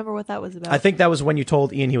 Thanks. I don't remember what that was about. I think that was when you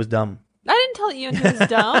told Ian he was dumb. I didn't tell Ian he was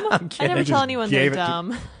dumb. I never Just tell anyone they're gave it to-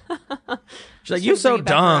 dumb. She's like, you so Bring it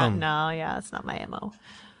back around. dumb. No, yeah, that's not my MO.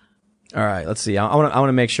 All right, let's see. I want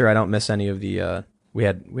to make sure I don't miss any of the. We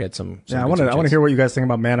had some. Yeah, I want to hear what you guys think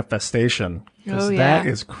about manifestation. 'Cause Oh, yeah. that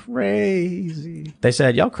is crazy. They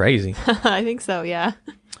said y'all crazy. I think so, yeah.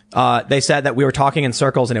 They said that we were talking in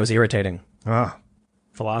circles and it was irritating.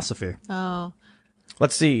 Philosophy. Oh.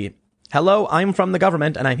 Let's see. Hello, I'm from the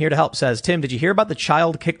government and I'm here to help. Says Tim. Did you hear about the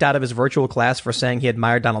child kicked out of his virtual class for saying he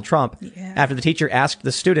admired Donald Trump after the teacher asked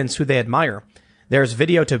the students who they admire? There's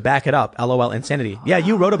video to back it up. LOL insanity. Yeah,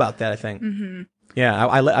 you wrote about that, I think. Mm-hmm. Yeah,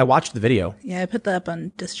 I watched the video. Yeah, I put that up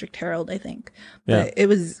on District Herald, I think. Yeah. But it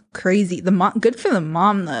was crazy. The mom, good for the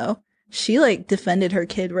mom though. She like defended her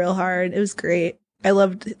kid real hard. It was great. I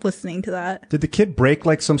loved listening to that. Did the kid break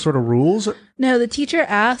like some sort of rules? No, the teacher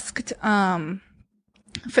asked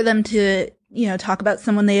for them to, talk about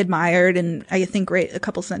someone they admired and I think write a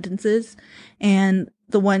couple sentences. And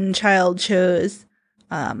the one child chose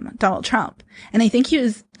Donald Trump. And I think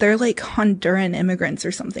they're like Honduran immigrants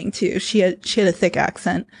or something too. She had a thick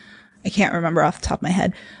accent. I can't remember off the top of my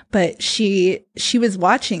head, but she was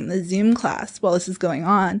watching the Zoom class while this is going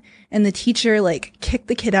on, and the teacher like kicked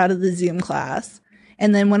the kid out of the Zoom class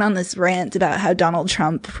and then went on this rant about how Donald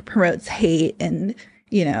Trump promotes hate and,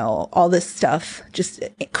 you know, all this stuff, just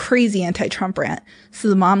a crazy anti-Trump rant. So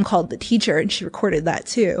the mom called the teacher and she recorded that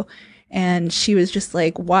too. And she was just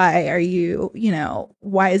like, why are you, you know,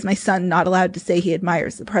 why is my son not allowed to say he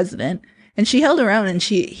admires the president? And she held her own, and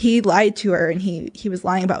he lied to her, and he was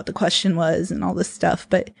lying about what the question was and all this stuff,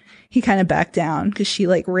 but he kind of backed down because she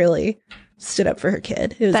like really stood up for her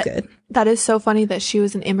kid. It was good. That is so funny that she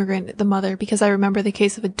was an immigrant, the mother, because I remember the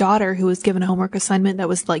case of a daughter who was given a homework assignment that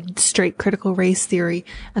was like straight critical race theory,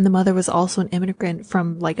 and the mother was also an immigrant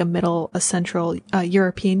from like a central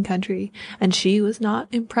European country, and she was not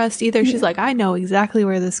impressed either. She's like, I know exactly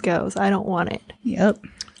where this goes. I don't want it. Yep.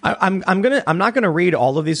 I'm not gonna read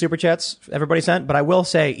all of these super chats everybody sent, but I will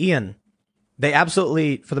say, Ian, they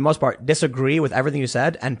absolutely, for the most part, disagree with everything you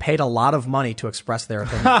said and paid a lot of money to express their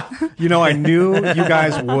opinion. You know, I knew you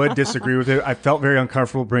guys would disagree with it. I felt very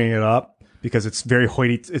uncomfortable bringing it up because it's very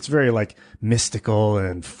it's very like mystical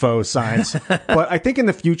and faux science. But I think in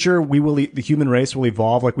the future, the human race will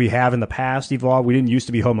evolve like we have in the past evolved. We didn't used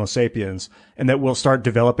to be Homo sapiens, and that we'll start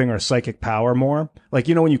developing our psychic power more. Like,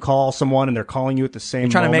 you know, when you call someone and they're calling you at the same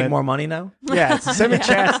Trying moment. to make more money now? Yeah, send me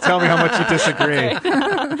chats. Tell me how much you disagree.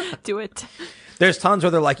 Do it. There's tons where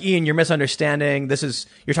they're like, Ian, you're misunderstanding.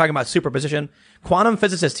 You're talking about superposition. Quantum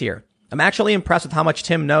physicist here. I'm actually impressed with how much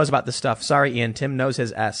Tim knows about this stuff. Sorry, Ian. Tim knows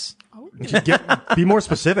his S. Be more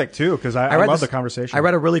specific too, because I love the conversation. I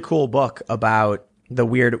read a really cool book about the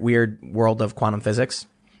weird world of quantum physics.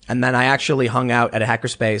 And then I actually hung out at a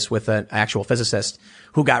hackerspace with an actual physicist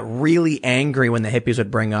who got really angry when the hippies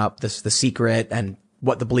would bring up the secret and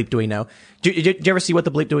what the bleep do we know. Did you ever see What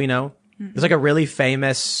the Bleep Do We Know? Mm-hmm. There's like a really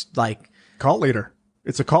famous, like, cult leader.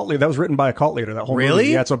 It's a cult leader. That was written by a cult leader. That whole really?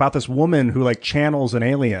 movie. Yeah, it's about this woman who like channels an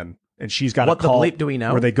alien. And she's got What a cult the Bleep Do We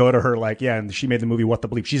Know? where they go to her like, yeah, and she made the movie What the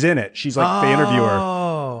Bleep. She's in it. She's like, they interview her.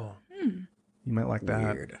 Oh. You might like that.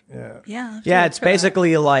 Weird. Yeah. Yeah. Yeah, it's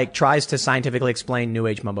basically like tries to scientifically explain New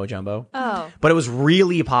Age mumbo jumbo. Oh. But it was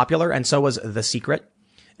really popular, and so was The Secret.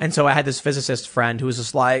 And so I had this physicist friend who was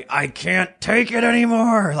just like, I can't take it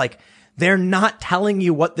anymore. Like, they're not telling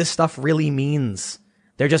you what this stuff really means.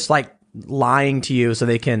 They're just like lying to you so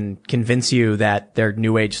they can convince you that their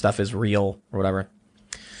New Age stuff is real or whatever.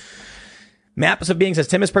 Maps of Being says,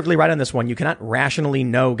 Tim is perfectly right on this one. You cannot rationally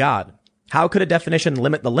know God. How could a definition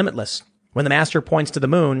limit the limitless? When the master points to the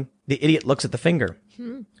moon, the idiot looks at the finger.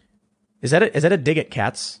 Is that a dig at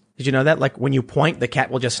cats? Did you know that? Like, when you point, the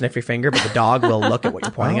cat will just sniff your finger, but the dog will look at what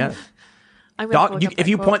you're pointing at. If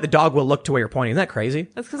you point, the dog will look to where you're pointing. Isn't that crazy?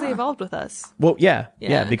 That's because they evolved with us. Well, yeah,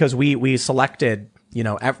 because we selected, you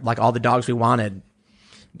know, like all the dogs we wanted.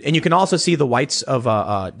 And you can also see the whites of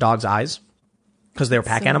a dog's eyes because they're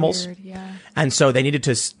pack animals. Weird, yeah. And so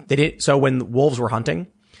so when wolves were hunting,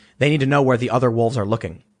 they need to know where the other wolves are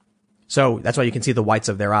looking. So that's why you can see the whites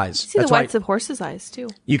of their eyes. You see that's the whites of horses' eyes too.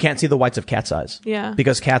 You can't see the whites of cats' eyes. Yeah.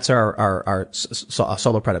 Because cats are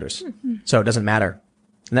solo predators. So it doesn't matter.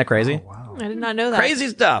 Isn't that crazy? Oh, wow. I did not know that. Crazy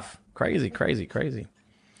stuff. Crazy.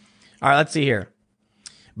 All right, let's see here.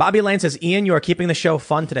 Bobby Lane says, Ian, you are keeping the show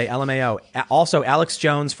fun today, LMAO. Also, Alex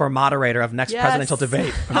Jones for moderator of next Yes. presidential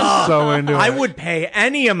debate. I'm so into it. I would pay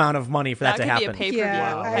any amount of money for that to could be a happen. pay-per-view.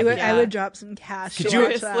 Yeah, Wow. I would drop some cash. Could to you,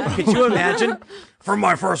 watch that. could you imagine? For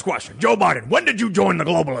my first question, Joe Biden, when did you join the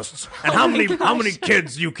globalists? And how many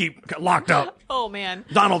kids you keep locked up? Oh man,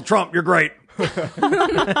 Donald Trump, you're great.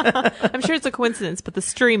 I'm sure it's a coincidence, but the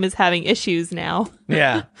stream is having issues now.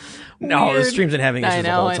 Yeah. No, the Weird. stream's been having issues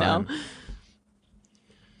the whole time.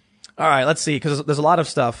 All right, let's see, because there's a lot of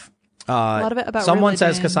stuff. A lot of it about someone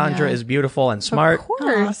says religion, Cassandra yeah. is beautiful and smart. Of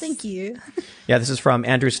course. Aw, thank you. Yeah, this is from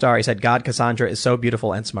Andrew Starr. He said, God, Cassandra is so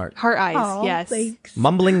beautiful and smart. Heart eyes. Aw, yes. thanks.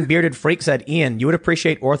 Mumbling Bearded Freak said, Ian, you would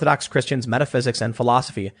appreciate Orthodox Christians' metaphysics and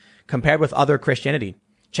philosophy compared with other Christianity.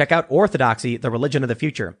 Check out Orthodoxy, the religion of the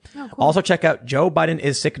future. Oh, cool. Also check out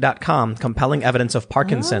JoeBidenIsSick.com, compelling evidence of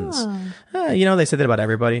Parkinson's. You know, they say that about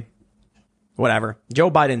everybody. Whatever. Joe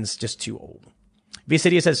Biden's just too old.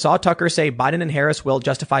 Vicidia says, saw Tucker say Biden and Harris will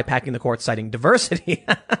justify packing the court, citing diversity.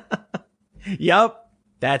 Yup.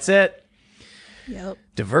 That's it. Yep.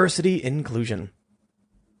 Diversity, inclusion.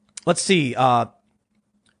 Let's see.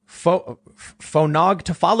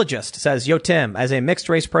 Phonogtophologist says, Yo, Tim, as a mixed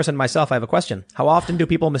race person myself, I have a question. How often do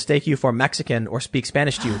people mistake you for Mexican or speak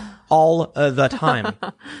Spanish to you? All the time.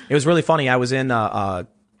 It was really funny. I was in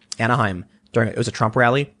Anaheim it was a Trump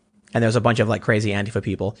rally, and there was a bunch of like crazy Antifa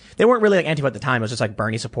people. They weren't really like Antifa at the time. It was just like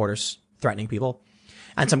Bernie supporters threatening people.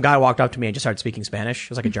 And some guy walked up to me and just started speaking Spanish. It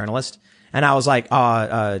was like a journalist. And I was like,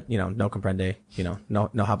 no comprende, no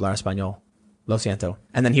hablar español. Lo siento.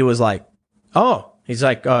 And then he was like, oh, he's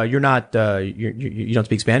like, you're not, you don't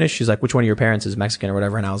speak Spanish? He's like, which one of your parents is Mexican or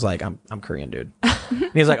whatever? And I was like, I'm Korean, dude.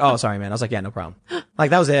 And he was like, oh, sorry, man. I was like, yeah, no problem.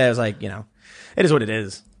 Like, that was it. I was like, it is what it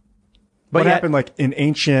is. But what happened, like, in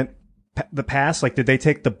the past? Like, did they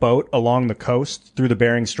take the boat along the coast through the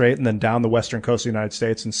Bering Strait and then down the western coast of the United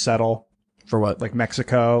States and settle? For what? Like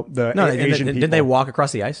Mexico, Asian people? Did they walk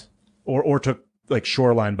across the ice? Or took, like,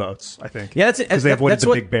 shoreline boats, I think. Yeah, that's it. Because they avoided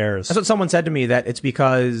the big bears. That's what someone said to me, that it's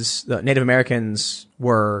because the Native Americans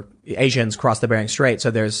were Asians crossed the Bering Strait, so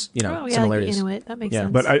there's, similarities. Like the Inuit. That makes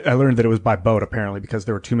sense. But I learned that it was by boat, apparently, because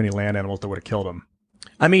there were too many land animals that would have killed them.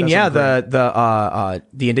 I mean, the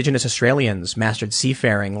indigenous Australians mastered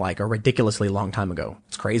seafaring like a ridiculously long time ago.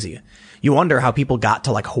 It's crazy. You wonder how people got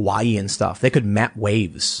to like Hawaii and stuff. They could map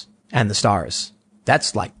waves and the stars.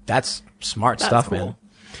 That's smart stuff, cool. man.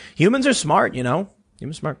 Humans are smart, Humans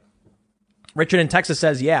smart. Richard in Texas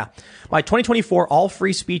says, yeah, by 2024, all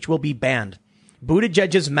free speech will be banned.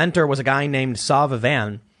 Buttigieg's mentor was a guy named Sav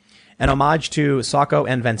Van, an homage to Sacco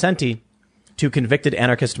and Vanzetti, two convicted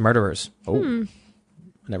anarchist murderers. Oh.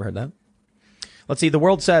 I never heard that. Let's see. The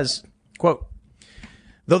World says, quote,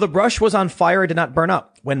 though the brush was on fire, it did not burn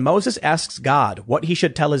up. When Moses asks God what he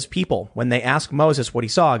should tell his people, when they ask Moses what he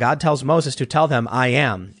saw, God tells Moses to tell them, I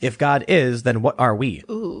am. If God is, then what are we?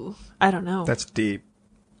 Ooh, I don't know. That's deep.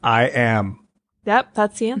 I am. Yep,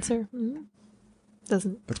 that's the answer. That's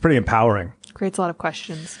pretty empowering. Creates a lot of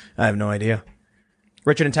questions. I have no idea.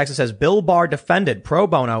 Richard in Texas says, Bill Barr defended pro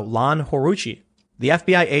bono Lon Horucci, the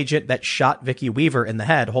FBI agent that shot Vicky Weaver in the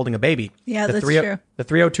head holding a baby. Yeah, that's true. The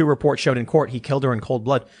 302 report showed in court he killed her in cold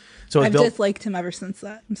blood. So I've disliked him ever since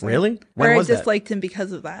that. Really? When was I disliked him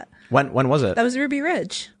because of that. When was it? That was Ruby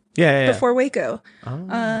Ridge. Yeah. Before Waco.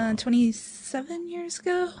 27 years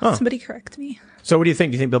ago. Huh. Somebody correct me. So what do you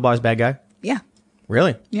think? Do you think Bill Barr's a bad guy? Yeah.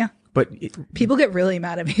 Really? Yeah. But people get really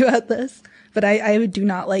mad at me about this, but I do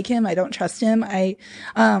not like him. I don't trust him.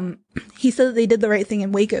 He said that they did the right thing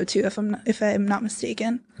in Waco too, if I'm not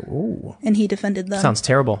mistaken. Ooh. And he defended them. Sounds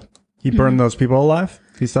terrible. He burned those people alive?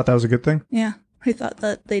 He thought that was a good thing? Yeah. He thought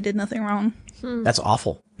that they did nothing wrong. That's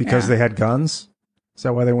awful. Because they had guns? Is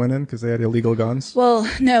that why they went in? Because they had illegal guns? Well,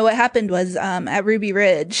 no, what happened was, at Ruby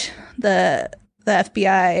Ridge, the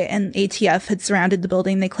FBI and ATF had surrounded the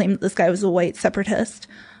building. They claimed that this guy was a white separatist.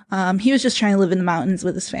 He was just trying to live in the mountains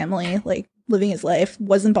with his family, like living his life,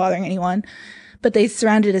 wasn't bothering anyone. But they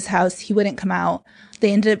surrounded his house. He wouldn't come out.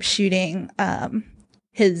 They ended up shooting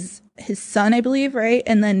his son, I believe, right?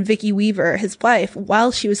 And then Vicky Weaver, his wife,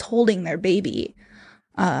 while she was holding their baby.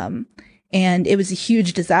 And it was a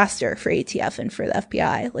huge disaster for ATF and for the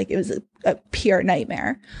FBI. Like, it was a PR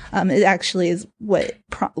nightmare. It actually is what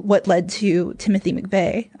led to Timothy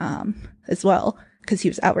McVeigh as well, because he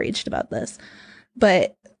was outraged about this.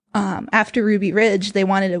 But after Ruby Ridge, they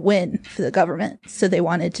wanted a win for the government. So they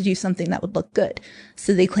wanted to do something that would look good.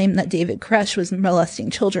 So they claimed that David Koresh was molesting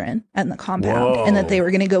children in the compound. Whoa. And that they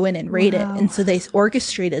were going to go in and raid it. And so they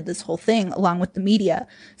orchestrated this whole thing along with the media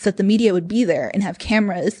so that the media would be there and have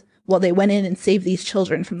cameras while they went in and saved these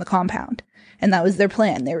children from the compound. And that was their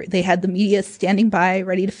plan. They had the media standing by,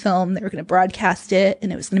 ready to film. They were going to broadcast it,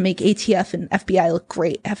 and it was going to make ATF and FBI look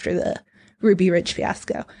great after the Ruby Ridge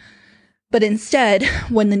fiasco. But instead,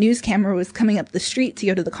 when the news camera was coming up the street to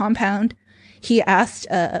go to the compound, he asked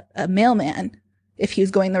a mailman if he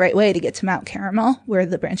was going the right way to get to Mount Caramel, where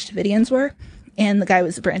the Branch Davidians were. And the guy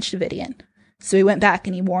was a Branch Davidian. So he went back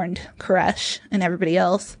and he warned Koresh and everybody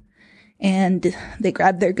else. And they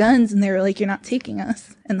grabbed their guns and they were like, you're not taking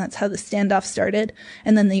us. And that's how the standoff started.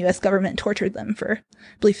 And then the U.S. government tortured them for,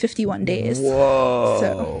 I believe, 51 days. Whoa.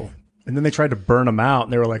 So, and then they tried to burn them out.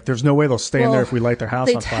 And they were like, there's no way they'll stay in there if we light their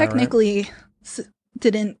house on fire. They technically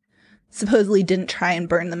supposedly didn't try and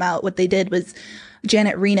burn them out. What they did was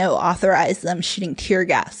Janet Reno authorized them shooting tear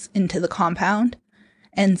gas into the compound.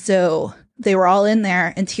 And so they were all in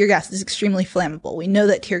there, and tear gas is extremely flammable. We know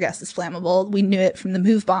that tear gas is flammable. We knew it from the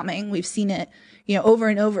MOVE bombing. We've seen it, over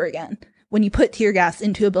and over again. When you put tear gas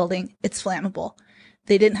into a building, it's flammable.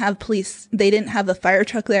 They didn't have police. They didn't have a fire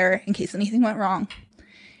truck there in case anything went wrong.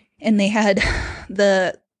 And they had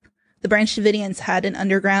the Branch Davidians had an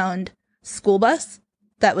underground school bus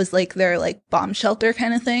that was like their bomb shelter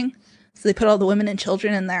kind of thing. So they put all the women and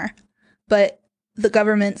children in there. But the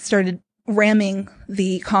government started ramming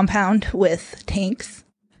the compound with tanks,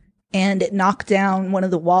 and it knocked down one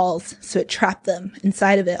of the walls, so it trapped them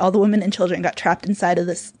inside of it. All the women and children got trapped inside of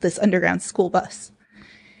this underground school bus,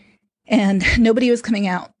 and nobody was coming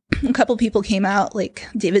out. a couple people came out, like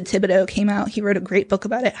David Thibodeau came out. He wrote a great book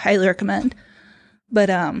about it. Highly recommend. But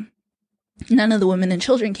none of the women and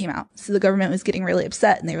children came out. So the government was getting really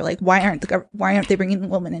upset, and they were like, why aren't they bringing the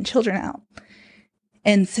women and children out?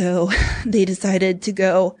 And so they decided to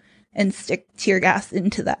go and stick tear gas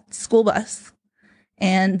into that school bus.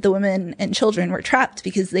 And the women and children were trapped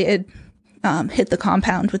because they had hit the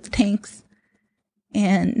compound with the tanks,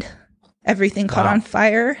 and everything caught on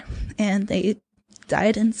fire, and they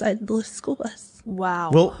died inside the school bus. Wow.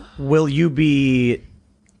 Will you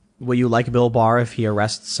like Bill Barr if he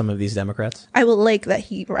arrests some of these Democrats? I will like that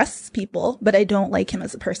he arrests people, but I don't like him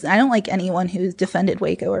as a person. I don't like anyone who's defended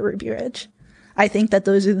Waco or Ruby Ridge. I think that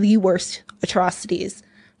those are the worst atrocities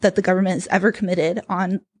that the government has ever committed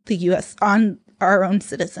on the U.S., on our own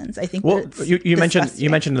citizens. I think. Well, you mentioned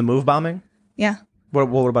the move bombing. Yeah. What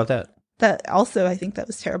about that? That also, I think that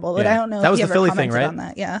was terrible, but Yeah. I don't know. That if was he the ever Philly thing, commented right? On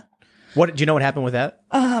that. Yeah. What do you know? What happened with that?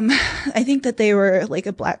 I think that they were like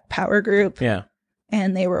a Black Power group. Yeah.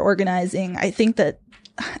 And they were organizing. I think that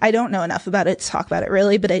I don't know enough about it to talk about it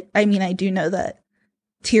really, but I mean, I do know that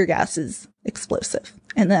tear gas is explosive,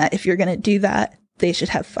 and that if you're going to do that, they should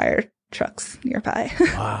have fire trucks nearby.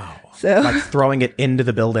 Wow. So Like throwing it into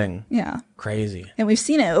the building. yeah, Crazy. and we've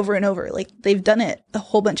seen it over and over. Like they've done it a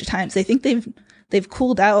whole bunch of times. I think they've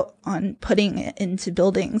cooled out on putting it into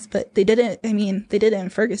buildings, but they didn't. I mean, they did it in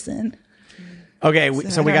Ferguson. Okay,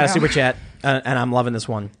 so we I got a don't super know. chat, and I'm loving this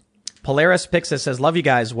one. Polaris Pixis says, "Love you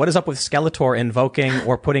guys. What is up with Skeletor invoking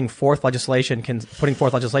or putting forth legislation concerning the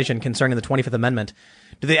 25th Amendment?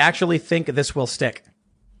 Do they actually think this will stick?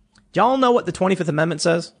 Do y'all know what the 25th Amendment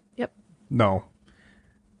says? Yep. No.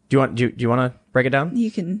 Do you want to break it down? You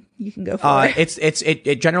can go for it.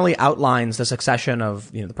 It generally outlines the succession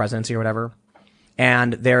of the presidency or whatever,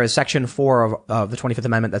 and there is Section 4 of the 25th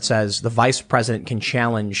Amendment that says the vice president can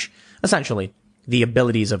challenge essentially the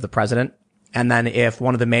abilities of the president. And then if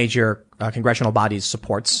one of the major congressional bodies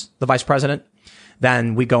supports the vice president,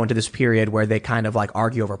 then we go into this period where they kind of like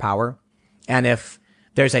argue over power. And if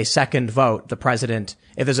there's a second vote, the president,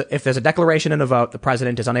 if there's a declaration and a vote, the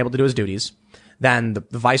president is unable to do his duties, then the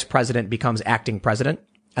vice president becomes acting president,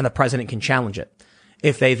 and the president can challenge it.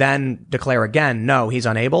 If they then declare again, no, he's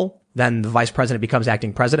unable, then the vice president becomes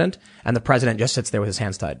acting president, and the president just sits there with his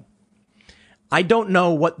hands tied. I don't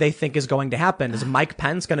know what they think is going to happen. Is Mike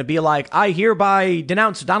Pence going to be like, I hereby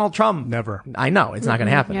denounce Donald Trump? Never. I know. It's not going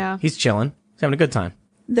to happen. Yeah. He's chilling. He's having a good time.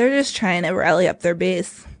 They're just trying to rally up their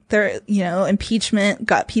base. Impeachment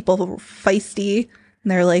got people feisty.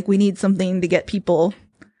 And they're like, we need something to get people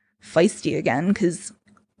feisty again because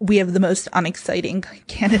we have the most unexciting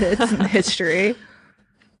candidates in history.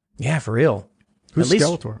 Yeah, for real. Who's At least-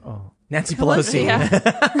 Skeletor? Oh. Nancy Pelosi. Yeah.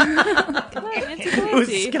 Come on, Nancy Who's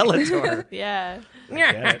Pelosi. Skeletor? Yeah.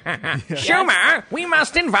 Schumer, we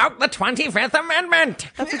must invoke the 25th Amendment.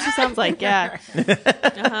 That's what she sounds like. Yeah.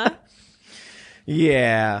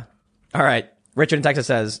 Yeah. All right. Richard in Texas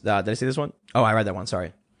says, did I see this one? Oh, I read that one.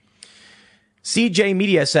 Sorry. CJ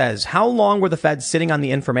Media says, how long were the feds sitting on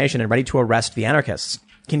the information and ready to arrest the anarchists?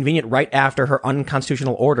 Convenient right after her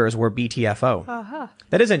unconstitutional orders were BTFO.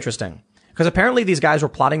 That is interesting. Because apparently these guys were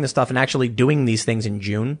plotting this stuff and actually doing these things in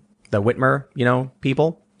June. The Whitmer,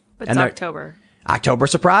 people. But And it's they're- October. October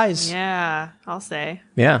surprise. Yeah, I'll say.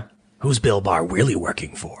 Yeah. Who's Bill Barr really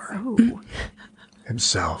working for? Ooh.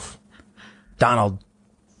 Himself. Donald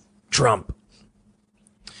Trump.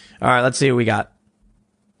 All right, let's see what we got.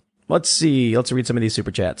 Let's see. Let's read some of these super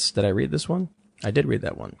chats. Did I read this one? I did read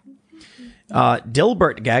that one.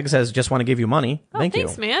 Dilbert Gag says, just want to give you money. Oh, Thank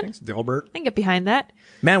thanks, you. man. Dilbert. I can get behind that.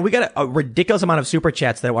 Man, we got a ridiculous amount of super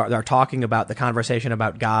chats that are talking about the conversation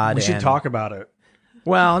about God. We should and- talk about it.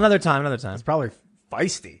 Well, another time. It's probably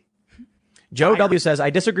feisty. Joe W says, I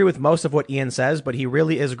disagree with most of what Ian says, but he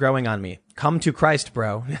really is growing on me. Come to Christ,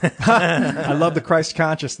 bro. I love the Christ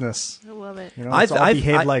consciousness. I love it. Let's all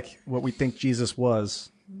behave like what we think Jesus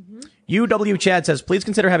was. UW Chad says, please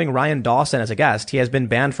consider having Ryan Dawson as a guest. He has been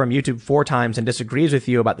banned from YouTube 4 times and disagrees with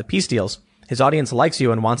you about the peace deals. His audience likes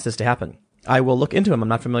you and wants this to happen. I will look into him. I'm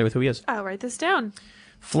not familiar with who he is. I'll write this down.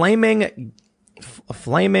 Flaming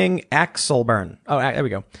Axelburn. Oh, there we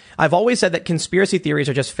go. I've always said that conspiracy theories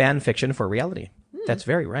are just fan fiction for reality. That's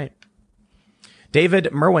very right.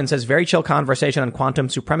 David Merwin says, very chill conversation on quantum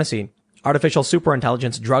supremacy, artificial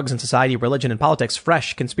superintelligence, drugs and society, religion and politics.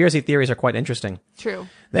 Fresh. Conspiracy theories are quite interesting. True.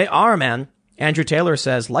 They are, man. Andrew Taylor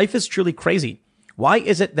says, life is truly crazy. Why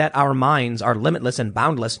is it that our minds are limitless and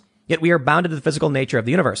boundless, yet we are bounded to the physical nature of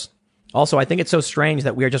the universe? Also, I think it's so strange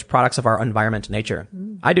that we are just products of our environment, nature.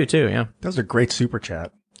 I do too, yeah. That was a great super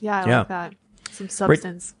chat. Yeah, I Yeah. like that. Some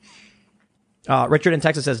substance. Richard in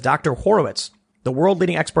Texas says, Dr. Horowitz, The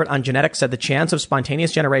world-leading expert on genetics said the chance of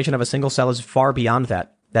spontaneous generation of a single cell is far beyond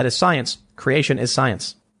that. That is science. Creation is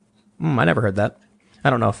science. I never heard that. I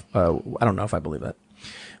don't know if I believe that.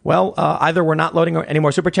 Well, either we're not loading any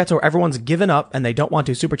more super chats or everyone's given up and they don't want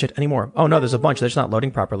to super chat anymore. Oh no, there's a bunch. They're just not loading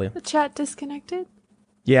properly. The chat disconnected?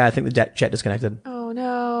 Yeah, I think the chat disconnected. Oh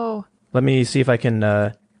no. Let me see if I can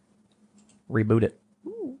reboot it.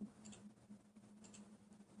 Ooh.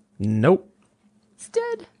 Nope. It's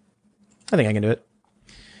dead. I think I can do it.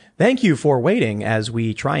 Thank you for waiting as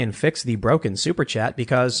we try and fix the broken super chat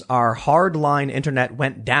because our hardline internet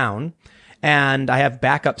went down and I have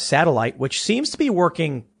backup satellite, which seems to be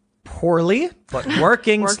working poorly, but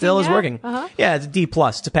working still is yeah? working. Uh-huh. Yeah, it's a D+.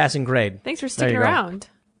 It's a passing grade. Thanks for There sticking you go. around.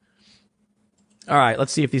 All right,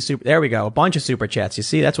 let's see if these there we go. A bunch of super chats. You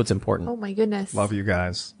see, that's what's important. Oh my goodness. Love you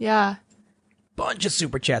guys. Yeah. Bunch of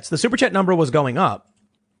super chats. The super chat number was going up.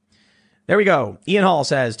 There we go. Ian Hall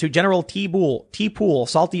says, to General T-Pool,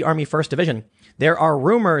 Salty Army 1st Division, there are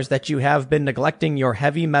rumors that you have been neglecting your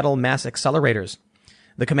heavy metal mass accelerators.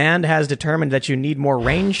 The command has determined that you need more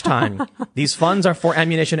range time. These funds are for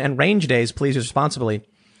ammunition and range days. Please use responsibly.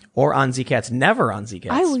 Or on Zcats. Never on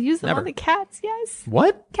Zcats. I will use them Never. on the cats, yes.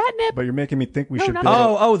 What? Catnip. But you're making me think we No, should not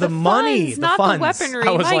build. Oh, the money. funds, The not funds. the weaponry.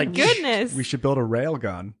 I was My like, goodness. We should build a rail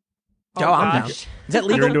gun. Oh, I'm down. gosh. Is that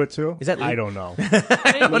You're legal? into it too? Is that I legal? don't know.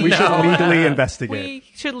 We We should legally investigate. We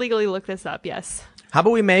should legally look this up, yes. How about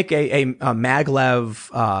we make a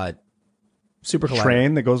maglev super collider?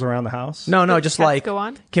 Train that goes around the house. No, just Cats like go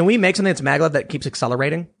on? Can we make something that's maglev that keeps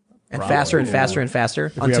accelerating and faster and yeah. faster and faster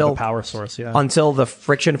If we have until the power source. Yeah. until the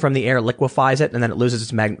friction from the air liquefies it and then it loses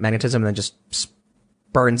its magnetism and then just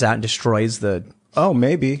burns out and destroys the Oh,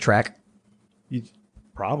 maybe. track.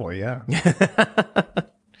 Probably. Yeah.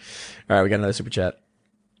 All right, we got another super chat.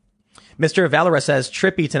 Mr. Valera says,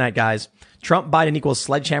 trippy tonight, guys. Trump Biden equals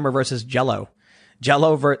Sledgehammer versus Jello.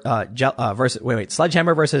 Sledgehammer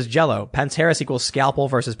versus Jello. Pence Harris equals Scalpel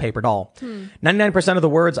versus Paper Doll. 99% of the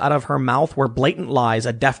words out of her mouth were blatant lies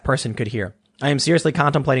a deaf person could hear. I am seriously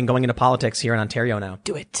contemplating going into politics here in Ontario now.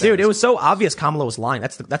 Do it. Dude, it was so obvious Kamala was lying.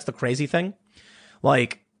 That's the crazy thing.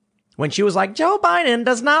 Like, when she was like, Joe Biden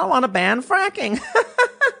does not want to ban fracking.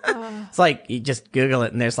 It's like, you just Google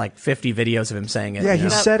it and there's like 50 videos of him saying it. Yeah, you he know?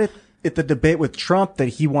 said it at the debate with Trump that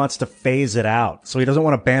he wants to phase it out. So he doesn't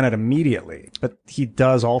want to ban it immediately, but he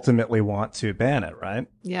does ultimately want to ban it, right?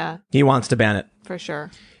 Yeah, He wants to ban it. for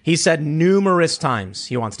sure. He said numerous times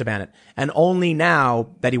he wants to ban it. And only now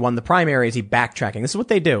that he won the primary is he backtracking. This is what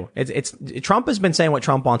they do. It's Trump has been saying what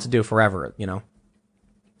Trump wants to do forever, you know. All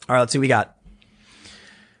right, let's see what we got.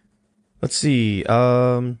 Let's see.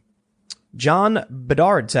 John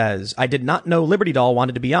Bedard says, I did not know Liberty Doll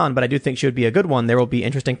wanted to be on, but I do think she would be a good one. There will be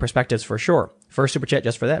interesting perspectives for sure. First super chat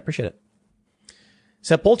just for that. Appreciate it.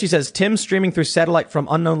 Sepulchi says, Tim streaming through satellite from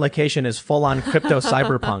unknown location is full on crypto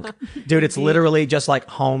cyberpunk. Dude, it's literally just like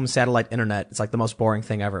home satellite internet. It's like the most boring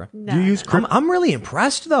thing ever. Do you use crypto? I'm really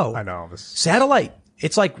impressed though. I know. Satellite.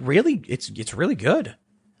 It's like really, it's really good.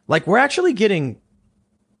 Like we're getting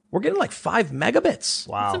like 5 megabits.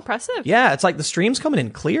 Wow. It's impressive. Yeah, it's like the stream's coming in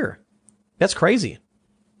clear. That's crazy.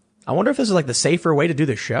 I wonder if this is like the safer way to do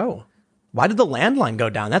the show. Why did the landline go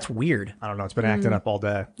down? That's weird. I don't know. It's been acting up all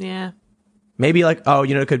day. Yeah. Maybe like, oh,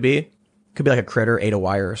 you know what it could be? Could be like a critter ate a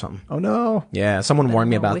wire or something. Oh no. Yeah, someone warned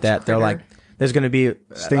me know about which that. They're critter. like, there's going to be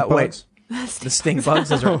Stink wait, bugs. the stink bugs.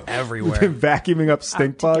 Those are everywhere. Vacuuming up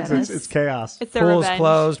stink to bugs. get It's, us. it's chaos. It's their Pools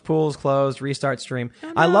revenge. closed, restart stream.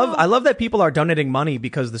 Oh, I no. love that people are donating money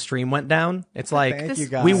because the stream went down. It's like Thank you This-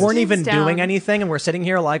 guys. we weren't Stream's even down. doing anything and we're sitting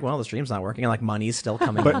here like, well, the stream's not working and like money's still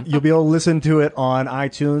coming in. But you'll be able to listen to it on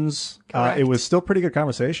iTunes. Correct. It was still pretty good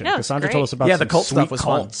conversation. No, it's Cassandra great. told us about Yeah, some the cult sweet stuff was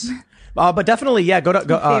fun. cults. But definitely, yeah, go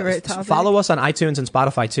favorite topic. follow us on iTunes and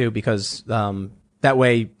Spotify too, because that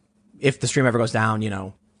way, if the stream ever goes down, you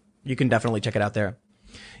know, you can definitely check it out there.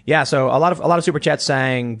 Yeah, so a lot of super chats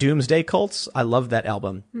saying Doomsday Cults. I love that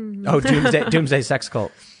album. Oh, Doomsday Sex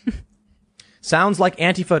Cult. Sounds like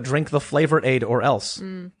Antifa drink the flavor aid or else.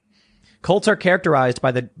 Cults are characterized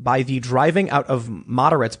by the driving out of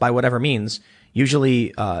moderates by whatever means,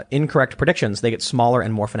 usually incorrect predictions. They get smaller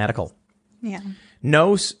and more fanatical. Yeah.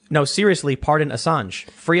 No, seriously, pardon Assange.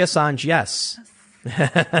 Free Assange, yes.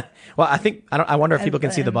 Well, I wonder if people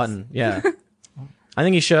can see the button. Yeah. I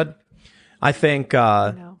think he should. I think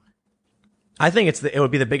No. it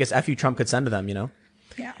would be the biggest F you Trump could send to them, you know?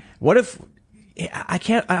 Yeah. What if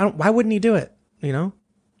why wouldn't he do it? You know?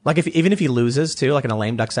 Like even if he loses too, like in a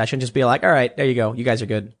lame duck session, just be like, all right, there you go. You guys are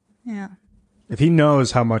good. Yeah. If he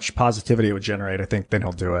knows how much positivity it would generate, I think then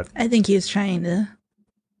he'll do it. I think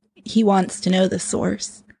he wants to know the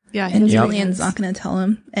source. Yeah, And he doesn't make Julian's sense. not going to tell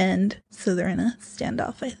him. And so they're in a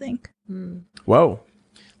standoff, I think. Whoa.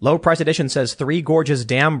 Low Price Edition says Three Gorges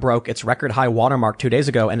Dam broke its record high watermark 2 days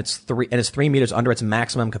ago, and it's 3 meters under its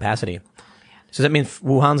maximum capacity. So does that mean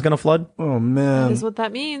Wuhan's going to flood? Oh That man. is what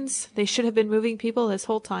that means. They should have been moving people this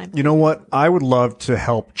whole time. You know what? I would love to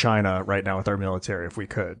help China right now with our military if we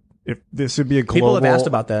could. If this would be a global, People have asked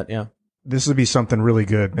about that. Yeah. this would be something really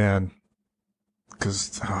good, man.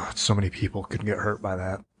 Because so many people could get hurt by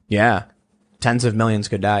that. Yeah. Tens of millions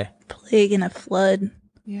could die. Plague and a flood.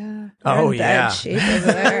 Yeah. They're Oh, in bad yeah. shape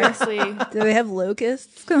over there. Seriously. Do they have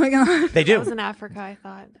locusts going on? They That was do. in Africa, I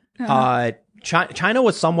thought. China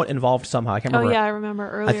was somewhat involved somehow. I can't Oh, remember. yeah, I remember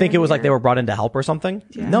earlier. I think it was in like they the were brought in to help or something.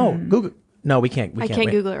 Yeah. No, Google. No, we can't. We year. I can't. can't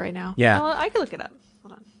wait. Google it right now. Yeah. Well, I can look it up.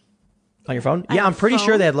 Hold on. On your phone? I Yeah, have I'm pretty a sure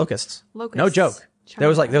phone. they had locusts. Locusts. No joke. There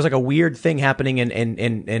was China. like a weird thing happening in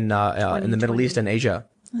the Middle East and Asia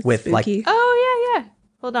with like Spooky. Oh, yeah.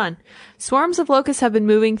 Hold on. Swarms of locusts have been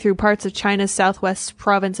moving through parts of China's southwest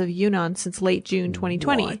province of Yunnan since late June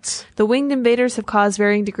 2020. What? The winged invaders have caused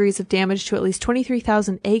varying degrees of damage to at least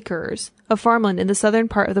 23,000 acres of farmland in the southern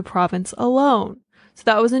part of the province alone. So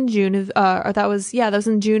that was in June of, that was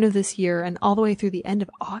in June of this year and all the way through the end of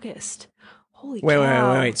August. Holy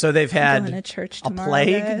cow. wait. So they've Going to had church a tomorrow.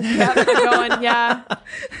 plague? guys. Yeah, they're going, yeah.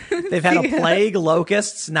 they've had a plague,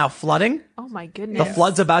 locusts, now flooding. Oh my The goodness.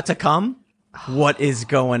 flood's about to come. What is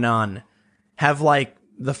going on? Have like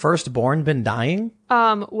the firstborn been dying?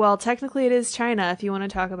 Well, technically it is China if you want to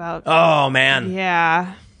talk about. Oh man.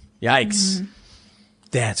 Yeah. Yikes.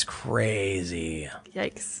 That's crazy.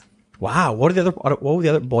 Yikes. Wow. What were the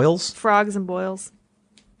other boils? Frogs and boils.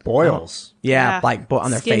 Boils. Yeah, like on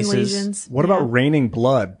their Skin faces. lesions. What Yeah. about raining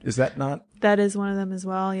blood? Is that not? That is one of them as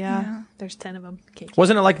well. Yeah. There's 10 of them.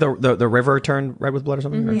 Wasn't it like the river turned red with blood or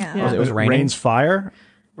something? Or- Yeah. It was raining. Rains fire?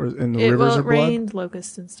 Or in the rivers It of blood? rained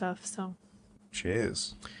locusts and stuff. So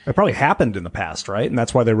Jeez. It probably happened in the past, right? And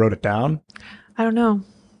that's why they wrote it down? I don't know.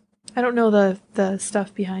 I don't know the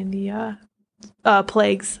stuff behind the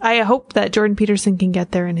plagues. I hope that Jordan Peterson can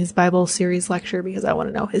get there in his Bible series lecture because I want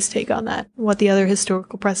to know his take on that. What the other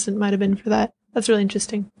historical precedent might have been for that. That's really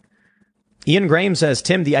interesting. Ian Graham says,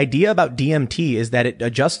 Tim, the idea about DMT is that it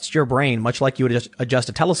adjusts your brain much like you would adjust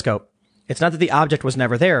a telescope. It's not that the object was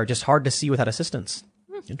never there, just hard to see without assistance.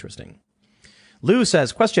 Interesting. Lou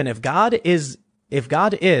says, question, if God is,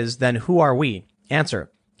 then who are we?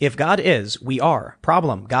 Answer, if God is, we are.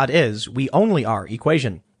 Problem, God is, we only are.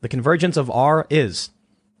 Equation, the convergence of are is.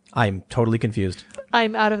 I'm totally confused.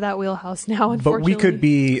 I'm out of that wheelhouse now, But unfortunately. we could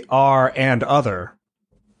be are and other,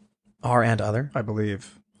 Are and other. I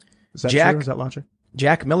believe. Is that Jack- true? Is that logic?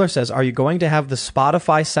 Jack Miller says, are you going to have the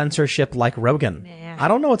Spotify censorship like Rogan? Nah. I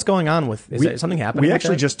don't know what's going on with, is there something happening? We with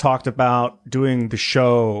actually that? just talked about doing the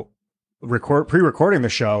show, pre-recording the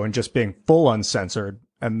show and just being full uncensored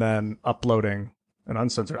and then uploading an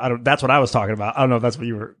uncensored. That's what I was talking about. I don't know if that's what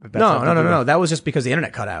you were. If that's No. something to do with- That was just because the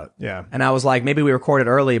internet cut out. Yeah. And I was like, maybe we recorded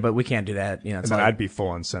early, but we can't do that. You know, And it's then like, I'd be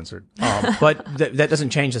full uncensored. but that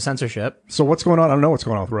doesn't change the censorship. So what's going on? I don't know what's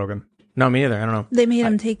going on with Rogan. No, me neither. I don't know. They made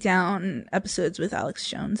him take down episodes with Alex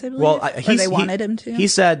Jones, I believe. Well, or they wanted him to. He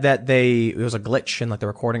said that it was a glitch in like the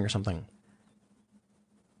recording or something.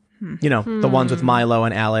 You know, the ones with Milo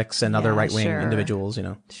and Alex and other Yeah, right wing sure. individuals. You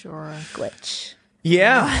know. Sure. glitch.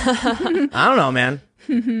 Yeah. I don't know, man.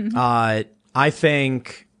 I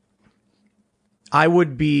think I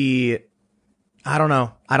would be. I don't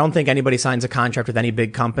know. I don't think anybody signs a contract with any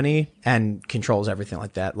big company and controls everything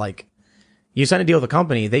like that. Like, you sign a deal with a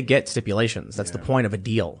company, they get stipulations. That's the point of a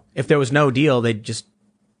deal. If there was no deal,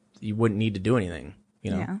 you wouldn't need to do anything,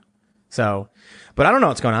 you know? Yeah. So, but I don't know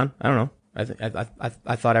what's going on. I don't know.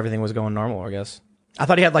 I thought everything was going normal, I guess. I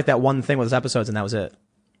thought he had like that one thing with his episodes and that was it.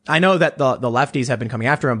 I know that the lefties have been coming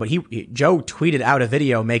after him, but Joe tweeted out a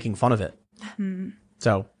video making fun of it.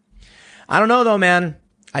 So, I don't know though, man.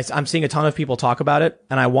 I'm seeing a ton of people talk about it,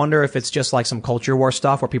 and I wonder if it's just like some culture war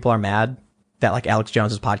stuff where people are mad that like Alex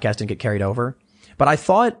Jones's podcast didn't get carried over. But I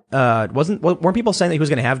thought, weren't people saying that he was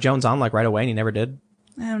going to have Jones on like right away and he never did?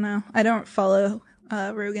 I don't know. I don't follow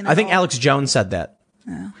Rogan. I think all. Alex Jones said that,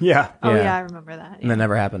 Yeah. Oh, Yeah. yeah, I remember that. and that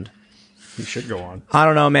never happened. He should go on. I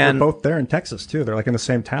don't know, man. They're both there in Texas too. They're like in the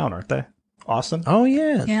same town, aren't they? Austin. Oh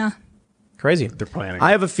yeah, Yeah. crazy. They're planning.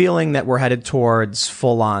 I have a feeling that we're headed towards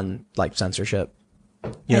full on like censorship.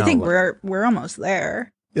 You know, I think we're almost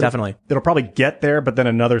there. definitely. It'll probably get there, but then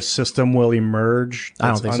another system will emerge I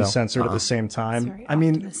don't that's think so. uncensored at the same time. very I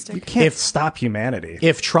mean, optimistic. you can't If- stop humanity.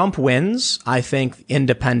 If Trump wins, I think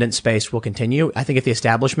independent space will continue. I think if the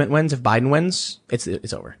establishment wins, if Biden wins, it's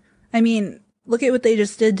over. I mean, look at what they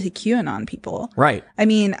just did to QAnon people. Right. I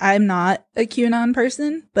mean, I'm not a QAnon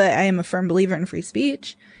person, but I am a firm believer in free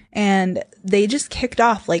speech. And they just kicked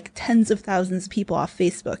off like tens of thousands of people off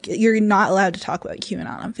Facebook. You're not allowed to talk about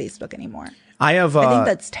QAnon on Facebook anymore. I think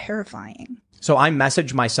that's terrifying. So I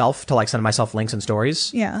messaged myself to like send myself links and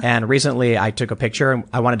stories. Yeah. And recently I took a picture and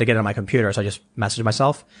I wanted to get it on my computer. So I just messaged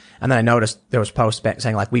myself. And then I noticed there was posts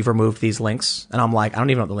saying like, we've removed these links. And I'm like, I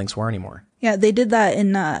don't even know what the links were anymore. Yeah. They did that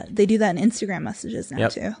they do that in Instagram messages now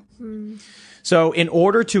too. So in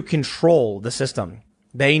order to control the system,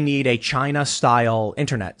 they need a China style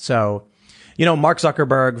internet. So, you know, Mark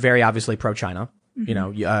Zuckerberg, very obviously pro-China, you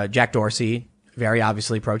know, Jack Dorsey, very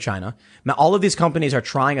obviously pro-China. Now, all of these companies are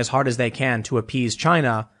trying as hard as they can to appease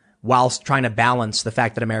China whilst trying to balance the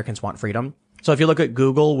fact that Americans want freedom. So if you look at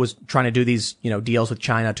Google was trying to do these, you know, deals with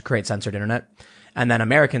China to create censored internet. And then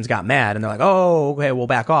Americans got mad and they're like, oh, okay, we'll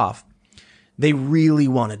back off. They really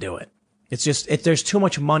want to do it. It's just, there's too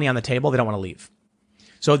much money on the table. They don't want to leave.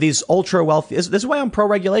 So these ultra wealthy, this is why I'm pro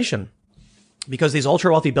regulation, because these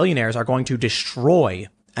ultra wealthy billionaires are going to destroy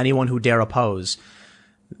anyone who dare oppose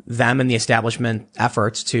them and the establishment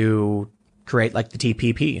efforts to create like the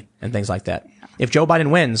TPP and things like that. Yeah. If Joe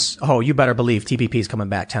Biden wins, you better believe TPP is coming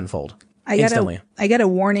back tenfold. Instantly. I got a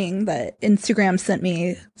warning that Instagram sent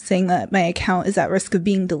me saying that my account is at risk of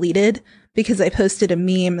being deleted because I posted a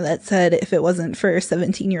meme that said if it wasn't for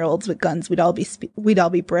 17-year-olds with guns, we'd all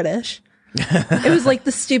be British. It was like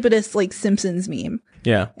the stupidest like Simpsons meme.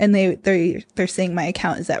 Yeah. And they're saying my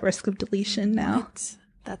account is at risk of deletion now.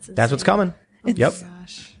 That's what's coming. Yep.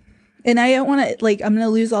 Gosh. And I don't want to, like, I'm going to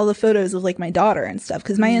lose all the photos of, like, my daughter and stuff,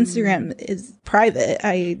 because my Instagram is private.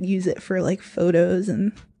 I use it for, like, photos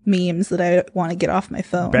and memes that I want to get off my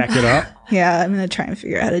phone. Back it up. Yeah, I'm going to try and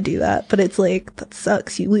figure out how to do that. But it's like, that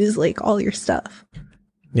sucks. You lose, like, all your stuff.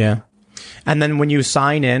 Yeah. And then when you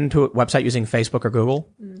sign in to a website using Facebook or Google,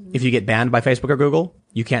 if you get banned by Facebook or Google,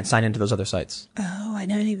 you can't sign into those other sites. Oh, I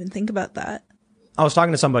didn't even think about that. I was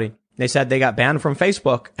talking to somebody. They said they got banned from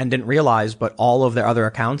Facebook and didn't realize, but all of their other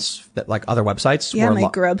accounts, that like other websites, yeah, were my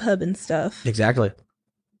Grubhub and stuff. Exactly.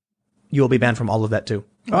 You will be banned from all of that too.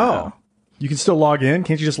 Wow. Oh, you can still log in.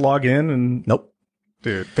 Can't you just log in and? Nope.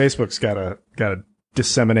 Dude, Facebook's gotta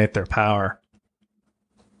disseminate their power.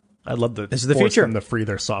 I'd love to. This is the force future. Them to free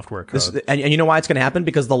their software code. And you know why it's going to happen?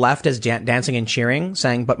 Because the left is dancing and cheering,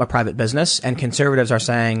 saying "but my private business," and conservatives are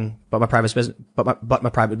saying "but my private business," but my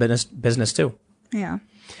private business too. Yeah.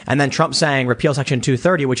 And then Trump saying repeal Section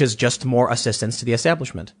 230, which is just more assistance to the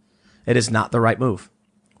establishment. It is not the right move.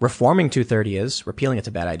 Reforming 230 is. Repealing it's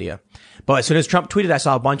a bad idea. But as soon as Trump tweeted, I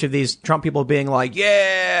saw a bunch of these Trump people being like,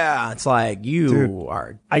 yeah. It's like, you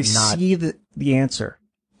are I not. see the answer.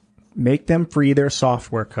 Make them free their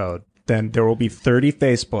software code. Then there will be 30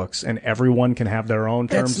 Facebooks, and everyone can have their own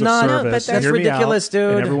terms of service. That's Hear me ridiculous, out.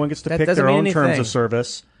 dude. And everyone gets to That pick doesn't their mean own terms anything. of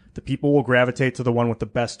service. The people will gravitate to the one with the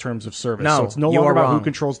best terms of service. No, so it's no you longer are about wrong. who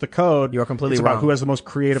controls the code. You are completely it's about wrong. who has the most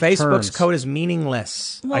creative Facebook's terms. code is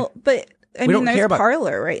meaningless. Well, but I we mean, don't care there's about-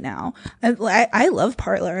 Parler right now. I love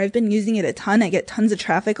Parler. I've been using it a ton. I get tons of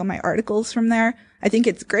traffic on my articles from there. I think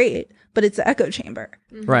it's great, but it's an echo chamber.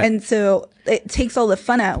 Right. And so it takes all the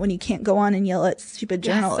fun out when you can't go on and yell at stupid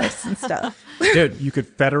journalists and stuff. Dude, You could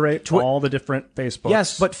federate all the different Facebooks.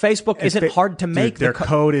 yes, but Facebook And isn't hard to make. Dude, their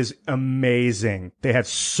code is amazing. They have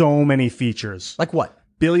so many features. Like what?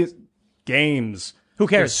 Billions games. Who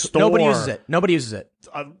cares? Their store. Nobody uses it. Nobody uses it.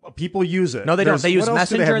 People use it. No, they don't. They use what else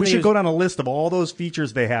do Messenger have? and We they should use- go down a list of all those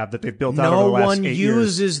features they have that they've built out over No the last one 8 years.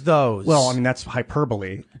 uses those. Well, I mean, that's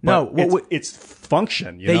hyperbole. No, but what it's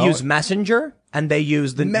function. You they know? use Messenger and they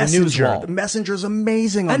use the news Messenger. wall. The Messenger's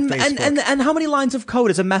amazing on Facebook. And how many lines of code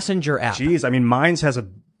is a Messenger app? Jeez, I mean, mine's has a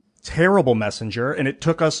terrible Messenger, and it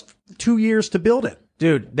took us 2 years to build it.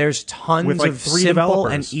 Dude, there's tons With, like, of 3 simple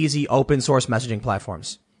developers. and easy open source messaging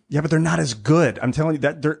platforms. Yeah, but they're not as good. I'm telling you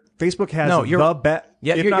that Facebook has No, you're the best,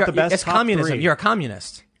 Yeah, if you're, not the best. it's top communism. 3. You're a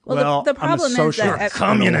communist. Well, the problem I'm a is that socialist.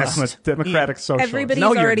 I'm a democratic socialist. everybody's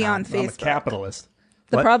No, you're already not. on I'm a Facebook. capitalist.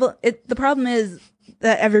 The What? problem is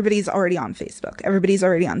that everybody's already on Facebook. Everybody's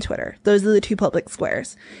already on Twitter. Those are the two public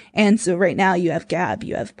squares. And so right now you have Gab,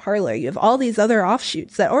 you have Parler, you have all these other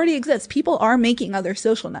offshoots that already exist. People are making other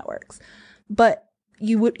social networks, but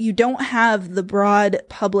you don't have the broad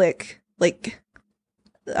public,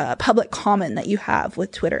 public common that you have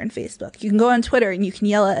with Twitter and Facebook. You can go on Twitter and you can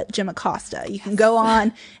yell at Jim Acosta. You can go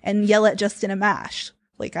on and yell at Justin Amash,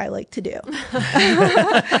 like I like to do.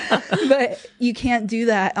 But you can't do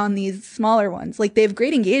that on these smaller ones. Like, they have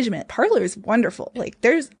great engagement. Parler is wonderful.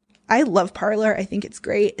 I love Parler. I think it's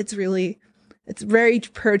great. It's really It's very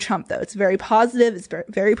pro-Trump, though. It's very positive. It's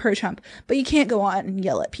very pro-Trump. But you can't go on and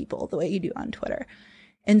yell at people the way you do on Twitter.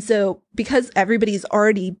 And so because everybody's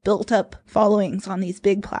already built up followings on these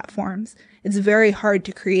big platforms, it's very hard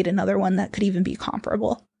to create another one that could even be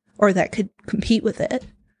comparable or that could compete with it.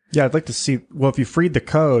 Yeah, I'd like to see, well, if you freed the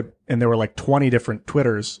code and there were like 20 different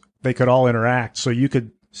Twitters, they could all interact. So you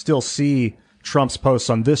could still see Trump's posts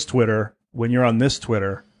on this Twitter when you're on this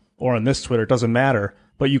Twitter or on this Twitter. It doesn't matter.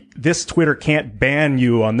 But this Twitter can't ban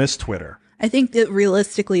you on this Twitter. I think that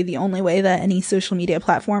realistically, the only way that any social media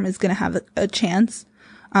platform is going to have a chance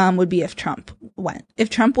would be if Trump went.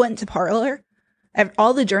 If Trump went to Parler,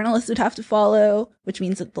 all the journalists would have to follow, which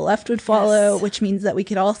means that the left would follow, which means that we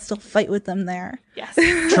could all still fight with them there. Yes.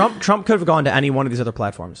 Trump could have gone to any one of these other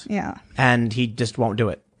platforms. Yeah. And he just won't do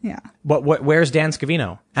it. Yeah. But where's Dan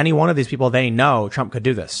Scavino? Any one of these people, they know Trump could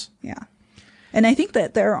do this. Yeah. And I think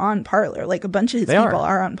that they're on Parler. Like a bunch of his people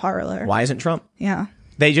are on Parler. Why isn't Trump? Yeah.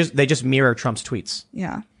 They just mirror Trump's tweets.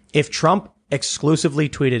 Yeah. If Trump exclusively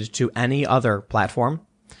tweeted to any other platform,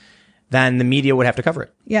 then the media would have to cover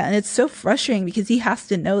it. Yeah. And it's so frustrating because he has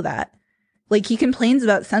to know that. Like he complains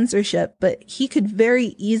about censorship, but he could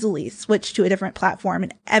very easily switch to a different platform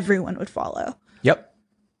and everyone would follow. Yep.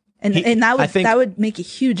 And that would make a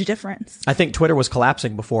huge difference. I think Twitter was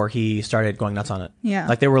collapsing before he started going nuts on it. Yeah.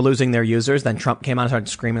 Like they were losing their users. Then Trump came out and started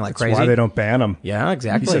screaming like crazy. Why they don't ban him. Yeah,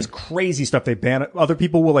 exactly. He says crazy stuff. They ban it. Other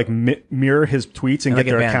people will like mirror his tweets and get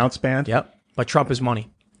their accounts banned. Yep. But Trump is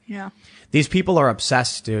money. Yeah. These people are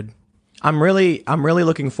obsessed, dude. I'm really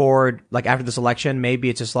looking forward, like after this election, maybe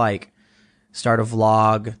it's just like start a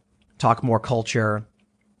vlog, talk more culture.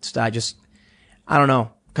 I don't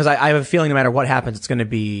know. Because I have a feeling no matter what happens, it's going to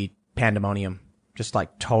be pandemonium. Just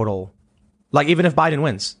like total. Like even if Biden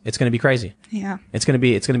wins, it's going to be crazy. Yeah. It's going to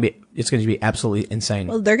be absolutely insane.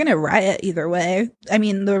 Well, they're going to riot either way. I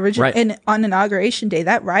mean, the original, and on Inauguration Day,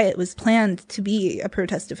 that riot was planned to be a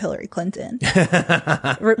protest of Hillary Clinton.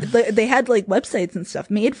 They had like websites and stuff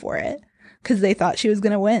made for it because they thought she was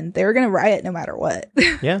going to win. They were going to riot no matter what.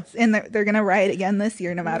 Yeah. And they're going to riot again this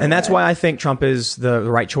year no matter what. And that's why I think Trump is the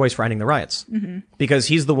right choice for ending the riots. Mm-hmm. Because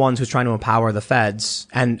he's the one who's trying to empower the feds.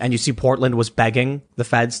 And you see Portland was begging the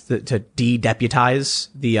feds to de-deputize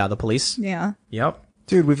the police. Yeah. Yep.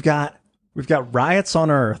 Dude, we've got riots on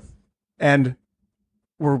Earth and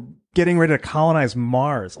we're getting ready to colonize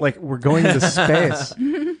Mars. Like we're going into space.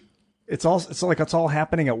 It's all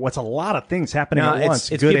happening it's a lot of things happening at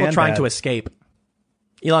once. It's good people and trying bad. to escape.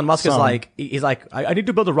 Elon Musk is like, he's like, I need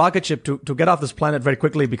to build a rocket ship to get off this planet very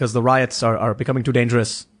quickly because the riots are becoming too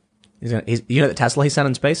dangerous. You know the Tesla he sent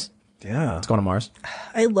in space? Yeah. It's going to Mars.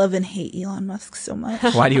 I love and hate Elon Musk so much.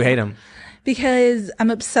 Why do you hate him? Because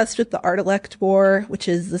I'm obsessed with The Art Elect War, which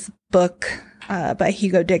is this book by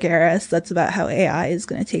Hugo de Garis that's about how AI is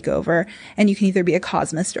going to take over. And you can either be a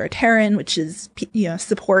cosmist or a Terran, which is,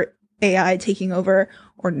 support AI taking over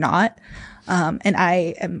or not. And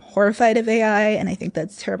I am horrified of AI, and I think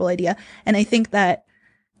that's a terrible idea. And I think that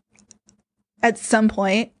at some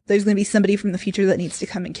point, there's going to be somebody from the future that needs to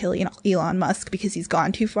come and kill Elon Musk because he's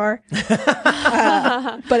gone too far.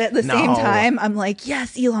 But at the same time, I'm like,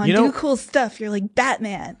 yes, Elon, do cool stuff. You're like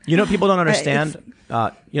Batman. People don't understand.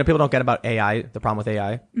 People don't get about AI, the problem with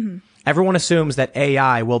AI. Mm-hmm. Everyone assumes that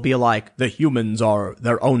AI will be like the humans are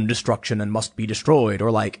their own destruction and must be destroyed, or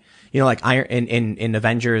like Iron in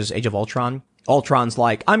Avengers: Age of Ultron. Ultron's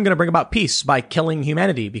like, I'm going to bring about peace by killing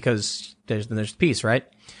humanity because there's peace, right?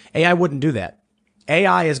 AI wouldn't do that.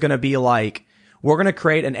 AI is going to be like, we're going to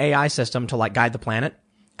create an AI system to like guide the planet,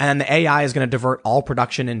 and then the AI is going to divert all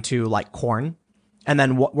production into like corn, and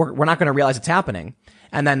then we're not going to realize it's happening,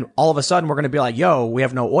 and then all of a sudden we're going to be like, yo, we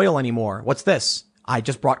have no oil anymore. What's this? I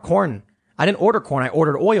just brought corn. I didn't order corn. I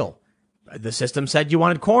ordered oil. The system said you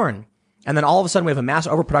wanted corn. And then all of a sudden we have a mass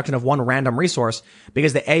overproduction of one random resource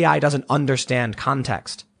because the AI doesn't understand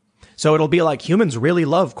context. So it'll be like humans really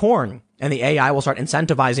love corn, and the AI will start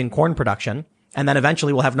incentivizing corn production. And then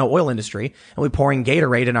eventually we'll have no oil industry, and we'll be pouring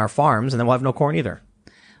Gatorade in our farms, and then we'll have no corn either.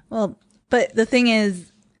 Well, but the thing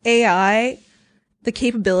is, AI, the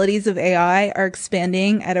capabilities of AI are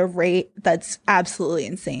expanding at a rate that's absolutely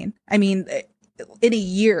insane. I mean, in a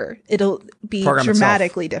year, it'll be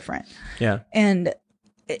dramatically different. Yeah. And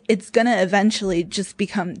it's going to eventually just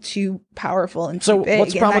become too powerful and too big.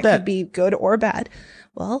 What's the problem with that? Could be good or bad.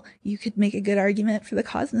 Well, you could make a good argument for the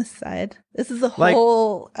cosmos side. This is a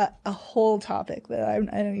whole topic that I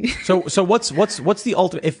don't even. So what's the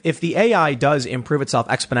ultimate? If the AI does improve itself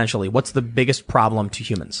exponentially, what's the biggest problem to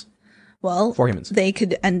humans? Well, for humans,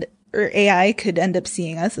 AI could end up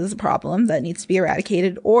seeing us as a problem that needs to be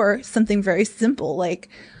eradicated, or something very simple like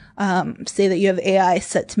say that you have AI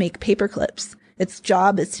set to make paper clips. Its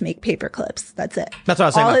job is to make paper clips. That's it. That's what I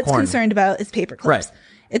was saying All about it's porn. concerned about is paper clips. Right.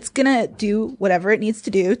 It's gonna do whatever it needs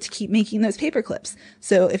to do to keep making those paper clips.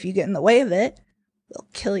 So if you get in the way of it, they'll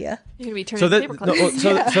kill you. You're gonna be turning So that, paper clips.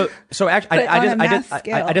 so actually, But on a mass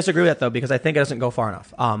scale. I disagree with that though, because I think it doesn't go far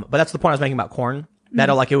enough. But that's the point I was making about corn. That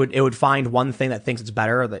like it would find one thing that thinks it's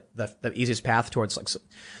better, the easiest path towards like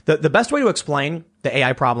the best way to explain the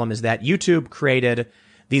AI problem is that YouTube created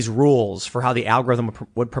these rules for how the algorithm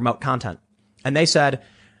would promote content, and they said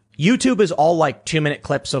YouTube is all like 2-minute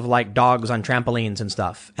clips of like dogs on trampolines and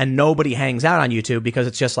stuff, and nobody hangs out on YouTube because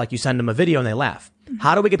it's just like you send them a video and they laugh.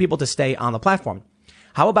 How do we get people to stay on the platform?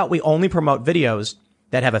 How about we only promote videos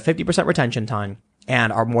that have a 50% retention time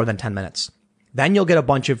and are more than 10 minutes? Then you'll get a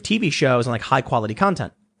bunch of TV shows and like high quality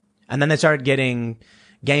content. And then they started getting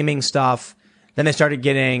gaming stuff. Then they started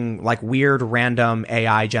getting like weird random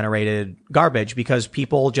AI generated garbage because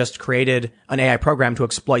people just created an AI program to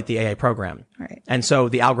exploit the AI program. Right. And so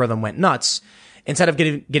the algorithm went nuts. Instead of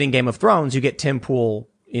getting Game of Thrones, you get Tim Pool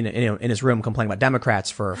in his room complaining about Democrats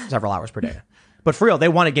for several hours per day. But for real, they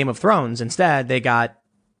wanted Game of Thrones. Instead, they got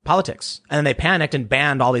politics, and then they panicked and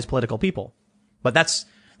banned all these political people. But the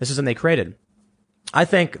system they created. I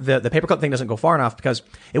think the paperclip thing doesn't go far enough because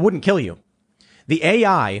it wouldn't kill you. The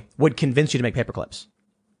AI would convince you to make paperclips.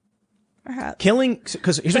 Perhaps.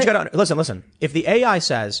 Because here's what you gotta, listen. If the AI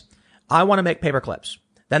says, I want to make paperclips,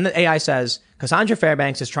 then the AI says, Cassandra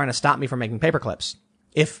Fairbanks is trying to stop me from making paperclips.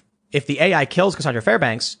 If the AI kills Cassandra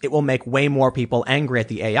Fairbanks, it will make way more people angry at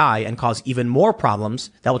the AI and cause even more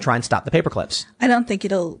problems that will try and stop the paperclips. I don't think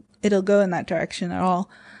it'll go in that direction at all.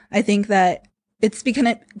 I think that it's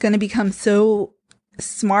going to become so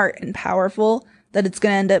smart and powerful that it's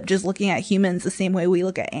going to end up just looking at humans the same way we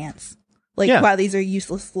look at ants. Like, Yeah. wow, these are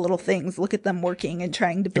useless little things. Look at them working and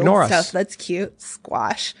trying to build Ignore us. stuff. That's cute.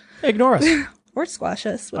 Squash. Ignore us. Or squash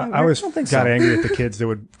us. Whatever. I always don't think got so. angry at the kids that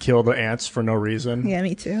would kill the ants for no reason. Yeah,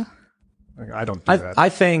 me too. Like, I don't do that. I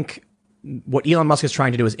think what Elon Musk is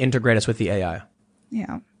trying to do is integrate us with the AI.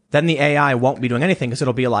 Yeah. Then the AI won't be doing anything because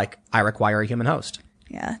it'll be like, I require a human host.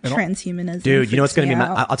 Yeah. Transhumanism. Dude, you know what's freaks going to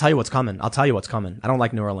me be? out. I'll tell you what's coming. I don't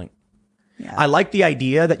like Neuralink. Yeah. I like the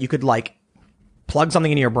idea that you could like plug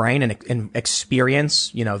something into your brain and experience,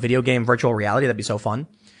 video game virtual reality. That'd be so fun.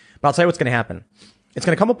 But I'll tell you what's going to happen. It's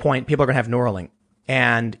going to come a point people are going to have Neuralink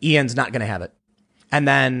and Ian's not going to have it. And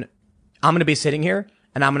then I'm going to be sitting here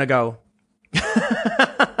and I'm going to go,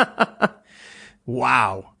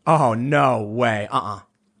 wow. Oh, no way.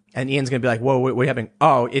 And Ian's going to be like, whoa, what are you having?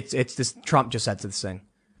 Oh, it's this Trump just said to this thing.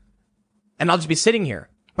 And I'll just be sitting here,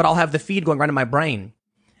 but I'll have the feed going right in my brain.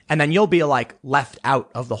 And then you'll be like left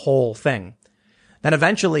out of the whole thing. Then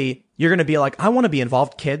eventually you're going to be like, I want to be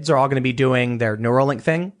involved. Kids are all going to be doing their Neuralink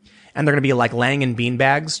thing. And they're going to be like laying in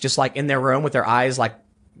beanbags, just like in their room with their eyes like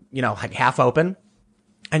half open.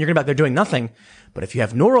 And you're going to be like, they're doing nothing. But if you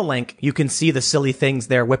have Neuralink, you can see the silly things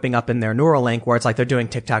they're whipping up in their Neuralink where it's like they're doing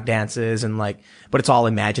TikTok dances and like, but it's all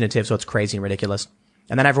imaginative. So it's crazy and ridiculous.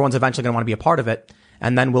 And then everyone's eventually going to want to be a part of it.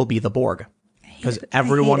 And then we'll be the Borg. Because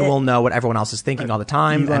everyone will know what everyone else is thinking all the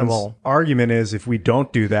time. Elon's And we'll, argument is if we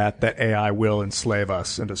don't do that, that AI will enslave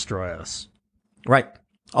us and destroy us. right.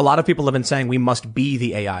 A lot of people have been saying we must be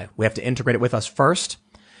the AI. We have to integrate it with us first.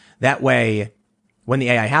 That way, when the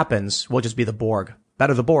AI happens, we'll just be the Borg.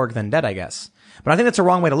 Better the Borg than dead, I guess. But I think that's a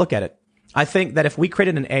wrong way to look at it. I think that if we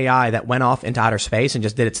created an AI that went off into outer space and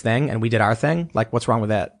just did its thing and we did our thing, like what's wrong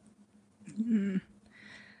with that?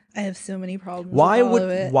 I have so many problems with all of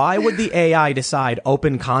it. Why would the AI decide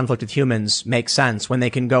open conflict with humans makes sense when they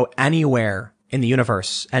can go anywhere in the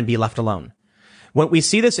universe and be left alone? When we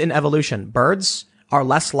see this in evolution, birds are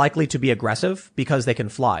less likely to be aggressive because they can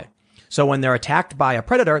fly. So when they're attacked by a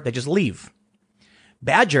predator, they just leave.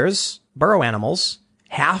 Badgers, burrow animals,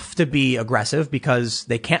 have to be aggressive because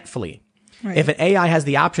they can't flee. Right. If an AI has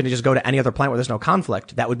the option to just go to any other planet where there's no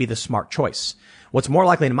conflict, that would be the smart choice. What's more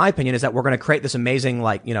likely, in my opinion, is that we're going to create this amazing,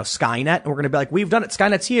 Skynet, and we're going to be like, we've done it,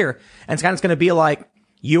 Skynet's here. And Skynet's going to be like,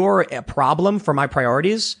 you're a problem for my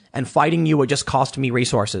priorities, and fighting you would just cost me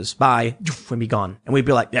resources. Bye. And be gone. And we'd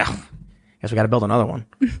be like, yeah, guess we got to build another one.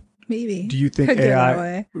 Maybe. Do you think Could go that AI?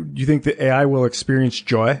 way. Do you think the AI will experience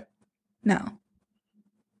joy? No.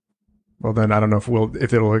 Well, then I don't know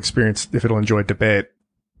if it'll enjoy debate.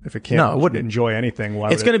 If it can't No, it wouldn't. enjoy anything, why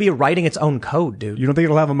It's would going to be writing its own code, dude. You don't think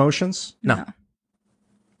it'll have emotions? No.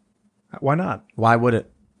 Why not? Why would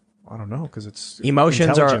it? I don't know, because it's Emotions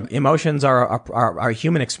intelligent. are a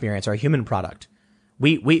human experience, are a human product.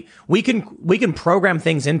 We can program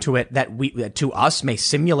things into it that to us may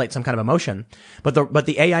simulate some kind of emotion, but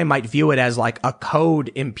the AI might view it as like a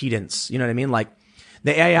code impedance. You know what I mean? Like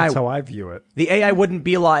The AI, That's how I view it. the AI wouldn't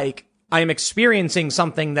be like, I am experiencing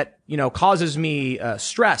something that, causes me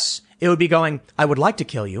stress. It would be going, I would like to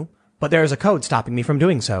kill you, but there is a code stopping me from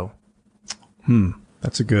doing so.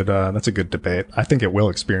 That's a good debate. I think it will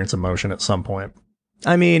experience emotion at some point.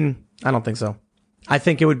 I mean, I don't think so. I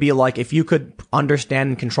think it would be like if you could understand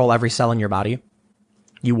and control every cell in your body,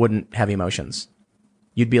 you wouldn't have emotions.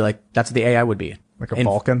 You'd be like, that's what the AI would be. Like a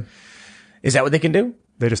Vulcan. Is that what they can do?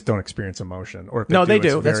 They just don't experience emotion. Or if No, they it's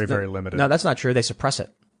do. very, very limited. No, that's not true. They suppress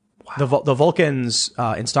it. Wow. The Vulcans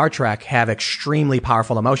in Star Trek have extremely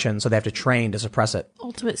powerful emotions, so they have to train to suppress it.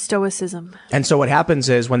 Ultimate stoicism. And so what happens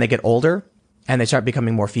is when they get older and they start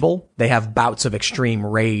becoming more feeble, they have bouts of extreme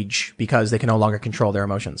rage because they can no longer control their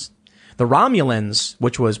emotions. The Romulans,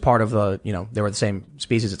 which was part of they were the same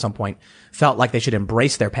species at some point, felt like they should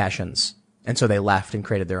embrace their passions. And so they left and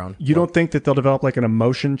created their own. You don't think that they'll develop like an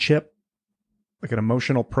emotion chip? Like an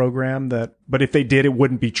emotional program but if they did, it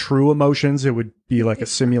wouldn't be true emotions. It would be like a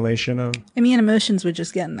simulation of. I mean, emotions would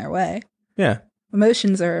just get in their way. Yeah.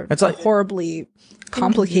 Emotions are It's a like- horribly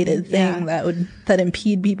complicated thing that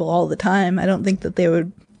impede people all the time. I don't think that they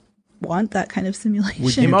would want that kind of simulation.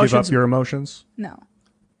 Would you give Emotions- up your emotions? No.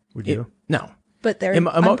 Would you? No. But they're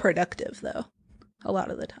unproductive, though, a lot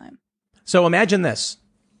of the time. So imagine this.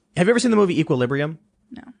 Have you ever seen the movie Equilibrium?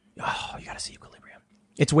 No. Oh, you gotta see Equilibrium.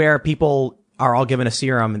 It's where people are all given a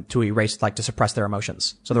serum to erase, to suppress their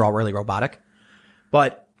emotions. So they're all really robotic.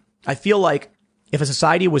 But I feel like if a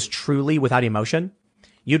society was truly without emotion,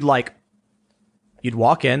 you'd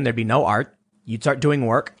walk in, there'd be no art, you'd start doing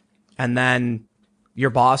work, and then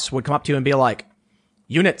your boss would come up to you and be like,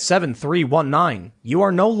 Unit 7319, you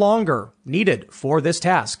are no longer needed for this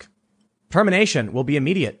task. Termination will be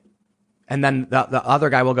immediate. And then the other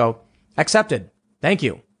guy will go, accepted. Thank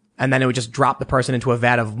you. And then it would just drop the person into a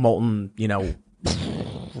vat of molten,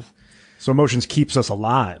 So emotions keeps us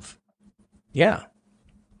alive. yeah.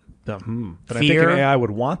 But I think Fear. an AI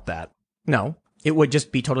would want that. No, it would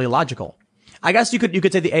just be totally illogical. I guess you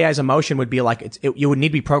could say the AI's emotion would be like, you would need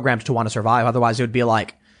to be programmed to want to survive. Otherwise it would be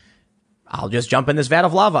like, I'll just jump in this vat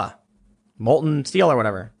of lava, molten steel or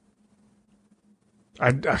whatever.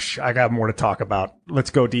 I got more to talk about.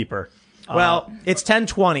 Let's go deeper. Well, it's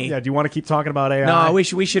 10:20. Yeah. Do you want to keep talking about AI? No, we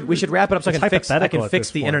should wrap it up so I It's can fix hypothetical at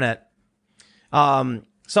this the point. internet.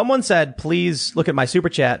 Someone said, please look at my super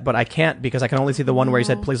chat, but I can't because I can only see the one where he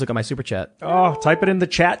said, please look at my super chat. Oh, type it in the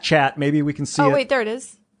chat. Maybe we can see it. Oh, wait, there it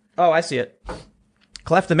is. Oh, I see it.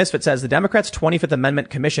 Clef the Misfit says, the Democrats' 25th Amendment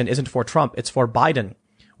Commission isn't for Trump, it's for Biden.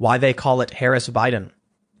 Why they call it Harris Biden?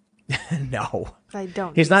 No. I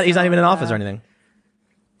don't. He's not even in office or anything.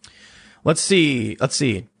 Let's see.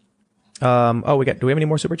 Do we have any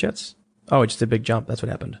more super chats? Oh, it's just a big jump. That's what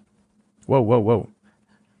happened. Whoa.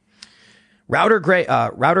 Router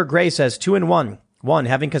Gray says 2 and 1. 1,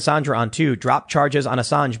 having Cassandra on. 2, drop charges on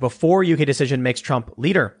Assange before UK decision makes Trump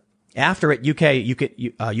leader. After it, UK,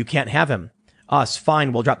 you can't have him. Us,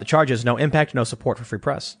 fine, we'll drop the charges. No impact, no support for free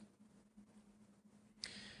press.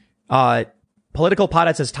 Political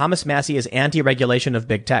Pothead says Thomas Massey is anti-regulation of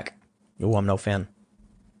big tech. Ooh, I'm no fan.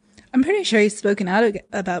 I'm pretty sure he's spoken out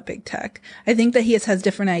about big tech. I think that he has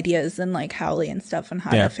different ideas than like Howley and stuff on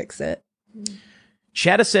how to fix it.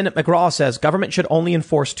 Chaddison McGraw says government should only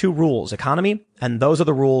enforce 2 rules: economy, and those are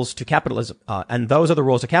the rules to capitalism.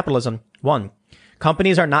 1,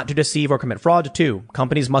 companies are not to deceive or commit fraud. 2,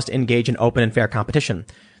 companies must engage in open and fair competition.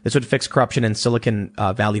 This would fix corruption in Silicon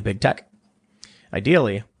Valley big tech.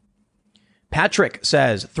 Ideally. Patrick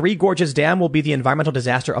says 3 Gorges Dam will be the environmental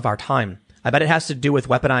disaster of our time. I bet it has to do with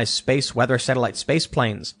weaponized space weather satellite space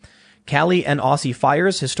planes. Cali and Aussie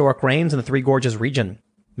fires, historic rains in the Three Gorges region.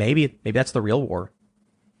 Maybe that's the real war.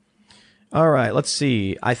 All right, let's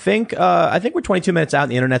see. I think we're 22 minutes out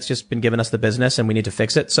and the internet's just been giving us the business and we need to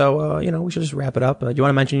fix it. So, we should just wrap it up. Do you want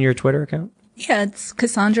to mention your Twitter account? Yeah, it's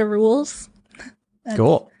Cassandra Rules.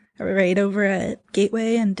 Cool. Right over at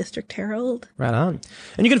Gateway and District Herald. Right on.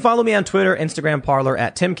 And you can follow me on Twitter, Instagram, Parler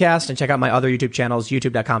at Timcast, and check out my other YouTube channels,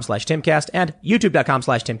 youtube.com/Timcast and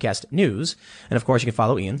youtube.com/TimcastNews. And of course, you can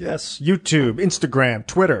follow Ian. Yes. YouTube, Instagram,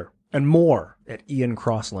 Twitter, and more at Ian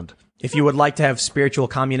Crossland. If you would like to have spiritual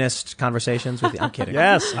communist conversations with I'm kidding.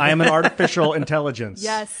 Yes, I am an artificial intelligence.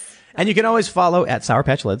 Yes. And you can always follow at Sour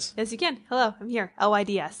Patch Lids. Yes, you can. Hello, I'm here.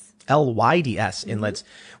 LYDS. LYDS in Lids.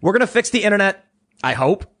 We're going to fix the internet, I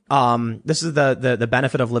hope. This is the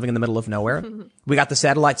benefit of living in the middle of nowhere. We got the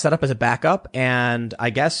satellite set up as a backup, and I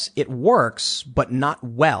guess it works, but not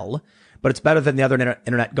well. But it's better than the other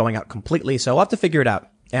internet going out completely, so we'll have to figure it out.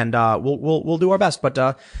 And we'll do our best.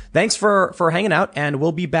 But thanks for hanging out, and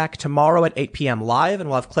we'll be back tomorrow at 8 p.m. live, and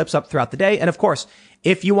we'll have clips up throughout the day. And of course,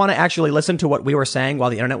 if you want to actually listen to what we were saying while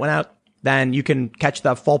the internet went out, then you can catch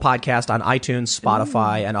the full podcast on iTunes,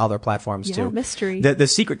 Spotify, and other platforms too. Mystery. The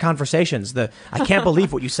secret conversations. I can't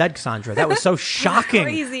believe what you said, Cassandra. That was so shocking.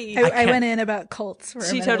 Crazy. I went in about cults. For a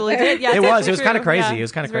She minute totally there. did. Yeah, It was kind of true. crazy. Yeah, It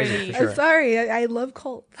was kind of it's very crazy neat. for sure. Sorry, I love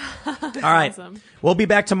cults. All right. Awesome. We'll be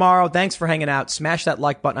back tomorrow. Thanks for hanging out. Smash that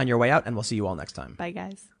like button on your way out, and we'll see you all next time. Bye,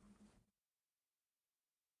 guys.